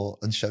floor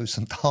and show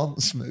some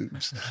dance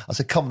moves. I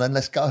said, come on then,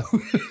 let's go.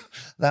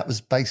 That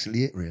was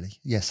basically it, really.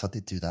 Yes, I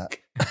did do that.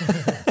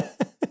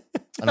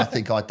 And I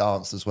think I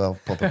danced as well,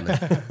 probably.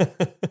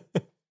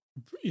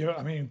 Yeah,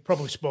 I mean,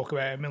 probably spoke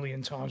about it a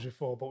million times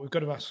before, but we've got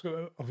to ask,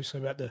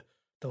 obviously, about the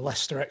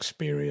Leicester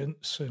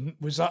experience. And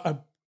was that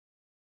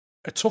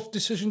a tough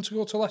decision to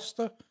go to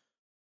Leicester?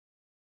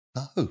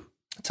 No.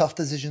 Tough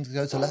decision to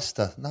go to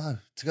Leicester. No.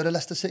 To go to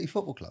Leicester City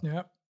Football Club.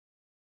 Yeah.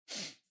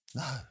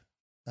 No.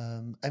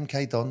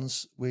 MK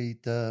Dons,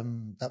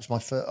 that was my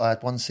first, I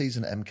had one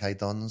season at MK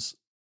Dons,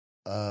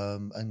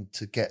 and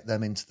to get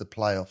them into the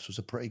playoffs was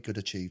a pretty good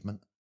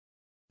achievement.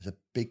 It was a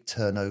big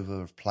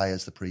turnover of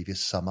players the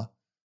previous summer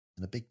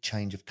and a big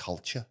change of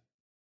culture.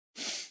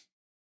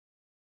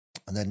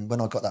 And then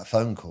when I got that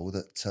phone call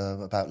that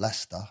about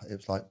Leicester, it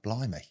was like,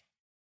 blimey.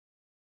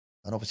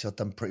 And obviously I'd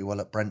done pretty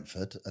well at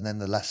Brentford, and then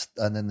the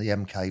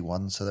MK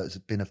one, so that it's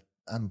been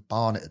and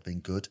Barnet had been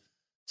good.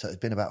 So it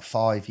had been about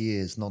 5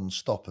 years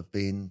non-stop of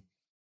being,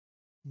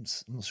 I'm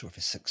not sure if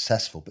it's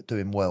successful, but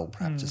doing well,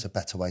 perhaps is a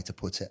better way to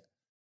put it.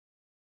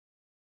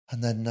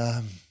 And then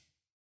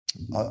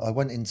I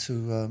went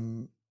into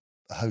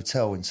a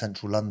hotel in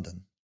central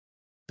London,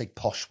 big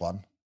posh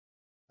one,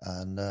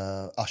 and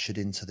ushered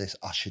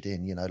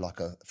in, you know,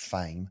 like a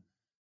fame,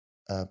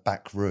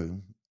 back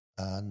room,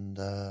 and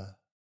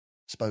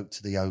spoke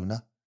to the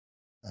owner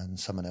and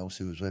someone else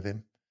who was with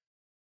him.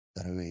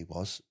 Don't know who he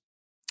was.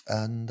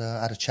 And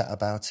had a chat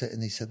about it,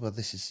 and he said, well,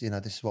 this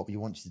is what we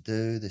want you to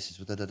do. This is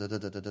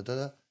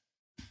da-da-da-da-da-da-da.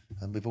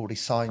 And we've already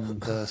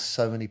signed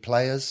so many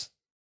players.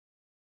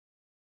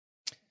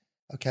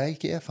 Okay,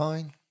 yeah,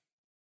 fine.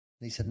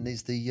 And he said, and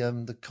here's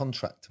the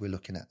contract we're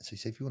looking at. So he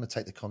said, if you want to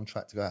take the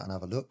contract to go out and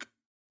have a look,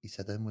 he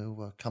said, then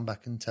we'll come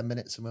back in 10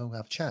 minutes and we'll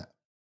have a chat.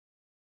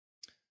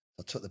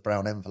 I took the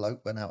brown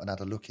envelope, went out and had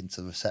a look into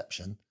the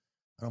reception,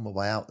 and on my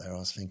way out there, I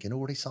was thinking,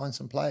 already signed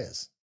some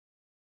players.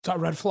 Is that a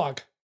red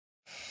flag?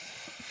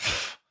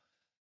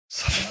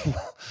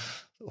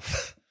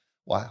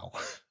 Wow.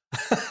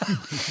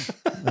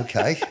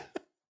 Okay.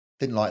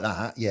 Didn't like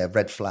that. Yeah,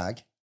 red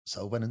flag.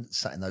 So I went and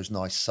sat in those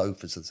nice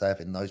sofas that they have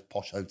in those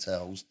posh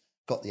hotels,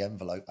 got the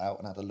envelope out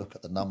and had a look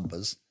at the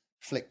numbers,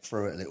 flicked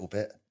through it a little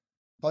bit.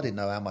 I didn't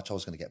know how much I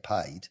was going to get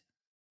paid.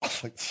 I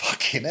was like,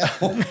 fucking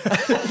hell.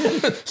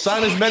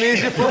 Sign as many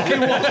as you fucking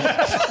want.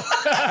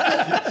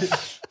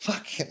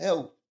 Fucking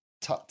hell.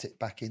 Tucked it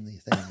back in the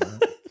thing. You know?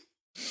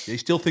 Are you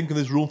still thinking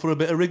there's room for a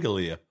bit of wriggle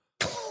here?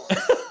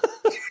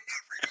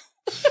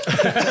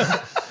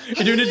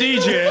 You're doing a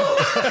DJ?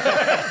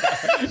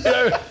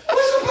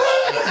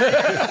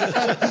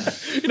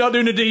 You're not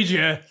doing a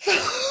DJ?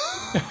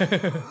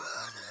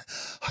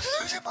 I'm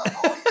losing my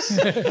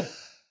voice.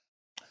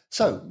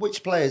 So,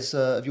 which players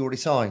have you already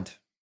signed?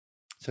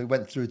 So he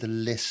went through the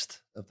list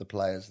of the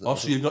players. That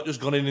So you've not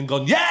just gone in and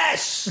gone,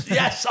 yes,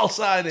 yes, I'll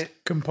sign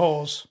it.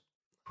 Compose.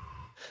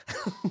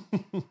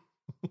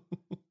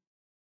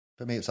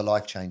 For me, it's a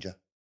life changer,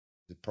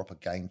 a proper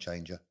game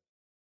changer.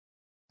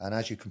 And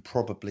as you can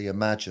probably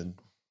imagine,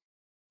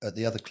 at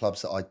the other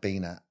clubs that I'd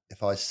been at,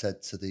 if I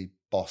said to the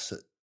boss at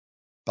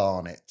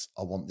Barnet,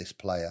 I want this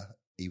player,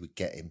 he would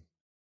get him.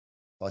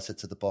 If I said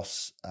to the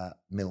boss at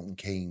Milton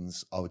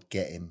Keynes, I would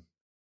get him.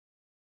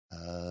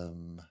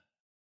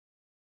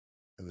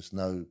 There was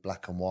no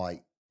black and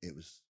white. It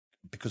was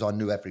because I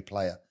knew every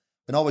player.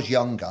 When I was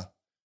younger,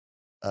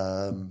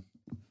 I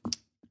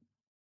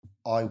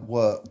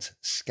worked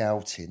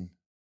scouting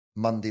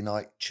Monday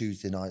night,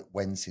 Tuesday night,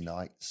 Wednesday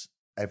nights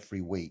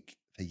every week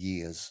for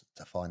years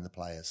to find the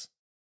players.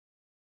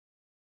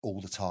 All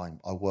the time.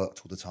 I worked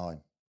all the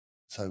time.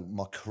 So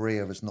my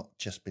career has not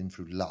just been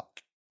through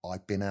luck.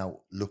 I've been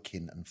out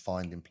looking and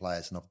finding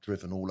players, and I've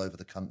driven all over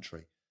the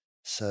country.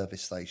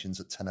 Service stations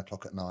at 10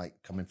 o'clock at night,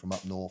 coming from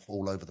up north,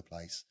 all over the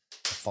place,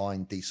 to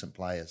find decent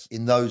players.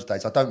 In those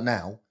days, I don't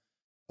now,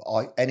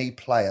 but any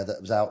player that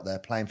was out there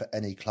playing for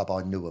any club,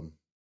 I knew them.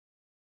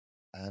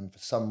 And for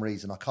some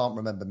reason, I can't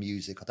remember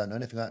music. I don't know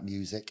anything about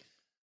music.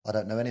 I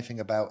don't know anything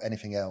about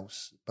anything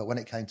else. But when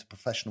it came to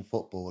professional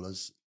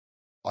footballers,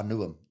 I knew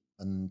them,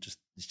 and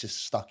it's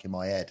just stuck in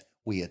my head.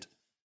 Weird.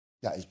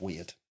 That is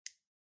weird.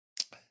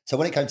 So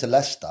when it came to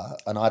Leicester,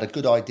 and I had a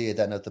good idea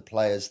then of the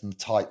players and the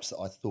types that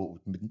I thought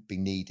would be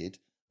needed.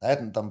 They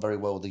hadn't done very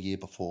well the year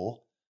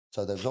before,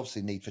 so there was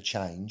obviously need for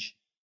change.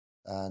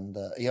 And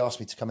he asked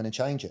me to come in and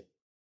change it.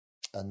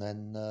 And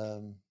then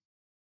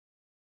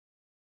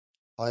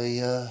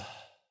I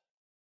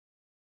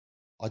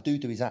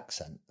do his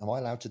accent. Am I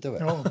allowed to do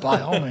it? Oh, by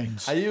all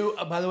means. Are you,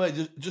 by the way,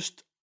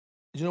 just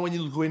you know when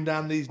you're going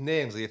down these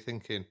names, are you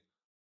thinking,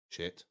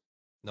 shit,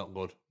 not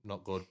good,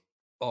 not good.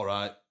 All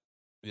right,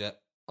 yeah,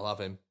 I'll have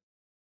him.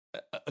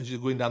 As you're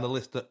going down the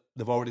list that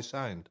they've already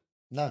signed?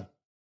 No.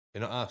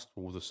 You're not asked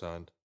who they've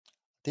signed?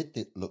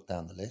 Did look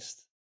down the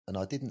list, and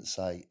I didn't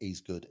say, he's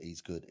good,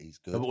 he's good, he's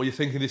good. No, but were you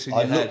thinking this in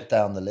your head? I looked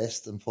down the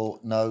list and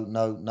thought, no.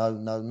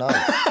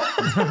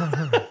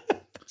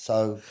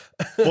 So...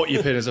 But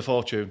you're paying us a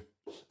fortune,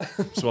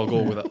 so I'll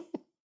go with it.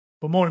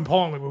 But more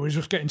importantly, we were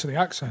just getting to the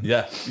accent.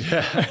 Yeah.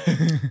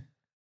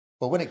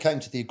 Well, when it came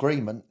to the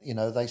agreement,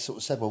 they sort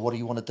of said, well, what do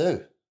you want to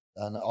do?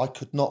 And I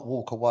could not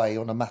walk away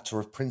on a matter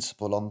of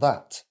principle on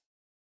that,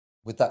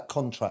 with that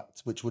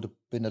contract, which would have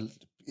been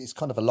it's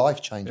kind of a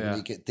life changer when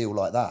you get a deal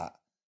like that.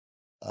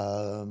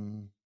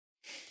 So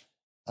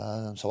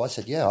I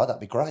said, yeah, that'd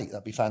be great.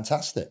 That'd be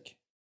fantastic.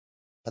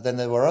 But then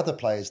there were other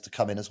players to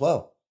come in as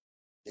well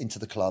into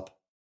the club,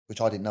 which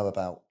I didn't know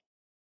about.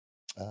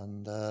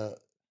 And I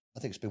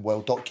think it's been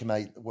well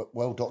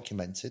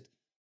documented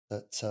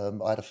that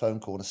I had a phone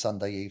call on a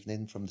Sunday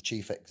evening from the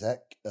chief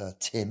exec,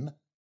 Tim.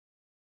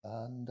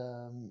 And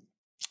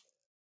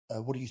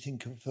what do you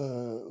think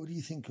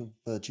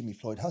of Jimmy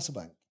Floyd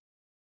Hasselbank?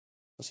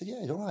 I said,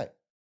 yeah, he's all right.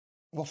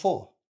 What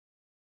for?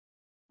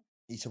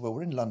 He said, well,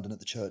 we're in London at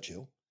the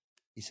Churchill.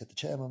 He said the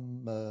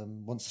chairman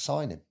wants to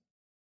sign him.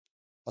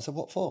 I said,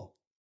 what for?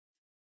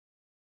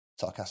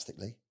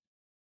 Sarcastically.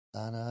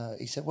 And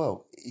he said,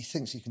 well, he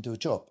thinks he can do a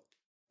job.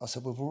 I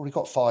said, well, we've already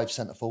got 5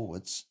 centre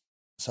forwards.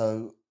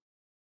 So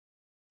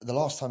the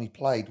last time he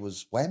played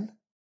was when?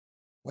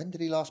 When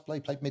did he last play?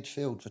 He played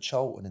midfield for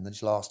Charlton in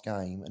his last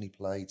game, and he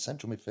played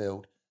central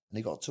midfield, and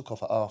he got took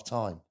off at half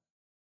time.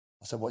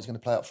 I said, what, he's going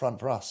to play up front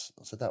for us?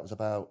 I said, that was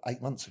about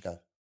 8 months ago.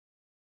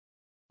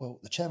 Well,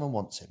 the chairman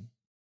wants him.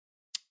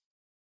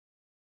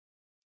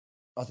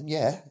 I said,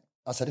 yeah.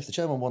 I said, if the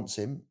chairman wants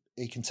him,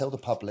 he can tell the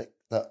public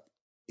that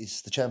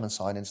it's the chairman's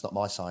signing, it's not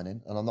my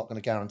signing, and I'm not going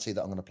to guarantee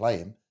that I'm going to play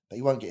him, but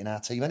he won't get in our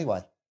team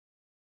anyway.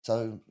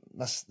 So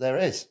there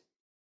it is.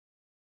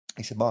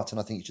 He said, Martin,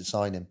 I think you should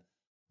sign him.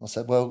 I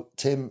said, well,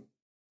 Tim,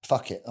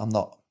 fuck it, I'm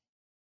not.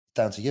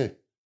 Down to you.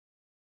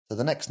 So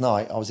the next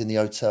night, I was in the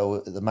hotel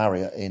at the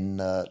Marriott in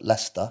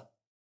Leicester.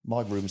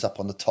 My room's up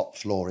on the top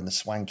floor in the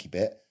swanky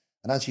bit.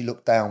 And as you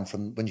look down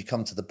from when you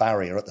come to the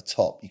barrier at the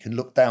top, you can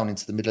look down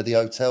into the middle of the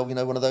hotel,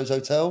 one of those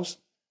hotels.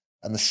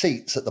 And the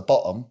seats at the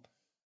bottom,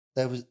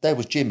 there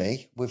was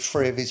Jimmy with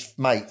 3 of his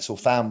mates or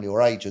family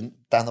or agent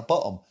down the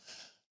bottom.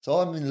 So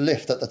I'm in the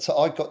lift at the top.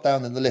 I got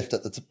down in the lift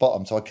at the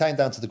bottom. So I came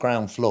down to the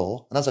ground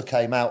floor. And as I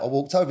came out, I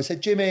walked over and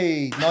said,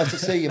 Jimmy, nice to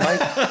see you, mate.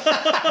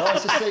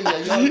 Nice to see you.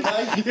 You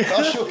okay?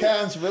 I shook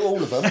hands with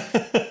all of them.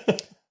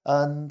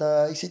 And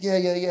he said,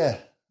 yeah.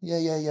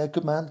 Yeah.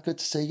 Good man. Good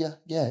to see you.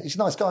 Yeah, he's a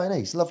nice guy, isn't he?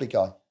 He's a lovely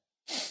guy.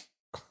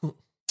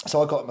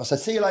 So I got him. I said,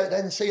 see you later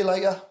then. See you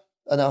later.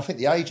 And I think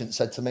the agent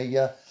said to me,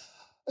 are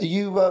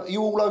you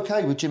all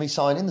okay with Jimmy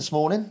signing this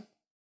morning?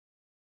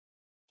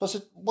 So I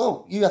said,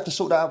 well, you have to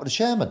sort that out with the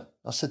chairman.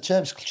 I said,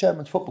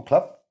 Chairman's Football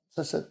Club.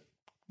 So I said,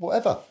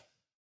 whatever.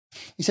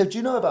 He said, do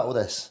you know about all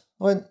this?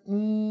 I went,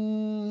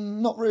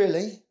 not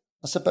really.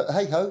 I said, but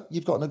hey-ho,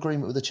 you've got an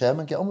agreement with the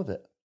chairman, get on with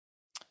it.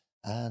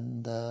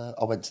 And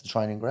I went to the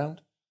training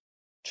ground.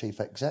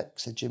 Chief exec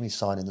said, Jimmy's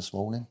signing this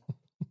morning.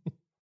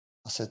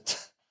 I said,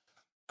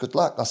 good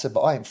luck. I said,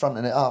 but I ain't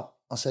fronting it up.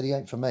 I said, he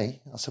ain't for me.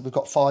 I said, we've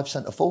got 5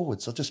 centre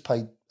forwards. I just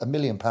paid £1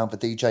 million for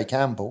DJ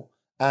Campbell,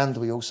 and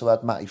we also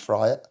had Matty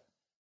Fryatt,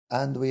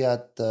 and we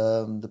had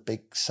the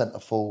big centre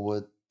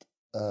forward,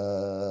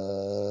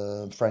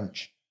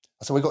 French.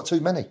 I said, we've got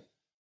too many.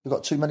 We've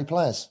got too many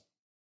players.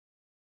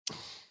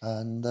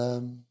 And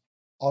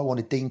I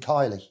wanted Dean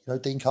Kiley. You know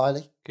Dean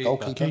Kiley?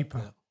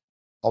 Goalkeeper.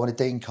 I wanted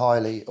Dean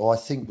Kiley, who I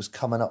think was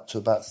coming up to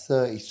about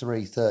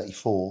 33,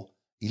 34.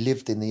 He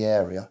lived in the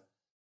area.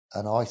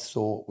 And I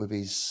thought with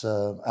his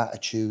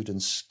attitude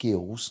and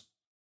skills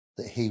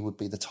that he would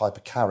be the type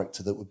of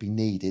character that would be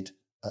needed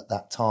at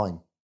that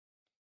time.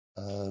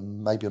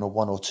 Maybe on a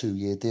 1 or 2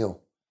 year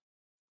deal.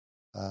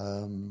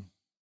 And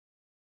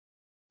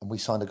we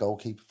signed a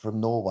goalkeeper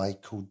from Norway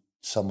called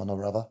someone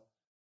or other.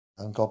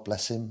 And God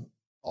bless him,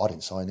 I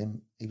didn't sign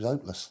him. He was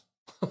hopeless.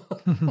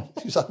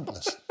 He was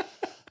hopeless.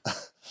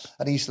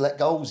 And he used to let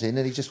goals in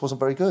and he just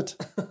wasn't very good.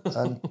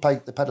 And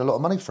they paid a lot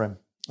of money for him.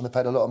 And they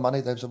paid a lot of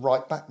money. There was a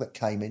right back that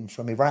came in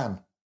from Iran.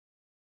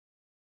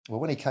 Well,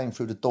 when he came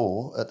through the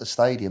door at the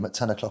stadium at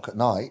 10 o'clock at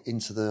night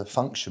into the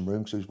function room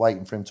because he was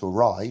waiting for him to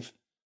arrive,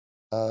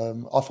 I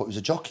thought he was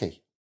a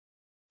jockey.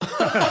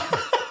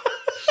 I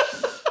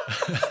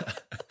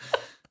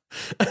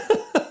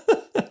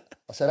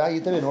said, how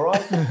you doing, all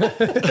right?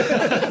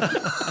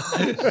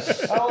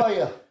 How are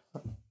you?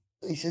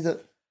 He said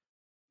that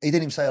he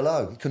didn't even say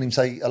hello. He couldn't even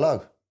say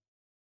hello.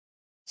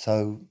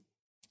 So,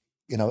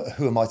 you know,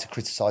 who am I to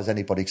criticise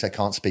anybody because they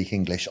can't speak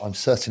English? I'm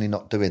certainly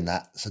not doing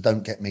that. So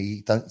don't,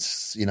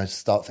 you know,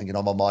 start thinking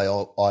I'm on my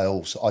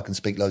aisle so I can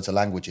speak loads of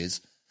languages.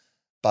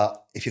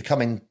 But if you're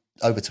coming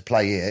over to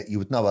play here, you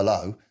would know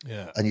hello.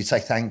 Yeah. And you'd say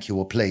thank you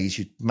or please.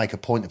 You'd make a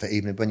point of it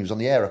even when you was on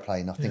the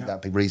aeroplane. I think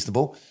that'd be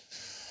reasonable.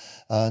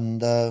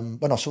 And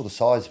when I saw the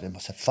size of him, I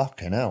said,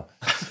 fucking hell.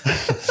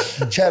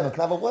 Chairman, can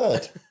I have a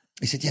word?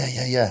 He said,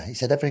 yeah. He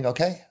said, everything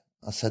okay?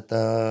 I said,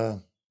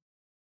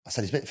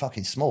 he's a bit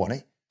fucking small, isn't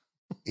he?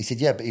 He said,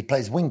 yeah, but he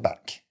plays wing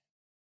back.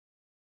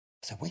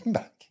 I said, wing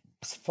back?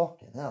 I said,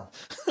 fucking hell.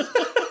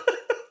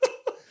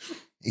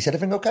 He said,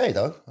 everything okay,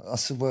 though? I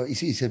said, well, he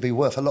said it'd be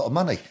worth a lot of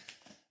money.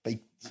 But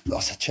I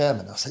said,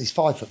 Chairman, I said, he's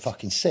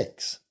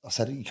 5'6". I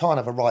said, you can't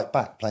have a right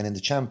back playing in the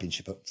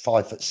Championship at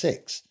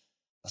 5'6".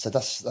 I said,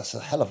 that's a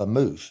hell of a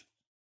move.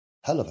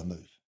 Hell of a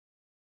move.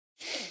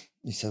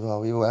 He said,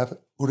 well, we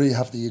already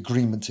have the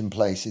agreement in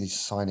place and he's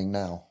signing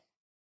now.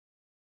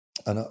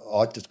 And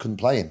I just couldn't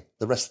play him.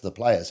 The rest of the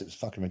players, it was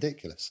fucking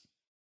ridiculous.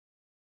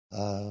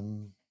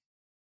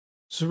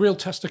 It's a real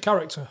test of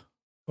character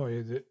for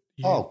you.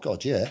 Oh,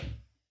 God, yeah.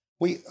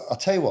 I'll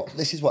tell you what,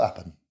 this is what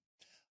happened.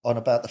 On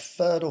about the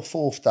 3rd or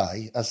 4th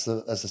day, as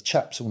the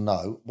chaps will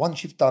know,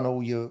 once you've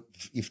done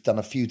you've done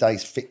a few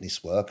days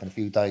fitness work and a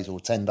few days or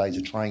 10 days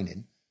of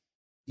training,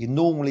 you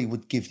normally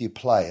would give your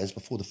players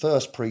before the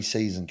first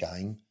pre-season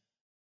game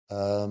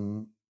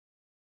an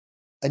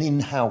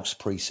in-house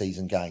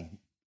pre-season game.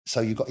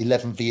 So you've got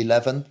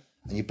 11v11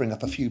 and you bring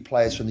up a few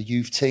players from the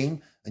youth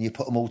team and you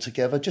put them all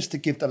together just to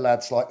give the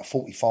lads like a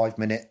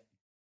 45-minute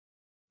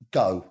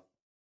go.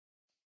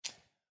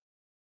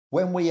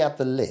 When we had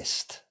the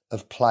list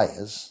of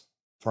players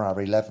for our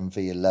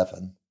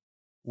 11v11,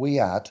 we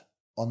had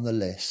on the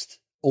list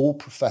all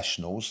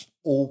professionals,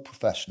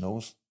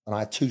 and I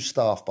had 2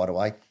 staff, by the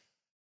way.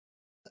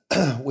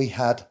 We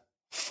had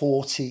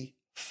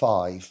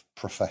 45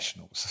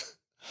 professionals.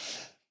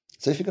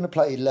 So if you're going to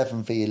play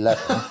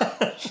 11v11...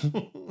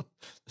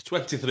 There's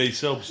 23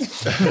 subs.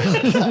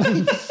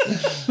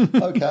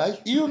 Okay.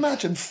 You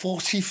imagine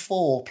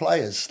 44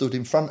 players stood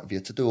in front of you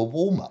to do a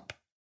warm-up.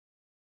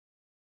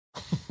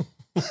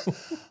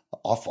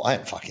 I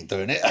ain't fucking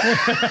doing it.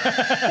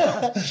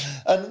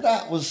 And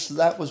that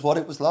was what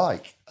it was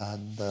like.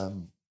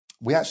 And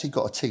we actually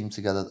got a team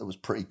together that was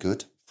pretty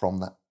good from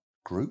that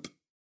group.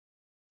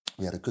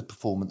 We had a good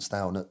performance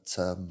down at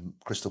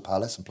Crystal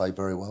Palace and played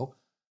very well.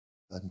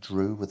 And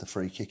drew with a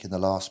free kick in the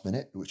last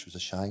minute, which was a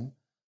shame.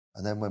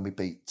 And then when we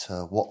beat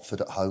Watford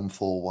at home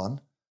 4-1.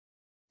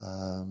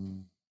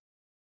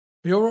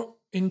 Your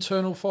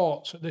internal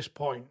thoughts at this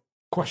point,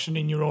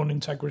 questioning your own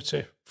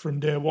integrity from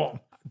day one.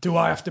 Do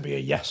I have to be a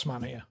yes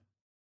man here?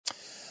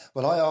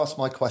 Well, I asked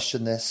my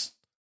question this.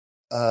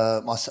 I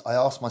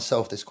asked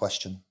myself this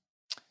question.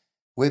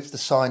 With the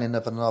signing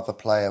of another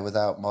player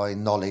without my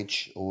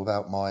knowledge or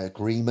without my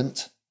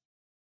agreement,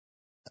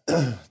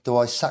 do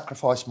I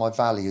sacrifice my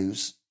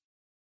values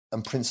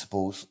and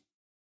principles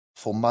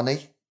for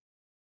money,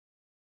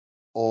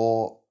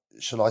 or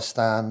shall I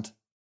stand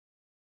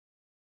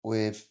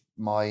with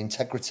my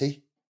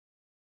integrity?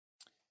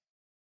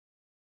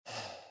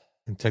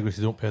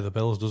 Integrity don't pay the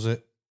bills, does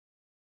it?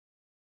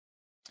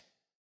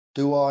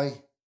 Do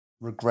I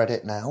regret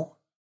it now?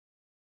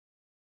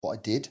 What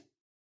I did?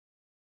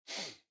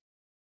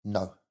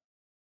 No.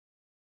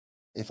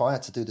 If I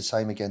had to do the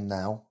same again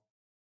now,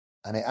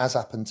 and it has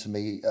happened to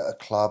me at a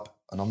club,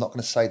 and I'm not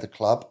going to say the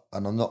club,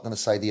 and I'm not going to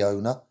say the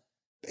owner,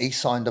 but he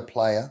signed a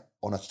player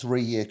on a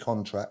 3-year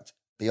contract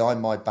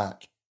behind my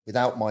back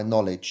without my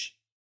knowledge,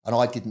 and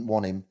I didn't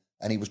want him,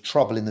 and he was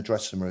trouble in the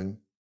dressing room,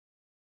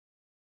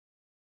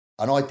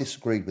 and I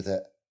disagreed with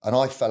it, and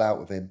I fell out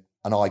with him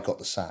and I got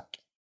the sack.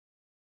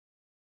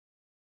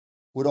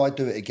 Would I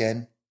do it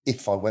again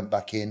if I went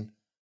back in?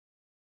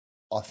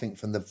 I think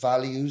from the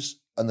values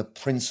and the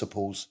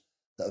principles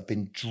that have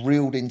been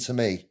drilled into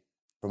me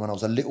from when I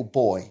was a little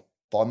boy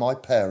by my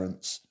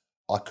parents,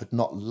 I could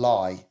not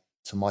lie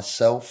to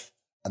myself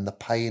and the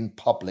paying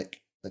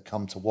public that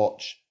come to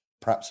watch,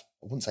 perhaps,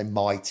 I wouldn't say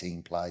my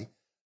team play,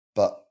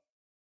 but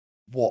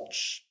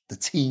watch the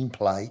team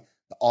play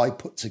that I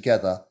put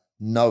together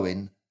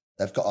knowing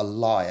they've got a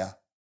liar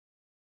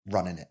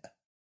running it.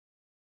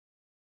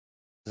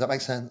 Does that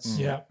make sense?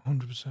 Yeah,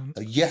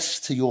 100%. Yes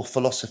to your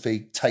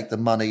philosophy, take the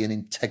money and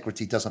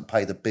integrity doesn't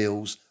pay the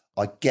bills.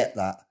 I get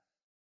that.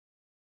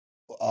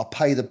 I'll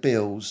pay the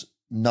bills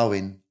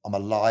knowing I'm a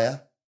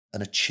liar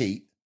and a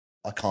cheat.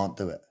 I can't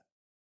do it.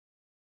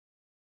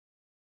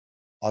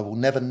 I will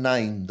never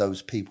name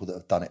those people that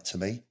have done it to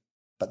me,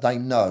 but they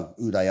know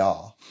who they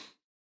are.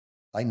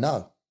 They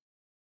know.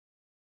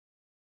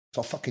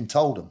 So I fucking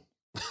told them.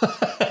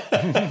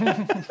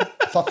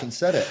 Fucking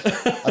said it.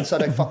 And so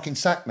they fucking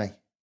sacked me.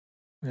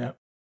 Yeah.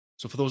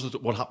 So for those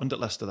that, what happened at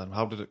Leicester then?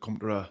 How did it come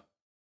to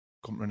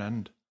an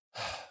end?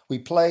 We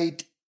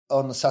played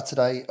on the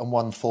Saturday and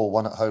won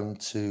 4-1 at home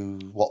to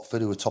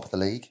Watford, who were top of the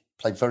league.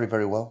 Played very,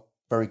 very well.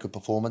 Very good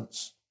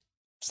performance.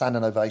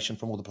 Standing ovation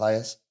from all the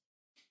players.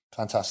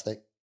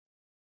 Fantastic.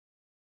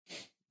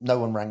 No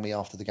one rang me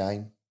after the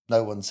game.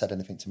 No one said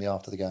anything to me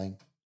after the game.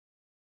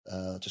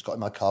 Just got in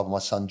my car with my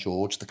son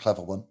George, the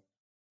clever one,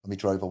 and we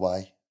drove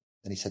away.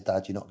 And he said,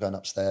 "Dad, you're not going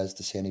upstairs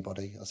to see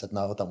anybody?" I said,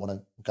 "No, I don't want to.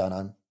 I'm going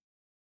home."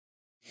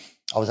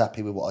 I was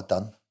happy with what I'd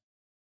done.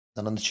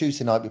 And on the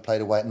Tuesday night, we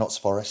played away at Notts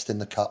Forest in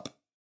the cup.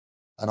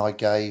 And I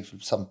gave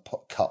some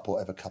cup,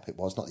 whatever cup it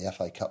was, not the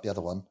FA Cup, the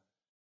other one.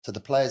 So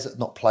the players that had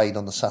not played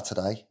on the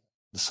Saturday,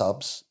 the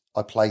subs,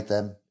 I played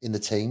them in the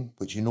team,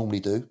 which you normally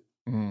do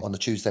on the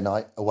Tuesday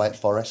night away at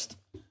Forest.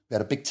 We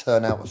had a big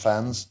turnout of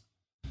fans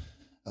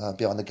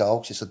behind the goal,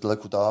 because it's a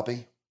local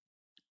derby.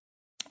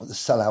 The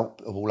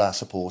sellout of all our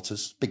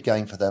supporters. Big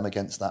game for them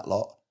against that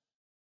lot.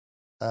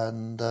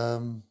 And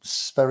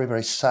very,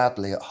 very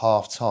sadly, at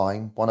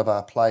half-time, one of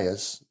our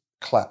players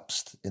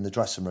collapsed in the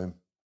dressing room.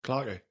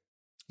 Clarkey?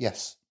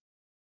 Yes.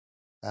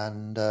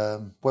 And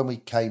when we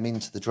came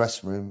into the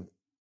dressing room,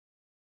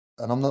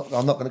 and I'm not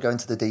going to go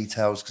into the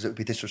details because it would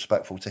be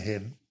disrespectful to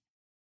him.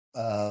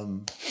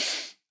 How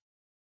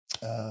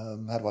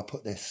do I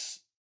put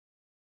this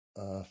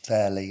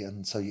fairly,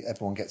 and so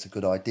everyone gets a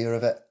good idea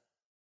of it?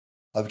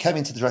 We came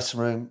into the dressing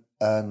room,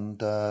 and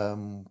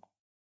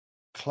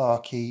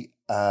Clarkey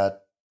had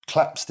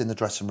collapsed in the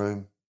dressing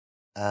room,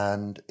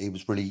 and he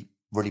was really,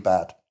 really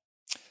bad.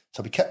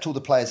 So we kept all the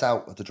players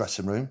out of the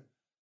dressing room.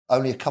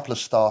 Only a couple of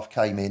staff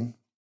came in.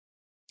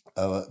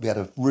 We had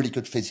a really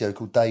good physio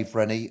called Dave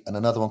Rennie and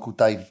another one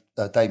called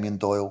Damien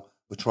Doyle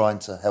were trying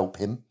to help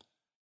him.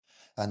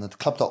 And the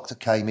club doctor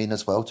came in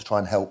as well to try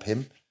and help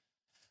him.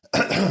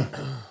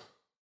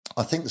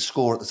 I think the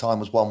score at the time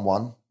was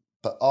 1-1.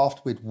 But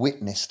after we'd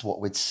witnessed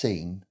what we'd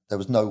seen, there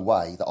was no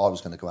way that I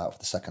was going to go out for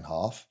the second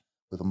half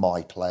with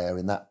my player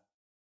in that.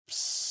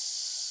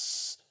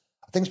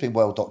 I think it's been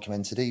well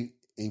documented.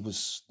 He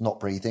was not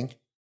breathing.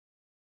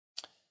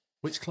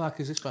 Which Clark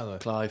is this, by the way?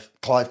 Clive.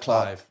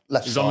 Clive.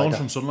 Left He was on loan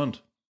from Sunderland.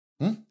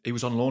 He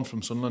was on loan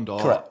from Sunderland.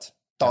 Correct.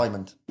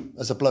 Diamond.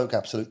 As a bloke,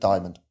 absolute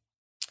diamond.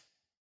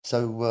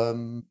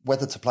 So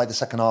whether to play the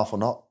second half or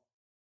not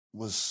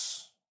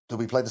did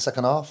we play the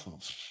second half?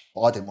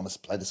 I didn't want to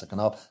play the second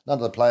half. None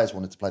of the players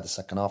wanted to play the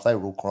second half. They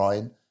were all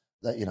crying.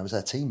 That, it was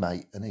their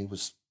teammate, and he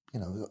was,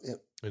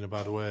 in a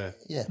bad way.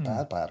 Yeah,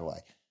 bad way.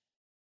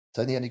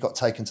 So in the end, he got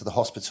taken to the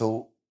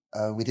hospital.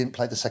 We didn't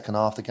play the second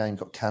half. The game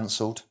got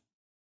cancelled.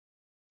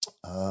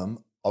 I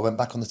went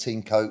back on the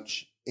team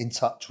coach, in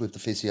touch with the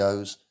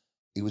physios.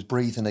 He was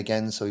breathing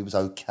again, so he was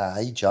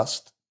okay,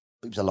 but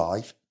he was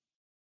alive.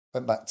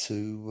 Went back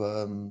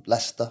to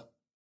Leicester,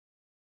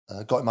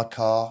 got in my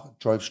car,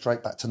 drove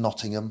straight back to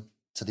Nottingham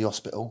to the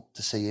hospital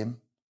to see him.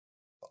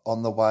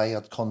 On the way,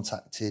 I'd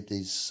contacted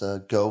his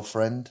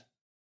girlfriend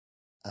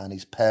and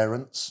his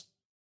parents,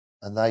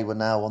 and they were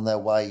now on their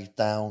way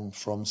down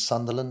from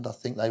Sunderland, I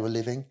think they were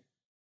living.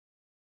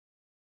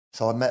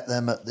 So I met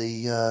them at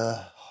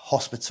the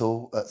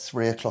hospital at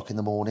 3:00 in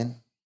the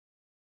morning.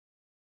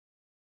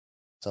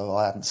 So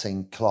I hadn't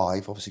seen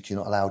Clive, obviously, 'cause you're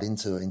not allowed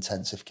into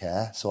intensive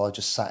care. So I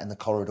just sat in the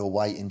corridor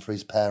waiting for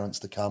his parents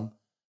to come.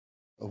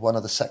 One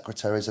of the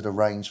secretaries had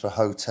arranged for a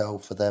hotel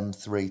for them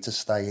three to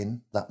stay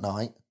in that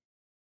night.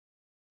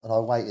 And I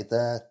waited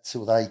there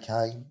till they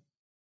came,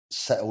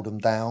 settled them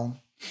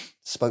down,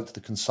 spoke to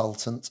the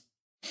consultant.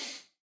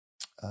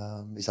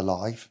 He's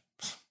alive.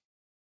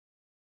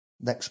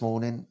 Next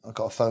morning, I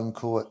got a phone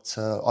call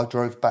I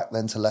drove back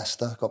then to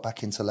Leicester, got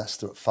back into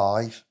Leicester at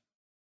 5.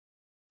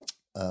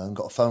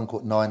 Got a phone call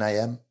at 9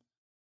 a.m.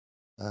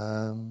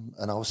 And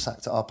I was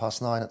sacked at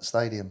 9:30 at the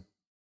stadium.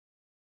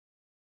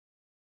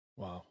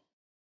 Wow.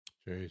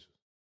 Jesus.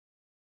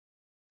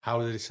 How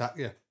did he sack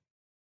you?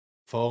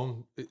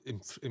 Phone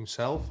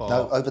himself? Or?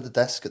 No, over the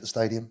desk at the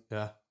stadium.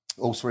 Yeah.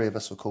 All three of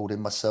us were called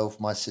in, myself,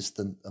 my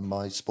assistant and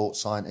my sports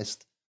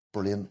scientist.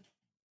 brilliant.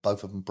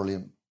 Both of them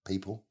brilliant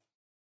people.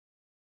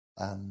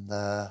 And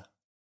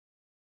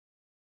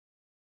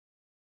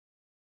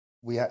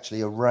we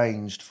actually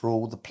arranged for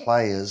all the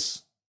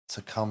players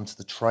to come to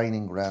the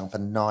training ground for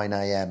 9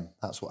 a.m.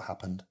 That's what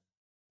happened.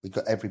 We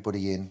got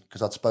everybody in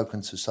because I'd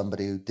spoken to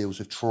somebody who deals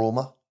with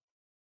trauma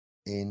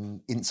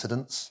in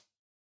incidents.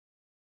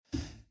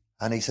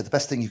 And he said, the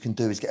best thing you can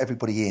do is get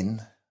everybody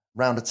in,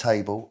 round a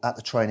table at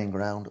the training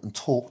ground and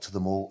talk to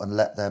them all and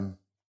let them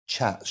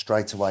chat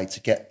straight away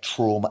to get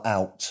trauma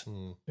out.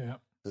 Yeah.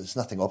 There's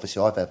nothing,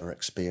 obviously, I've ever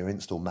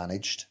experienced or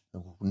managed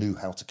or knew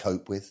how to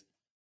cope with.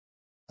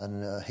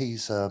 And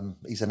he's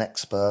an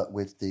expert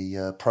with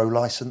the pro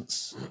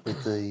license,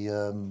 with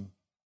the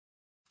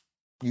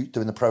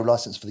doing the pro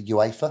license for the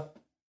UEFA.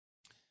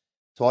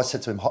 So I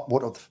said to him,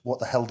 what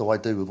the hell do I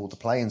do with all the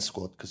playing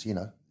squad? Because,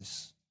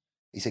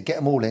 he said, get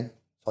them all in.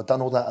 So I'd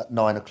done all that at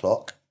 9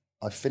 o'clock.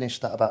 I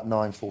finished that about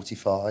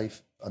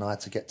 9:45 and I had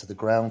to get to the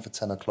ground for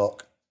 10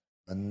 o'clock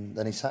and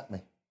then he sacked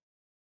me.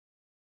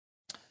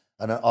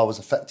 And I was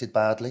affected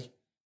badly,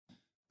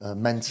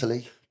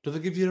 mentally. Do they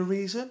give you a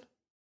reason?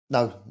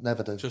 No,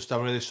 never do. Just,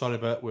 I'm really sorry,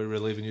 but we're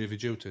relieving you of your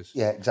duties.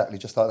 Yeah, exactly.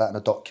 Just like that in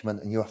a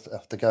document, and you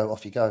have to go.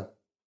 Off you go.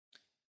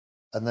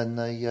 And then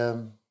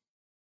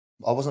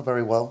I wasn't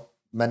very well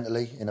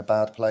mentally, in a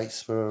bad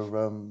place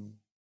for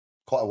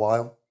quite a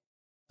while.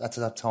 I had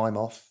to have time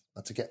off. I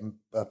had to get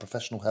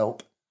professional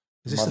help.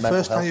 Is this the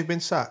first time you've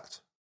been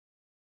sacked?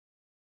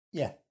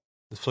 Yeah.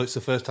 So it's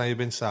the first time you've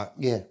been sacked?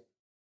 Yeah.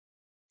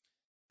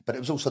 But it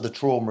was also the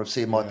trauma of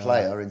seeing my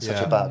player in such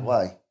a bad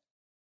way.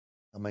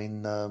 I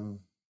mean,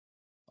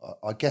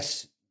 I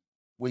guess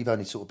we've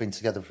only sort of been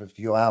together for a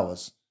few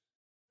hours.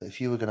 But if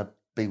you were going to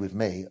be with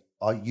me,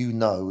 I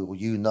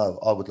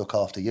would look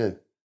after you.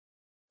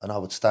 And I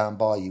would stand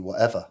by you,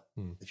 whatever,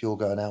 if you're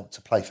going out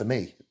to play for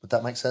me. Would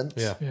that make sense?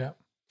 Yeah. Yeah.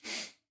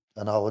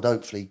 And I would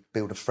hopefully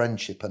build a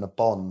friendship and a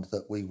bond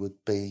that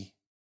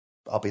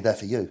I'll be there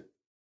for you.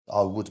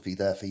 I would be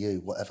there for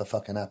you. Whatever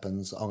fucking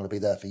happens, I'm going to be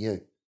there for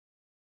you.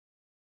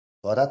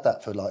 But I'd had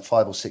that for like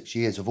 5 or 6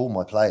 years of all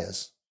my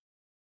players.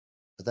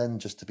 But then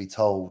just to be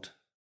told,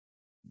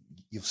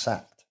 you're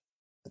sacked.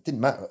 It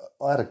didn't matter.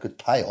 I had a good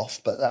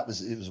payoff, but it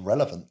was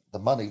relevant. The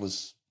money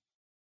was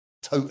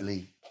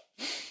totally,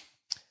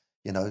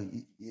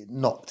 it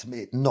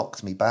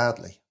knocked me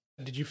badly.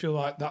 Did you feel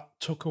like that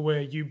took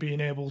away you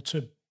being able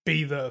to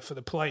be there for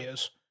the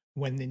players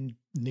when they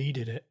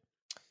needed it?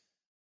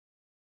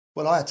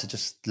 Well, I had to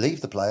just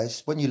leave the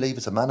players. When you leave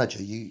as a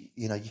manager, you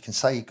can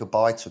say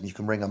goodbye to them, you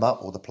can ring them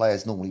up, or the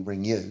players normally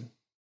ring you.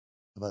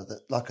 But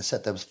like I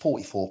said, there was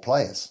 44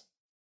 players.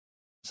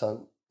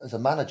 So as a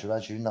manager,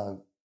 as you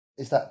know,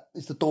 is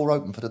the door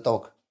open for the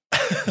dog?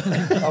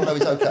 Oh no,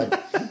 it's okay.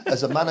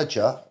 As a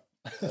manager,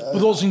 for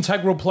those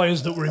integral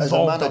players that were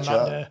involved on that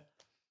day,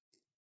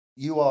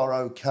 you are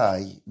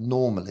okay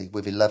normally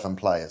with 11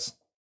 players.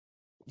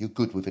 You're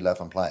good with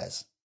 11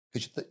 players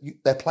because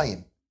they're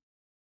playing.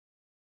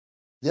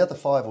 The other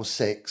 5 or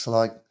 6 are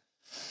like,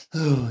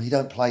 oh, you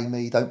don't play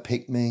me, don't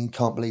pick me,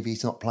 can't believe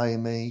he's not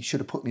playing me, should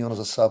have put me on as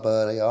a sub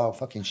earlier, I'll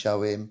fucking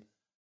show him.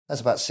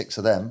 There's about 6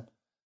 of them. And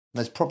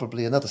there's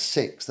probably another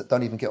 6 that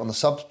don't even get on the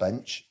subs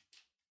bench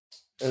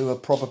who are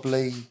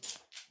probably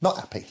not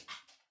happy.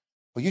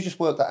 Well, you just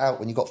worked that out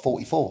when you got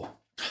 44.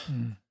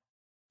 You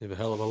have a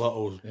hell of a lot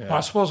of... Yeah. I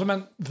suppose I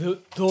meant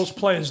those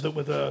players that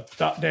were there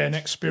that day and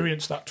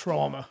experienced that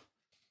trauma,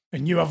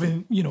 and you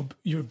having,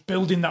 you're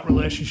building that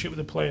relationship with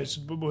the players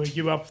where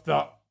you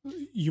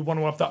want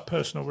to have that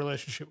personal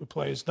relationship with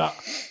players.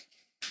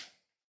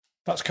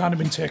 That's kind of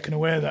been taken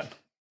away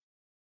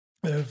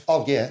then.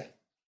 Oh yeah,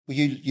 well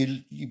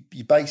you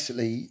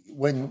basically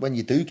when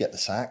you do get the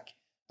sack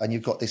and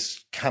you've got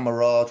this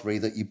camaraderie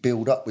that you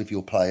build up with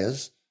your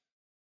players,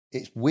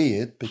 it's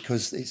weird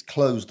because it's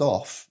closed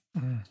off,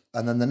 and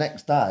then the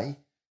next day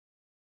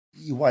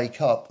you wake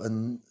up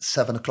and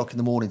 7 o'clock in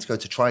the morning to go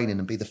to training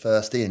and be the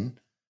first in.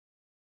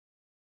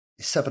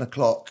 It's 7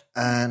 o'clock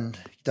and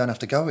you don't have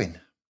to go in.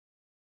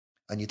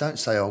 And you don't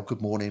say, oh,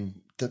 good morning,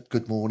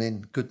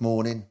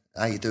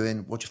 how you doing?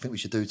 What do you think we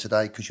should do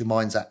today? Because your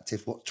mind's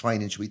active. What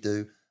training should we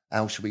do?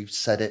 How should we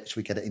set it? Should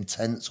we get it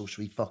intense or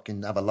should we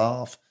fucking have a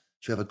laugh?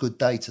 Should we have a good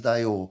day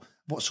today? Or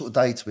what sort of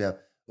day do we have?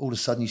 All of a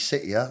sudden you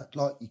sit here,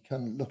 like you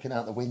can looking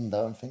out the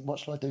window and think, what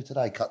shall I do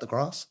today? Cut the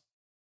grass?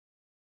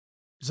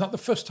 Is that the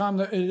first time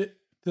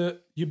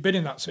that you've been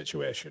in that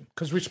situation?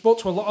 Because we spoke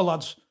to a lot of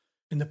lads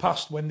in the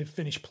past when they've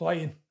finished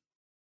playing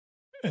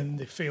and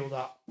they feel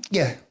that.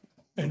 Yeah.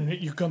 And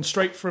you've gone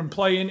straight from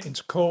playing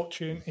into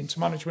coaching, into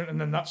management, and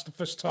then that's the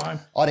first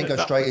time. I didn't go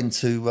straight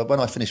into, when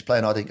I finished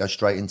playing, I didn't go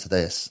straight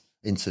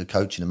into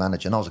coaching and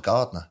managing. I was a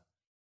gardener.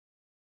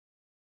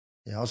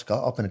 Yeah,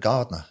 I've been a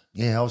gardener.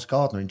 Yeah, I was a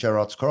gardener in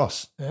Gerrards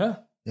Cross. Yeah.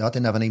 Yeah, I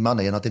didn't have any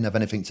money and I didn't have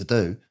anything to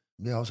do.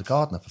 Yeah, I was a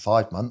gardener for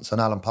 5 months,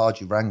 and Alan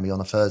Pardew rang me on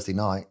a Thursday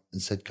night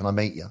and said, "Can I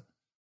meet you?"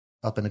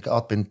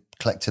 I'd been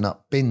collecting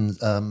up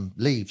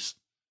leaves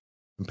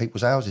from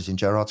people's houses in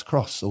Gerrards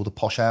Cross, all the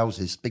posh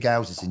houses, big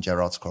houses in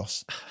Gerrards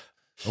Cross.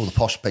 All the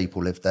posh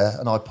people lived there,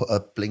 and I put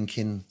a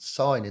blinking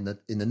sign in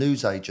the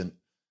newsagent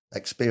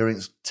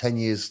experience, 10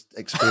 years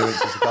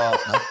experience as a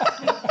gardener.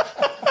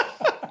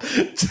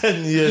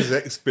 10 years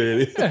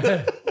experience.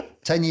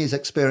 10 years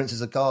experience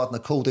as a gardener,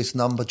 call this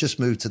number, just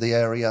moved to the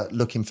area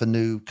looking for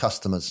new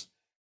customers.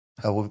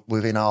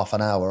 Within half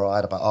an hour, I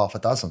had about half a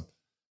dozen.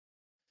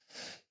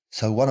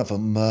 So one of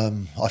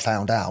them I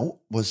found out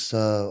was,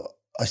 I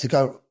used to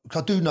go,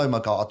 I do know my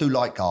garden, I do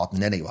like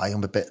gardening anyway,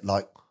 I'm a bit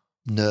like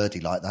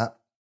nerdy like that.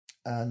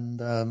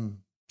 And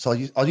so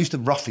I used to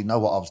roughly know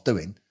what I was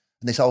doing.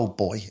 And this old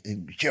boy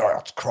in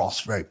Gerrard's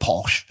Cross, very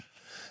posh,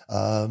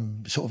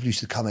 sort of used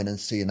to come in and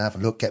see and have a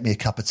look, get me a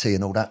cup of tea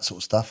and all that sort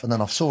of stuff. And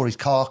then I saw his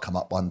car come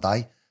up one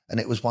day, and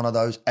it was one of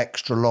those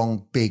extra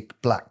long, big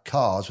black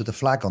cars with a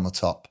flag on the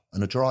top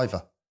and a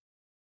driver.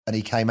 And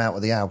he came out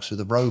of the house with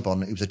a robe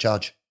on. He was a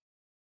judge.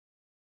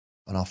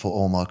 And I thought,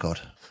 oh my God.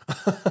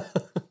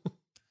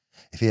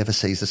 If he ever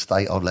sees the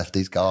state I've left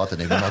his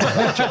garden in,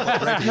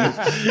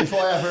 if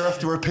I ever have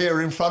to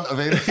appear in front of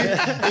him,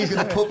 he's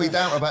going to put me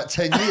down for about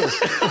 10 years.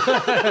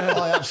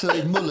 I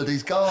absolutely mullered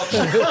his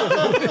garden.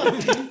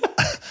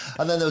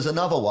 And then there was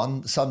another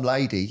one, some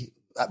lady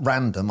at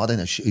random, I don't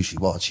know who she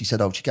was. She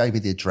said, she gave me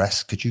the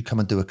address. Could you come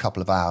and do a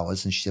couple of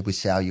hours? And she said, we'll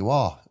see how you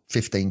are.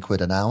 15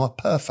 quid an hour.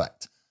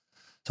 Perfect.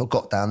 So I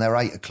got down there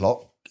 8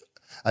 o'clock,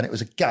 and it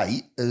was a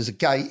gate. There was a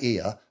gate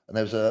here, and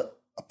there was a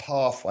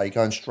pathway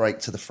going straight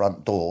to the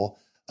front door.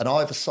 And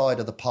either side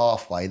of the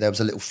pathway, there was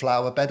a little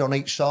flower bed on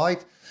each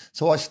side.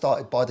 So I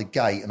started by the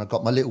gate, and I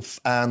got my little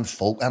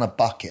handful and a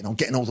bucket, and I'm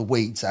getting all the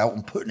weeds out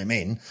and putting them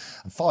in.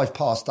 And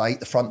 8:05,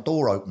 the front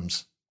door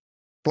opens.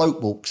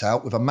 Bloke walks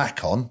out with a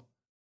Mac on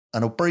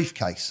and a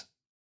briefcase,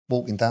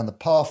 walking down the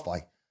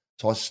pathway.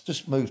 So I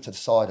just moved to the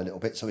side a little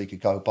bit so he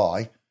could go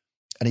by.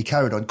 And he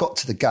carried on, got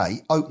to the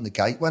gate, opened the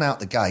gate, went out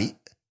the gate,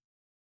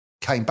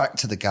 came back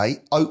to the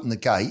gate, opened the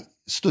gate,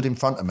 stood in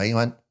front of me and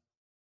went,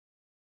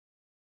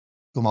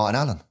 "You're Martin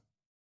Allen."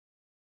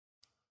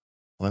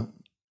 I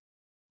went,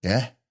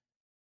 "Yeah."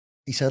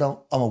 He said, "I'm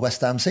a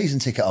West Ham season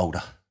ticket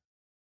holder."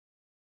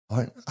 I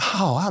went,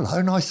 "Oh,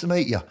 hello, nice to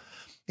meet you."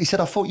 He said,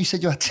 "I thought you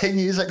said you had 10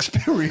 years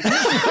experience."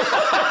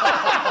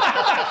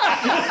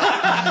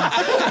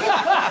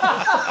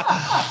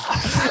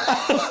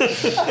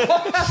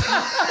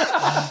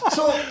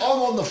 So I'm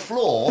on the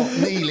floor,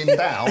 kneeling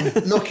down,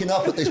 looking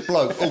up at this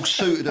bloke, all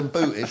suited and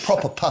booted,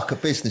 proper pucker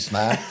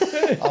businessman.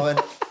 I went,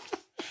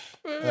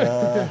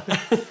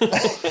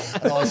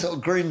 and I sort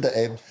of grinned at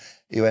him.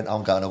 He went,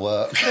 "I'm going to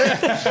work."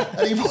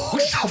 And he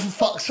walks off and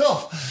fucks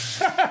off.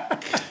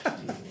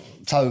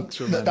 So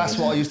that's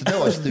what I used to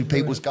do. I used to do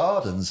people's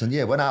gardens. And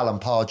yeah, when Alan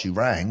Pardew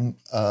rang,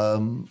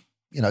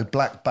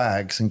 black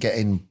bags and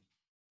getting,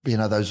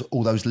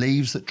 all those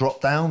leaves that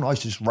drop down, I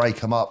used to just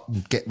rake them up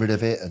and get rid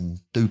of it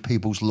and do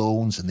people's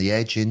lawns and the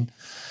edging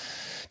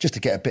just to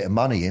get a bit of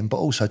money in, but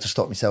also to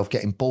stop myself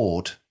getting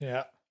bored.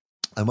 Yeah.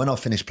 And when I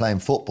finished playing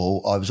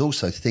football, I was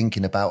also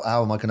thinking about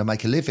how am I going to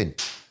make a living?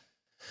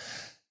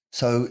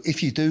 So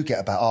if you do get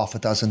about half a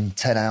dozen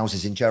 10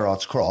 houses in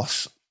Gerrard's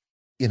Cross,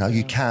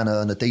 you can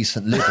earn a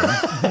decent living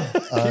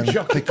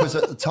because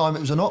at the time it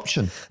was an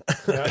option.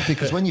 Yeah.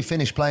 Because when you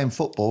finish playing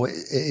football,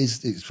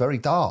 it's very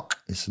dark.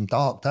 It's some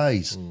dark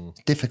days,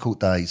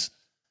 difficult days.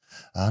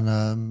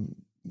 And,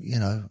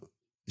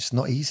 it's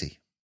not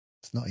easy.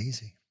 It's not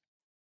easy.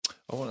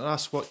 I want to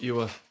ask what you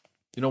were,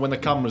 when the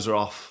cameras are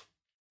off,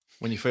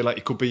 when you feel like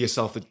you could be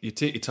yourself, that you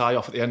take your tie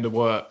off at the end of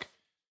work,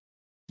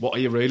 what are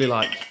you really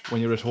like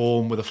when you're at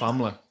home with a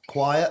family?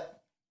 Quiet.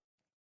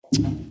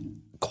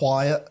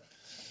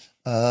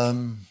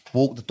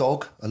 Walk the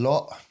dog a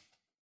lot.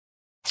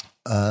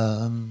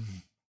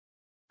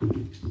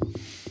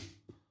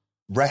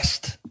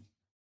 Rest.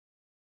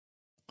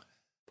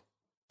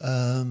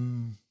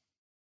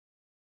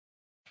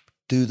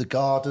 Do the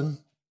garden.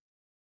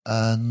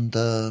 And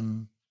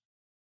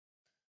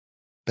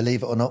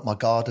believe it or not, my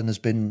garden has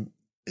been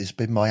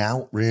my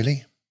out,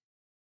 really.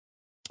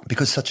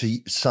 Because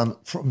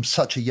from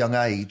such a young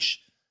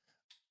age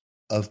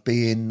of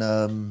being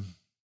a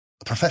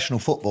professional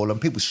footballer,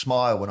 and people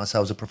smile when I say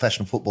I was a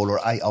professional footballer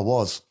at 8, I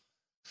was.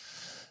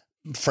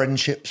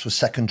 Friendships were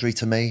secondary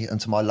to me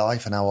and to my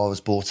life and how I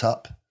was brought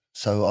up.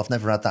 So I've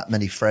never had that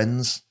many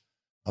friends.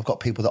 I've got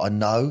people that I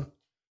know.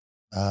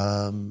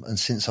 And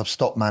since I've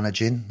stopped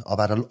managing,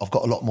 I've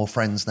got a lot more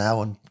friends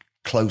now and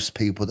close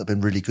people that have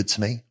been really good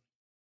to me.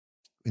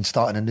 Been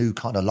starting a new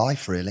kind of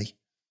life, really.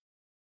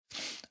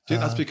 Do you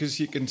think that's because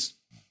you can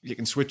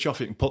switch off,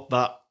 you can put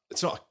that,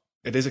 it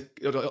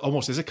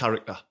almost is a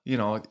character,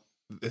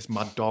 this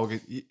mad dog,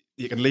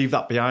 you can leave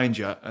that behind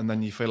you and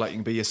then you feel like you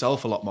can be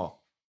yourself a lot more.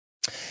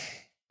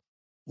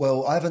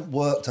 Well, I haven't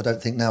worked, I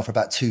don't think now, for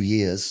about 2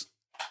 years.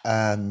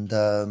 And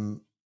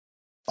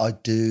I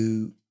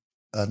do,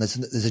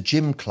 there's a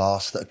gym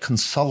class that a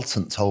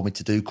consultant told me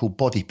to do called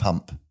Body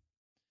Pump,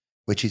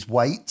 which is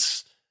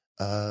weights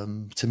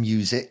to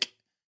music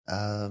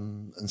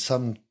and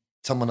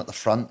someone at the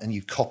front, and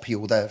you copy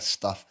all their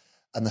stuff.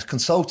 And the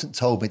consultant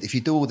told me that if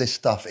you do all this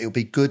stuff, it'll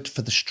be good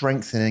for the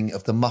strengthening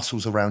of the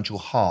muscles around your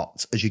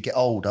heart as you get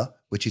older,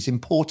 which is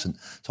important.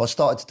 So I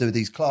started to do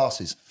these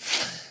classes.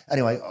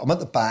 Anyway, I'm at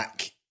the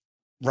back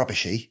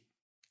rubbishy.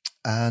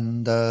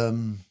 And I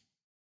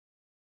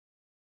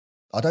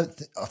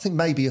think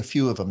maybe a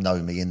few of them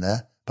know me in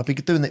there. I've been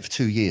doing it for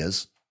 2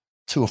 years,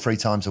 2 or 3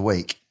 times a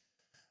week.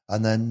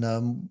 And then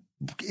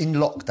in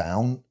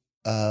lockdown,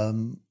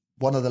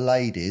 one of the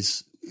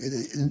ladies,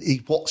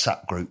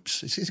 WhatsApp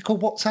groups. Is it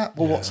called WhatsApp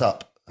or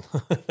WhatsApp?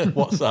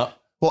 WhatsApp.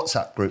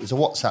 WhatsApp group. It's a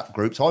WhatsApp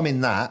group. So I'm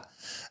in that.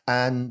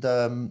 And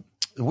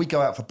we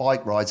go out for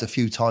bike rides a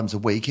few times a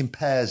week in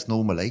pairs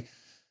normally.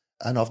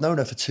 And I've known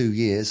her for 2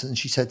 years. And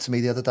she said to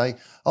me the other day,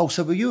 "Oh,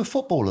 so were you a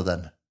footballer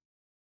then?"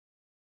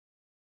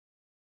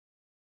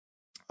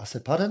 I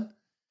said, "Pardon?"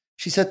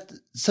 She said,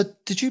 "So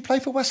did you play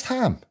for West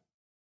Ham?"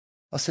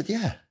 I said,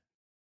 "Yeah."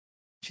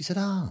 She said,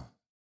 "Ah."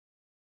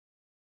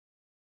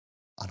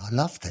 And I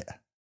loved it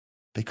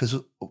because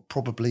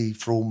probably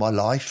for all my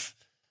life,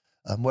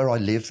 where I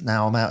live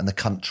now, I'm out in the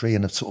country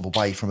and I'm sort of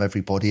away from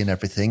everybody and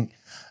everything.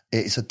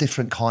 It's a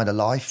different kind of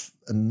life.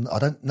 And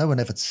no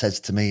one ever says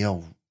to me,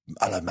 "Oh,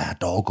 hello, Mad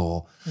Dog,"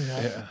 or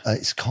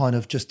it's kind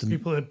of just...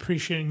 People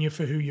appreciating you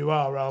for who you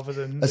are rather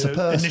than as a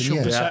person,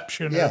 initial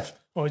perception of,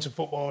 "Oh, he's a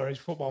footballer, he's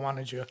a football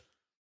manager."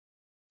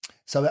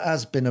 So it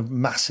has been a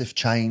massive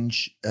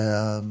change.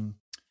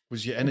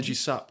 Was your energy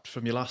sapped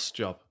from your last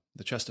job,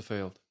 the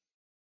Chesterfield,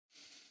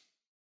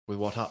 with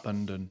what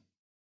happened? And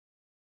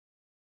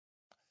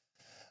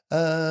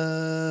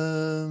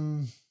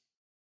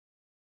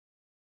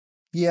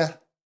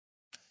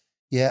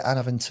Yeah, and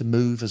having to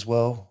move as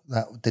well,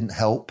 that didn't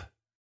help.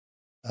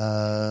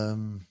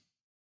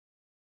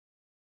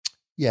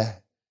 Yeah,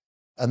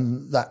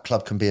 and that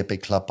club can be a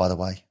big club, by the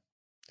way.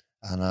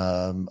 And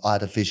I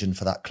had a vision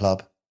for that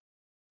club.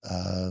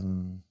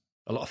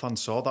 A lot of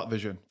fans saw that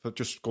vision. But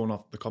just going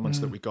off the comments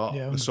that we got,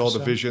 yeah, they saw the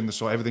 100%. vision, they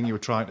saw everything you were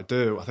trying to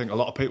do. I think a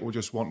lot of people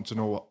just wanted to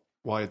know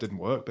why it didn't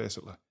work,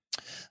 basically.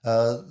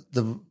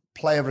 The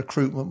player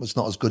recruitment was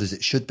not as good as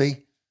it should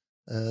be.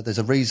 There's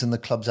a reason the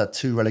club's had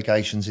 2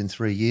 relegations in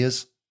 3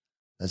 years.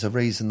 There's a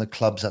reason the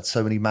club's had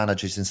so many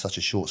managers in such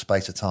a short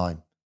space of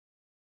time.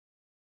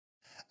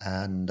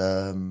 And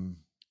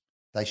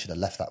they should have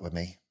left that with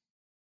me.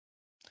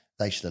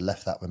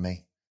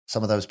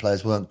 Some of those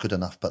players weren't good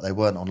enough, but they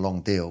weren't on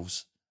long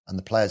deals. And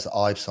the players that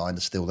I've signed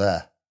are still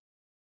there.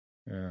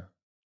 Yeah.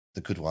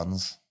 The good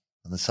ones.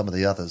 And there's some of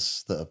the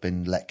others that have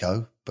been let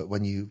go. But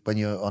when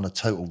you're on a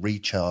total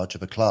recharge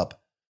of a club,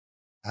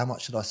 how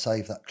much did I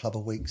save that club a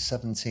week?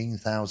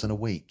 17,000 a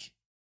week.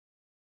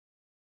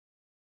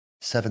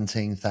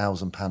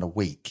 £17,000 a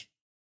week.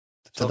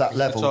 To that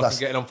level, that's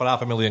getting on for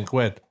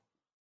 £500,000.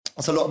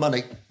 That's a lot of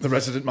money. The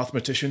resident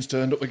mathematicians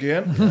turned up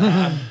again.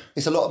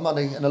 It's a lot of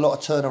money and a lot of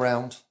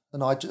turnaround.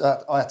 And I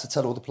had to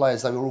tell all the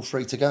players they were all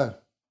free to go.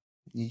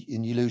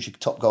 You lose your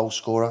top goal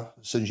scorer.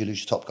 As soon as you lose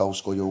your top goal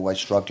scorer, you're always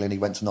struggling. He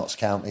went to Notts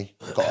County,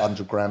 got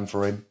 100 grand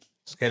for him.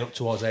 It's getting up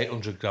towards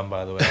 800 grand,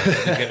 by the way. I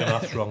didn't get the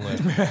maths wrong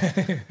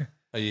there.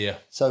 A year.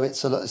 So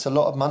it's a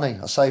lot of money.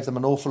 I saved them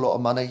an awful lot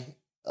of money.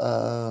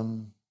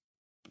 I'm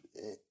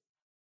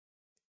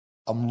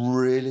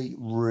really,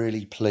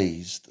 really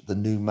pleased the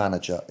new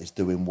manager is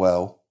doing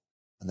well,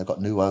 and they've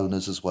got new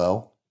owners as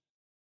well.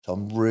 So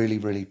I'm really,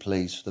 really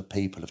pleased for the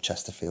people of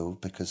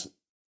Chesterfield, because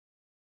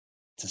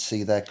to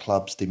see their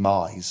club's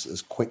demise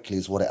as quickly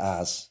as what it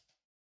has,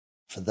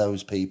 for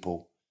those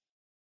people,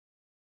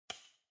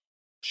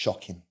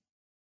 shocking.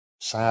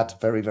 Sad,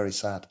 very, very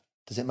sad.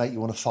 Does it make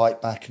you want to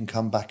fight back and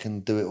come back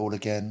and do it all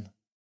again?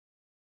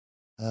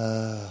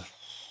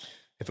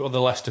 If it were the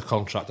Leicester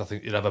contract, I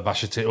think you'd have a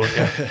bash at it, wouldn't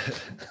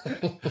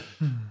you?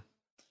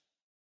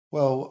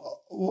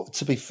 Well,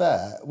 to be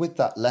fair, with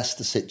that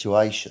Leicester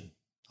situation,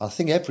 I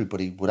think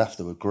everybody would have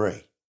to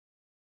agree.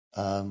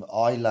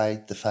 I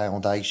laid the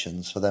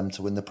foundations for them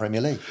to win the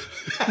Premier League.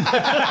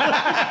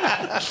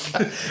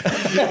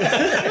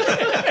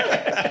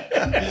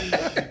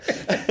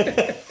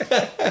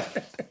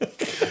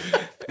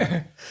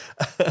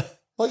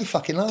 What are you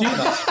fucking laughing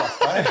at stuff,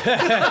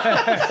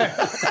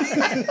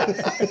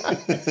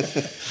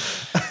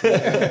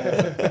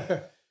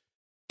 mate?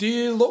 Do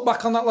you look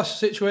back on that Leicester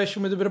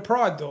situation with a bit of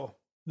pride, though?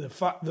 The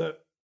fact that,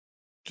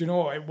 do you know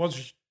what, it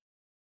was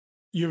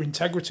your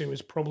integrity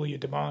was probably your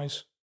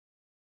demise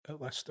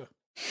at Leicester.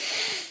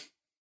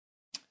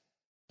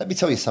 Let me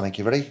tell you something,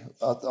 you ready?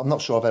 I'm not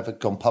sure I've ever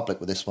gone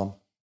public with this one.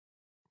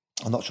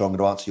 I'm not sure I'm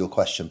going to answer your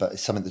question, but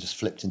it's something that just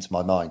flipped into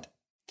my mind.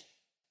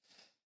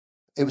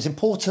 It was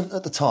important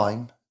at the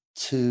time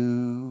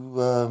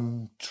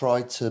to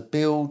try to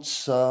build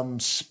some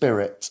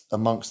spirit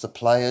amongst the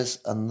players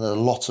and the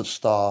lot of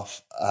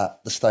staff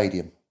at the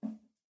stadium.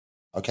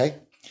 Okay?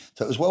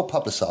 So it was well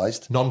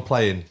publicised.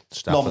 Non-playing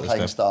staff.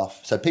 Non-playing staff.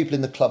 So people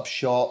in the club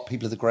shop,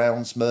 people of the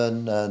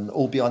groundsman, and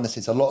all behind the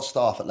scenes. A lot of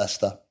staff at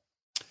Leicester.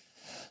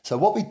 So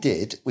what we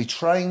did, we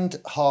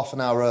trained half an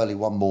hour early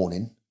one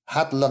morning,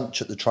 had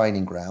lunch at the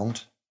training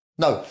ground.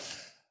 No.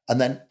 And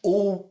then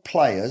all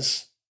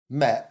players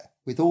met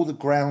with all the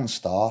ground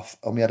staff,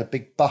 and we had a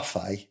big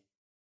buffet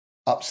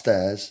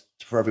upstairs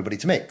for everybody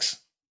to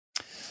mix.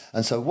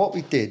 And so what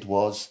we did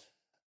was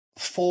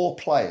 4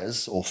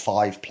 players or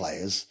 5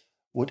 players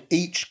would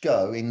each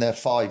go in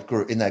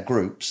their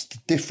groups to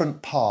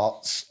different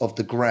parts of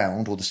the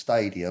ground or the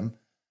stadium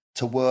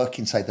to work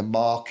in, say, the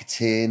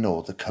marketing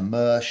or the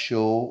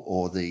commercial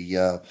or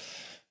the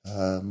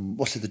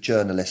the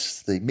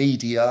journalists, the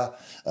media,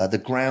 the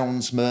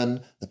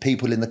groundsmen, the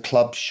people in the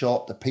club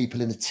shop, the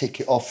people in the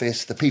ticket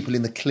office, the people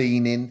in the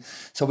cleaning.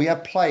 So we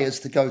had players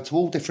to go to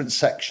all different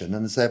sections,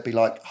 and there'd be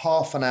like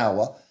half an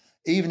hour.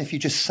 Even if you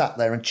just sat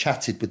there and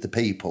chatted with the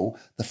people,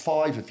 the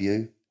 5 of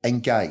you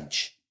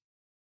engage.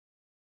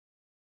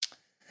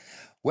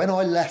 When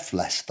I left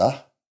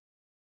Leicester,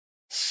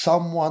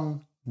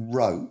 someone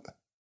wrote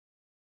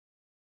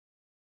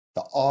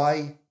that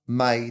I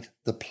made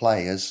the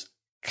players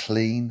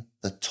clean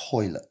the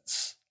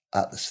toilets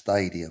at the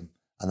stadium,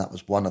 and that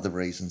was one of the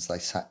reasons they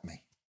sacked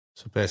me.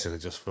 So basically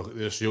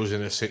just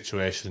using a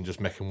situation and just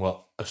making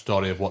a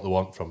story of what they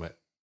want from it.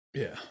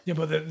 Yeah. Yeah,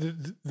 but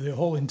the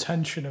whole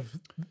intention of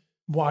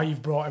why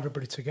you've brought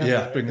everybody together.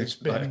 Yeah, bring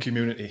this like a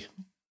community.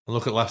 And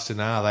look at Leicester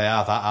now, they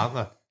are that, aren't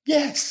they?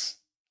 Yes,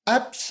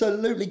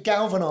 absolutely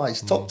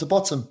galvanised, top to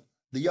bottom.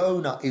 The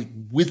owner is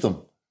with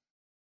them.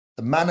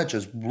 The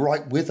manager's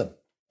right with them,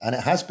 and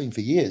it has been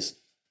for years.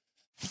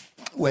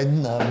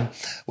 When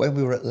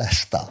we were at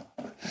Leicester,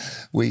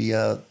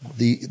 the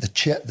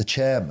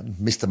chairman,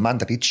 Mr.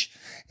 Mandaric,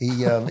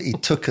 he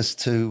took us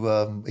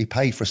to he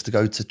paid for us to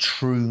go to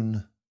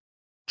Troon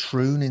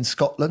in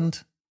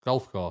Scotland.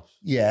 Golf course.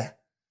 Yeah.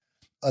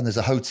 And there's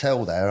a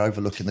hotel there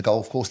overlooking the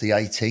golf course, the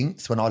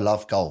 18th. When I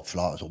love golf,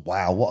 like, I was like,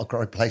 wow, what a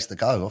great place to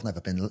go. I've never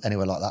been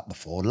anywhere like that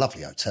before.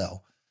 Lovely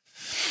hotel.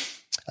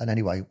 And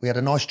anyway, we had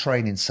a nice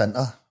training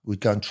centre. We'd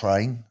go and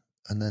train.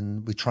 And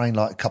then we trained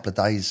like a couple of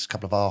days, a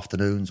couple of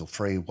afternoons or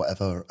 3,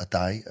 whatever, a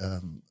day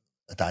in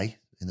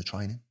the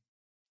training.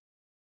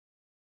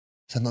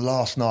 So on the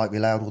last night, we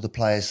allowed all the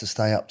players to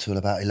stay up till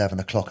about 11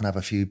 o'clock and have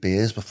a few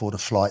beers before the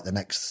flight the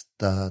next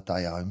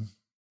day home.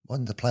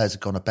 When the players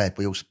had gone to bed,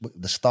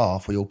 the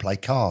staff all play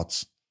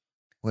cards.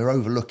 We were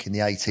overlooking the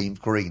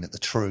 18th green at the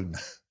Troon.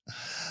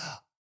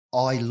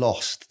 I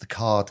lost the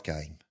card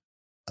game,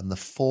 and the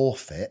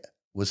forfeit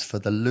was for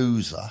the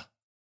loser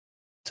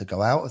to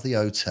go out of the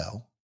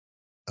hotel,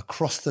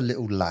 across the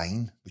little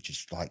lane, which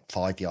is like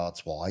 5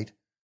 yards wide,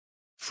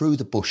 through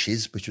the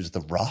bushes, which was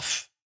the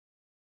rough,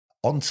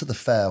 onto the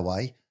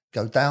fairway,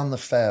 go down the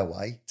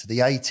fairway to the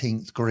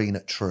 18th green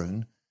at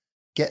Troon,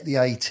 get the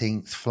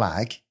 18th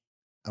flag,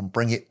 and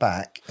bring it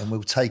back, and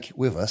we'll take it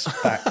with us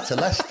back to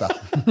Leicester,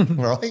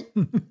 right?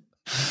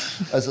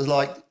 As I was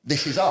like,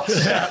 this is us.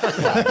 Like,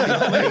 you know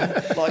what I mean?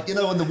 Like, you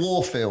know, in the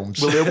war films.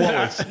 William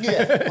Wallace.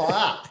 Yeah, like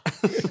that.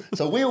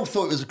 So we all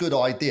thought it was a good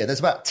idea. There's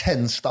about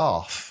 10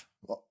 staff.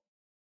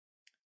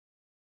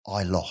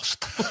 I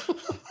lost.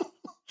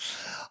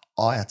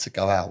 I had to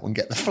go out and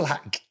get the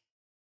flag.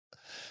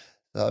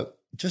 So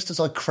just as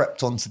I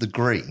crept onto the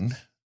green,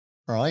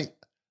 right,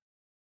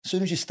 as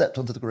soon as you stepped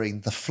onto the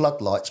green, the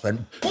floodlights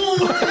went boom.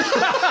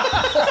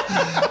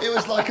 It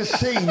was like a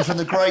scene from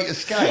The Great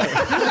Escape.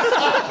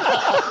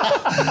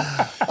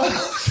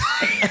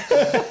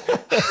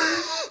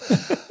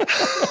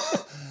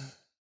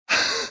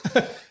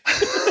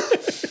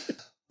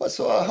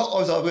 So I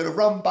was going to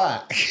run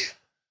back,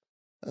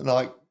 and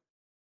I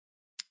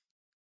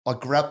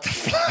grabbed the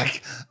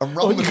flag and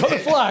run. Oh, you got the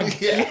flag?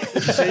 Yeah.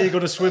 Did you say you're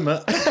going to swim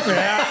it?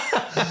 Yeah.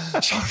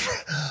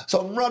 So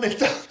I'm running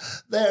down.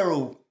 They're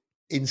all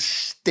in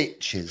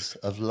stitches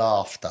of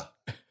laughter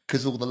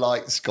because all the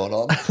lights gone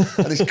on,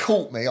 and it's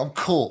caught me. I'm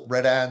caught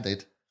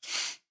red-handed.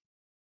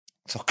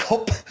 So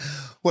I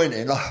went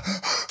in, like,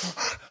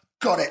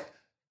 got it.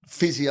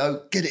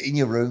 Physio, get it in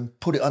your room,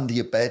 put it under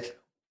your bed.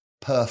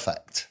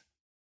 Perfect.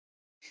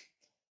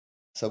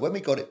 So when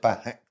we got it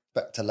back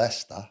to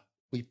Leicester,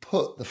 we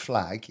put the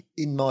flag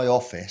in my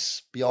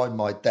office behind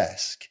my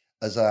desk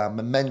as a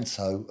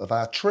memento of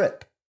our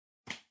trip.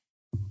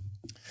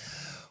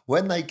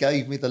 When they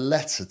gave me the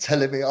letter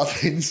telling me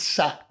I'd been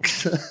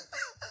sacked,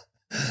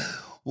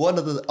 one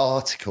of the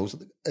articles,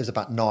 there's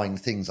about 9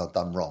 things I'd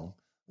done wrong.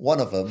 One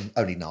of them,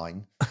 only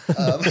 9,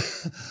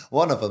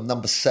 one of them,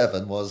 number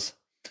 7, was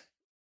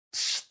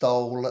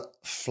stole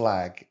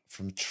flag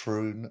from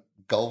Troon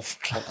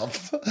Golf Club.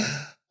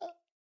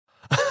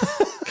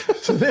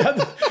 So they had,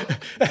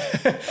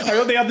 I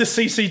hope they had the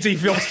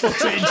CCTV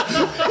footage.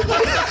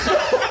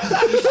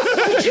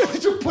 I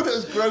tried to put it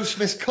as gross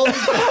misconduct.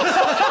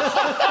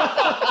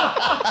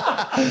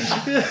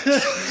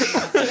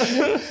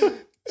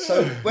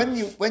 So when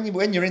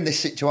you're in this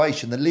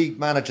situation, the League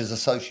Managers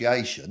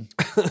Association,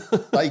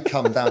 they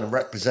come down and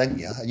represent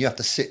you, and you have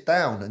to sit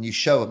down and you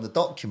show them the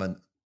document.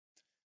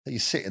 So you're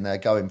sitting there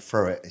going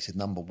through it. They said,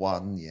 number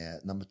 1, yeah.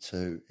 Number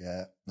 2,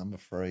 yeah. Number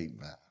 3,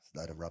 nah,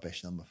 load of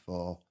rubbish. Number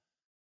 4.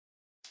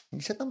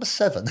 And he said, number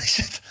 7. They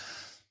said,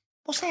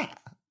 what's that?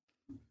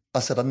 I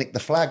said, I nicked the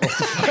flag off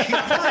the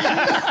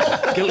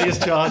fucking Guilty as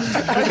charged.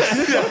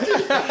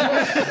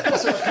 I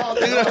said, I can't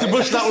do You're going to have to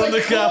push that one on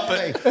the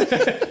carpet.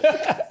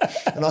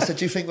 And I said,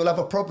 do you think we'll have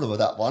a problem with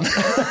that one?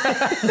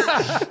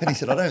 And he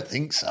said, I don't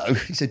think so.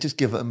 He said, just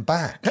give it them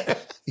back.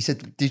 He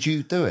said, did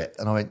you do it?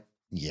 And I went,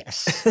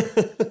 Yes.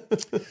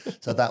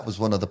 So that was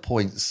one of the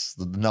points,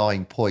 the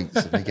 9 points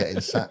of me getting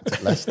sacked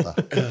at Leicester.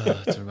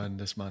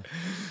 Tremendous, man.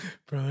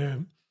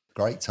 Brilliant.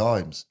 Great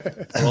times.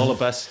 All the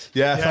best.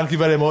 Yeah, thank you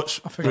very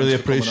much. Really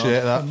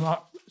appreciate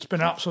that. It's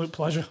been an absolute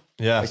pleasure.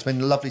 Yeah. It's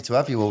been lovely to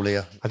have you all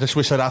here. I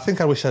wish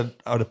I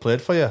would have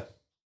played for you.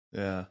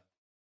 Yeah.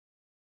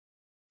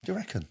 Do you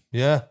reckon?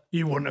 Yeah.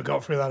 You wouldn't have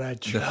got through that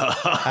edge.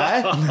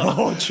 Eh?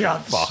 No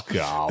chance. Fuck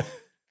off.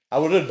 I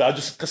wouldn't. I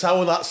just because I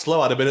was that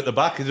slow, I'd have been at the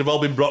back. It'd have all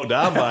been brought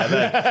down by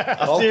then.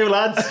 After you,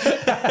 lads.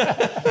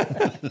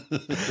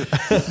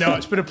 No,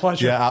 it's been a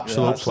pleasure. Yeah,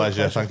 absolute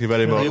pleasure. Thank you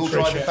very much. Are you all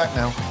driving back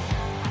now?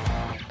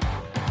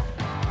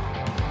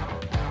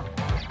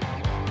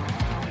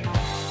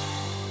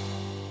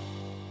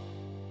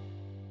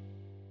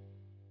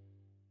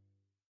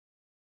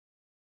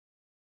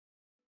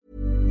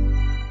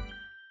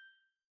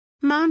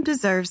 Mom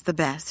deserves the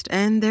best,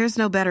 and there's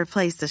no better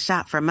place to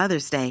shop for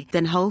Mother's Day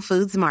than Whole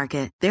Foods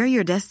Market. They're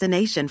your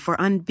destination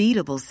for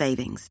unbeatable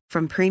savings,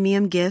 from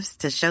premium gifts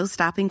to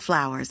show-stopping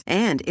flowers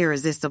and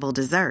irresistible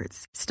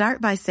desserts.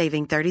 Start by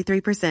saving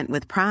 33%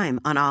 with Prime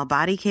on all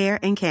body care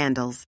and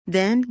candles.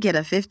 Then get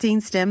a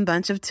 15-stem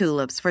bunch of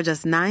tulips for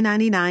just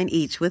 $9.99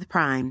 each with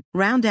Prime.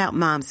 Round out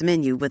Mom's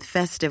menu with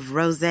festive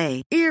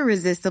rosé,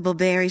 irresistible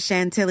berry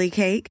chantilly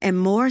cake, and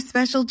more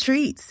special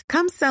treats.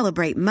 Come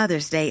celebrate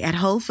Mother's Day at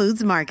Whole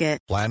Foods Market.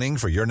 Planning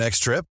for your next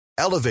trip?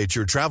 Elevate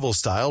your travel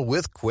style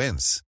with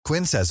Quince.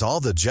 Quince has all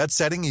the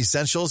jet-setting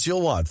essentials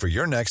you'll want for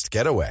your next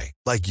getaway,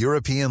 like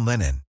European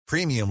linen,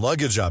 premium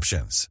luggage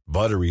options,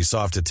 buttery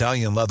soft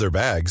Italian leather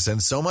bags,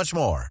 and so much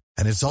more.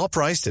 And it's all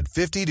priced at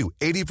 50 to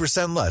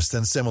 80% less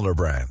than similar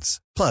brands.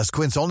 Plus,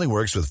 Quince only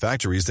works with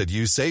factories that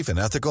use safe and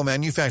ethical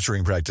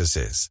manufacturing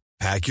practices.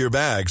 Pack your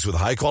bags with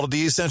high-quality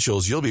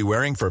essentials you'll be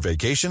wearing for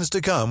vacations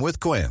to come with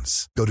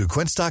Quince. Go to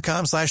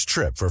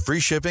quince.com/trip for free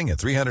shipping and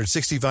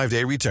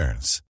 365-day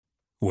returns.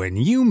 When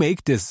you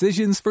make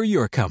decisions for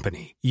your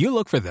company, you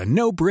look for the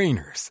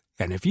no-brainers.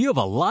 And if you have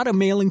a lot of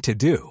mailing to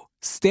do,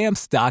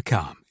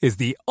 Stamps.com is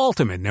the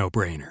ultimate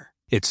no-brainer.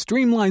 It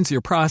streamlines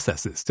your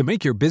processes to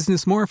make your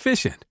business more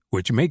efficient,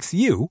 which makes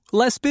you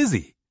less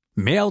busy.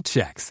 Mail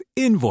checks,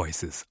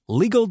 invoices,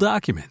 legal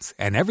documents,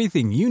 and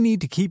everything you need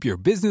to keep your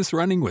business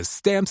running with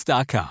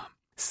Stamps.com.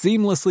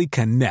 Seamlessly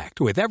connect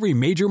with every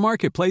major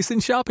marketplace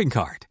and shopping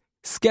cart.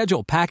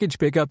 Schedule package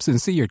pickups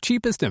and see your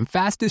cheapest and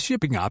fastest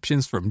shipping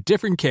options from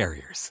different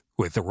carriers,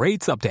 with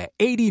rates up to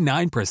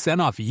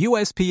 89% off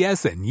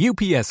USPS and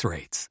UPS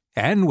rates.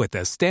 And with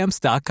the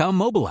Stamps.com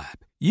mobile app,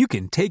 you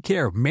can take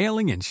care of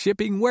mailing and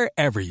shipping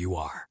wherever you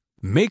are.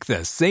 Make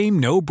the same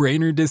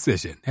no-brainer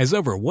decision as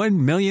over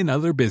 1 million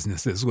other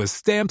businesses with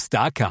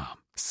Stamps.com.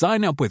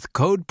 Sign up with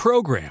code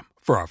PROGRAM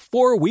for a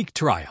 4-week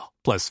trial,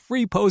 plus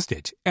free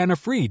postage and a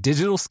free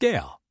digital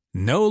scale.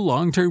 No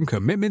long-term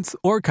commitments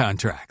or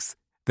contracts.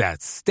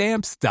 That's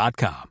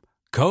Stamps.com.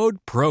 Code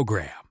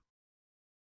PROGRAM.